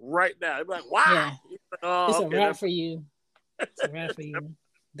squats right now. He'd be like, why? Yeah. Like, oh, it's okay, a wrap for you. It's a wrap for you.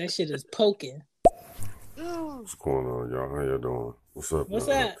 That shit is poking. What's going on, y'all? How y'all doing? What's up? What's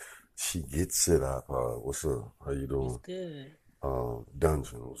up? She gets it up. What's up? How you doing? What's good?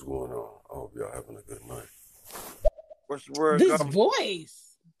 Dungeon, what's going on? I hope y'all having a good night. What's the word? This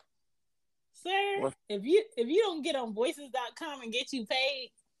voice, sir. What? If you don't get on voices.com and get you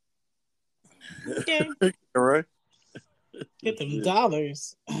paid, okay, all right. Get them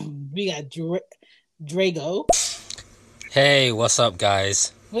dollars. We got Drago. Hey, what's up,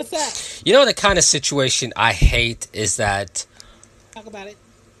 guys? What's up? You know, the kind of situation I hate is that Talk about it.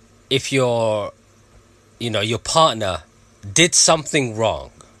 if your partner did something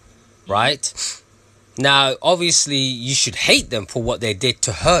wrong, right? Now, obviously, you should hate them for what they did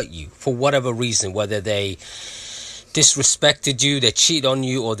to hurt you for whatever reason, whether they disrespected you, they cheated on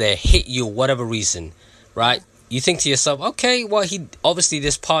you, or they hit you, whatever reason, right? You think to yourself, okay, well,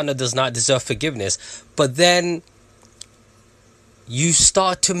 this partner does not deserve forgiveness, but then you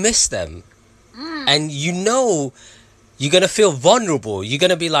start to miss them, and you're gonna feel vulnerable. You're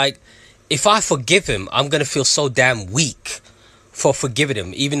gonna be like, if I forgive him, I'm gonna feel so damn weak for forgiving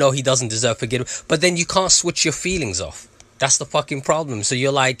him, even though he doesn't deserve forgiveness. But then you can't switch your feelings off. That's the fucking problem. So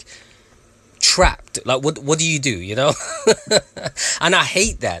you're like trapped. Like, what do? You know? And I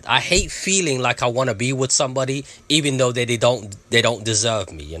hate that. I hate feeling like I want to be with somebody, even though they don't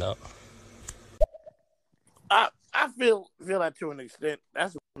deserve me. You know? I feel that to an extent.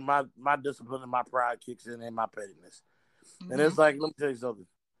 That's when my discipline and my pride kicks in, and my pettiness. Mm-hmm. And it's like, let me tell you something.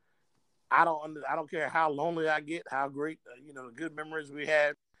 I don't care how lonely I get, how great the good memories we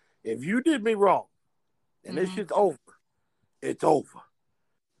had. If you did me wrong, and this shit's over, it's over.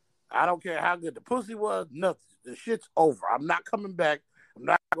 I don't care how good the pussy was, nothing. The shit's over. I'm not coming back. I'm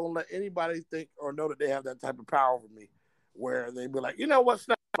not gonna let anybody think or know that they have that type of power over me, where they be like, you know what,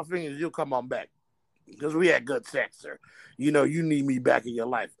 snap my fingers, you'll come on back. Because we had good sex, sir. You need me back in your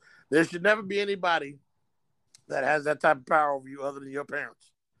life. There should never be anybody that has that type of power over you other than your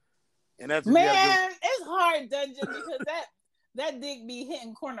parents. And that's it's hard, Dungeon, because that dick be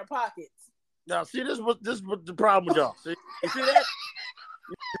hitting corner pockets. Now, see, this was the problem with y'all. See, you see that?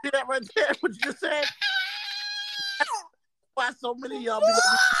 You see that right there? What you just said? Why so many of y'all be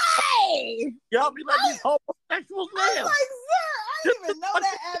like these homosexuals live? I was like, sir, I didn't even know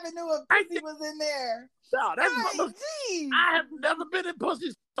that avenue of pussy was in there. No, that's I have never been in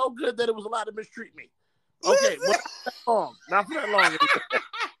pussy so good that it was allowed to mistreat me. Okay, not for that long.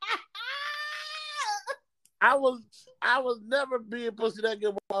 I was never being pussy that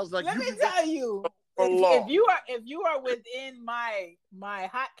good. I was like, let me tell you, if you are within my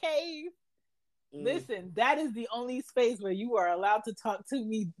hot cave, listen, that is the only space where you are allowed to talk to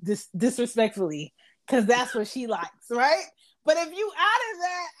me disrespectfully, because that's what she likes, right? But if you out of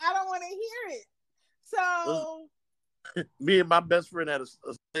that, I don't want to hear it. So, me and my best friend had a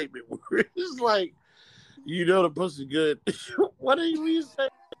statement where it's like, the pussy good. What do you say?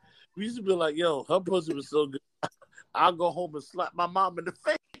 We used to be like, yo, her pussy was so good, I'll go home and slap my mom in the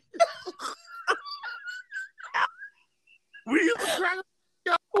face. We used to crack up,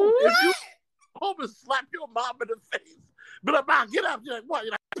 yo, if you go home and slap your mom in the face, be like, Mom, get up. You're like, what?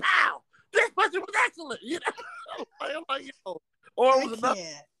 You're like, pow! This pussy was excellent. I'm like, yo. Or it was another.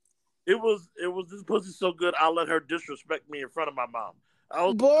 It was this pussy so good, I'll let her disrespect me in front of my mom.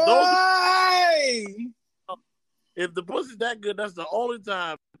 If the pussy's that good, that's the only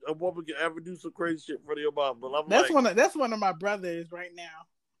time a woman can ever do some crazy shit for your mom. But that's one of my brothers right now.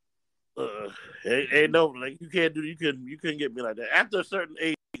 Ain't no, like, you couldn't get me like that. After a certain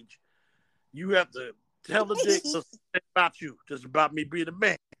age, you have to tell the dick about you, just about me being a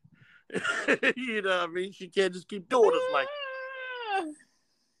man. You know what I mean? She can't just keep doing us like this.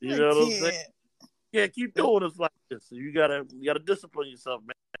 You know what I'm saying? Yeah, keep doing us like this. So you gotta discipline yourself,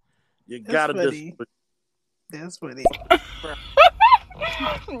 man. You gotta discipline. That's funny.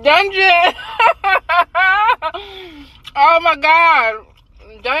 Dungeon. Oh my God.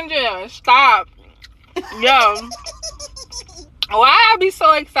 Dungeon, stop. Yo. Why I be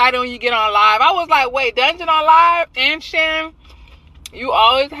so excited when you get on live? I was like, wait, Dungeon on live and Shan? You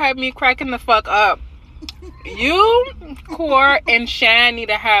always have me cracking the fuck up. You, Core, and Shan need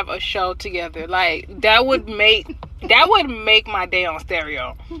to have a show together. Like, that would make my day on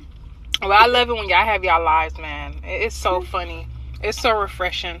stereo. Well, I love it when y'all have y'all lives, man. It's so funny. It's so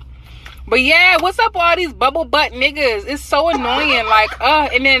refreshing. But yeah, what's up with all these bubble butt niggas? It's so annoying. Like,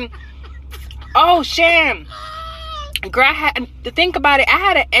 and then, Shan. Girl, to think about it, I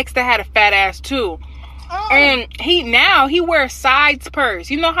had an ex that had a fat ass too. And he wears sides purse.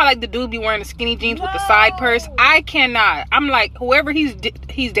 You know how like the dude be wearing the skinny jeans with the side purse? I cannot. I'm like, whoever he's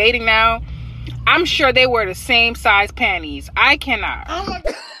dating now, I'm sure they wear the same size panties. I cannot. Oh my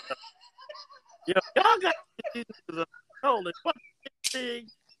God. Yo, y'all got these holy thing.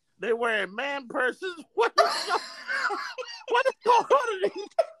 They wearing man purses. What is going on in these?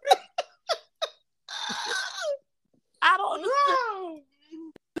 I don't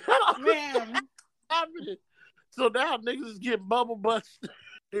understand. Man. So now niggas is getting bubble butts.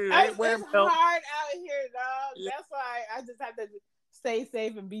 It's hard out here, dog. Yeah. That's why I just have to stay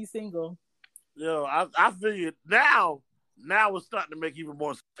safe and be single. Yo, I feel you. Now now it's starting to make even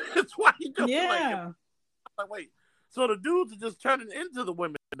more sense. Why you doing Yeah. like wait, so the dudes are just turning into the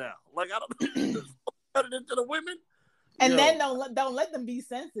women now. Like I don't turning into the women. And then don't let them be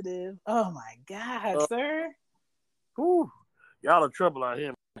sensitive. Oh my God, sir. Whew, y'all in trouble out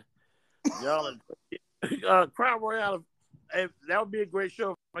here. Y'all are Crown Royale. That would be a great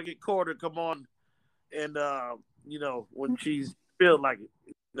show if I get Corder to come on and when she's feel like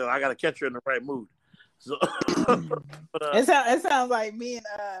it. I gotta catch her in the right mood. So but, it sounds like me and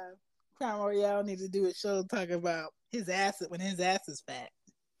Crown Royale need to do a show talking about his ass when his ass is fat.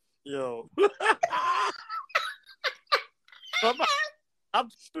 Yo. I don't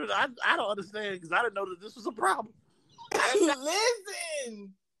understand because I didn't know that this was a problem.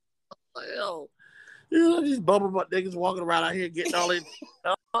 Listen. Hell. These bubble butt niggas walking around out here getting all in.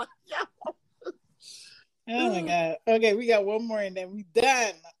 Oh my God. Okay, we got one more and then we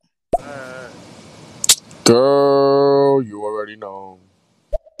done. Girl, you already know.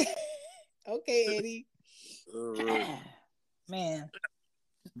 Okay, Eddie. Man.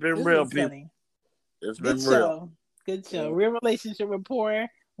 It's been real, people. Funny. It's been real. Good show. Real Relationship Rapport.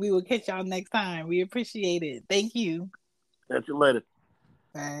 We will catch y'all next time. We appreciate it. Thank you. Catch you later.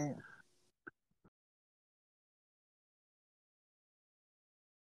 All right.